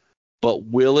 But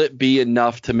will it be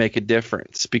enough to make a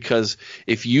difference? Because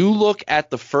if you look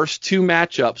at the first 2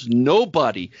 matchups,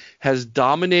 nobody has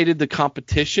dominated the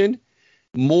competition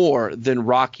more than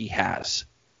Rocky has.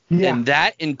 Yeah. And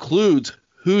that includes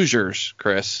Hoosiers,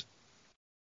 Chris.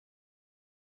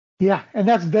 Yeah, and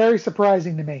that's very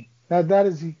surprising to me. That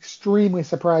is extremely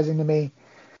surprising to me.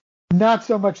 Not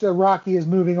so much that Rocky is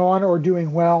moving on or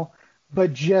doing well,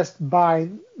 but just by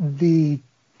the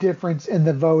difference in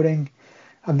the voting.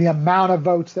 The amount of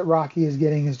votes that Rocky is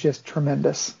getting is just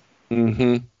tremendous.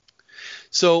 Mm-hmm.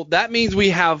 So that means we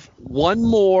have one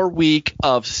more week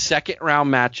of 2nd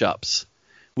round matchups.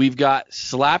 We've got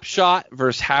Slapshot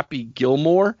versus Happy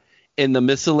Gilmore in the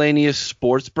miscellaneous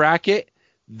sports bracket.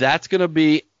 That's going to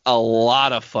be a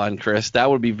lot of fun, Chris. That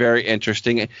would be very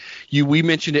interesting. We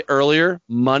mentioned it earlier,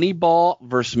 Moneyball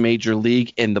versus Major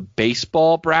League in the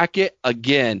baseball bracket.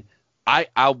 Again,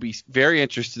 I'll be very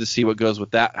interested to see what goes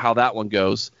with that, how that one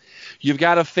goes. You've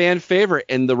got a fan favorite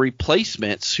in The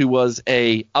Replacements, who was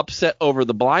a upset over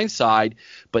The Blind Side,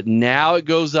 but now it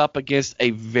goes up against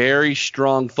a very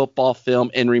strong football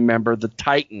film, and remember, The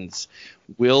Titans.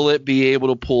 Will it be able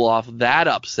to pull off that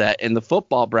upset in the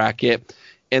football bracket?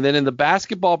 And then in the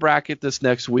basketball bracket this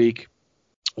next week,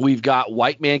 we've got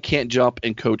White Man Can't Jump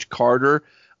and Coach Carter.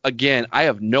 Again, I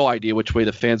have no idea which way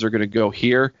the fans are going to go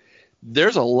here.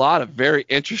 There's a lot of very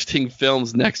interesting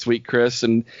films next week, Chris,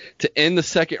 and to end the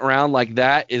second round like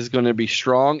that is going to be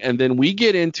strong. And then we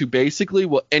get into basically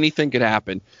what anything could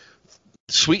happen.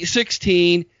 Sweet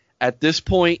 16 at this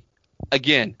point,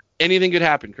 again, anything could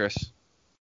happen, Chris.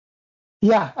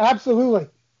 Yeah, absolutely.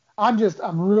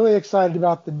 I'm really excited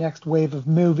about the next wave of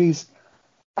movies.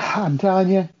 I'm telling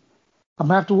you, I'm going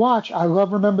to have to watch. I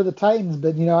love Remember the Titans,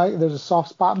 but, there's a soft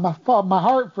spot in my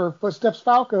heart for Footsteps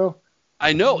Falco.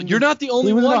 I know. You're not the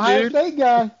only one, dude. He was an Ohio State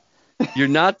guy. You're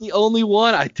not the only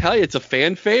one. I tell you, it's a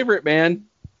fan favorite, man.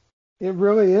 It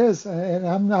really is.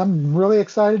 And I'm really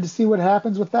excited to see what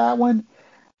happens with that one,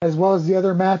 as well as the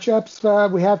other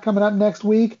matchups we have coming up next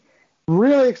week.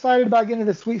 Really excited about getting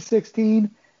to the Sweet 16.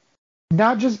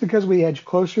 Not just because we edge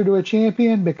closer to a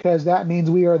champion, because that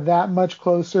means we are that much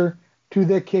closer to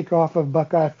the kickoff of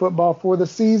Buckeye football for the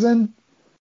season.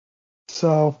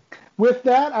 So with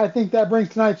that, I think that brings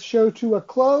tonight's show to a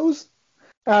close.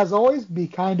 As always, be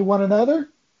kind to one another.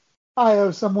 I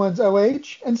owe someone's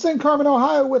OH, and sing Carmen,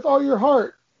 Ohio with all your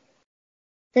heart.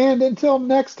 And until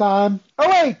next time,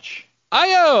 OH!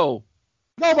 I-O!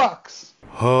 Go Bucks!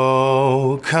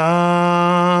 Oh,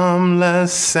 come,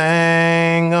 let's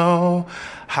sing Ohio's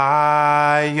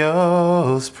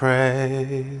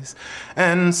praise,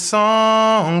 and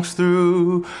songs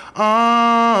through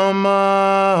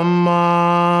alma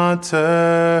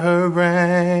mater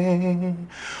ring,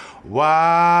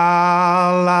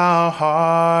 while our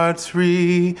hearts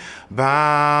rebounding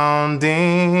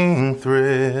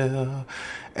thrill,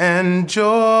 and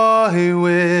joy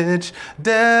which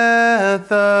death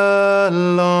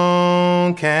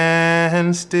alone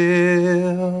can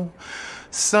still.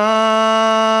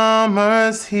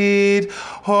 Summer's heat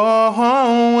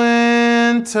or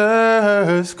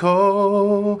winter's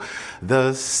cold,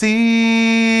 the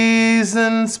seasons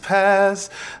pass,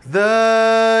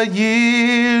 the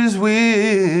years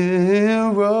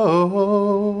will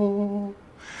roll.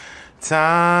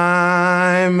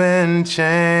 Time and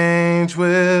change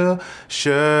will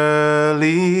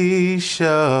surely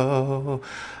show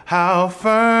how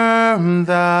firm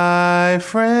thy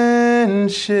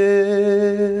friendship,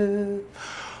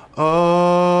 Ohio.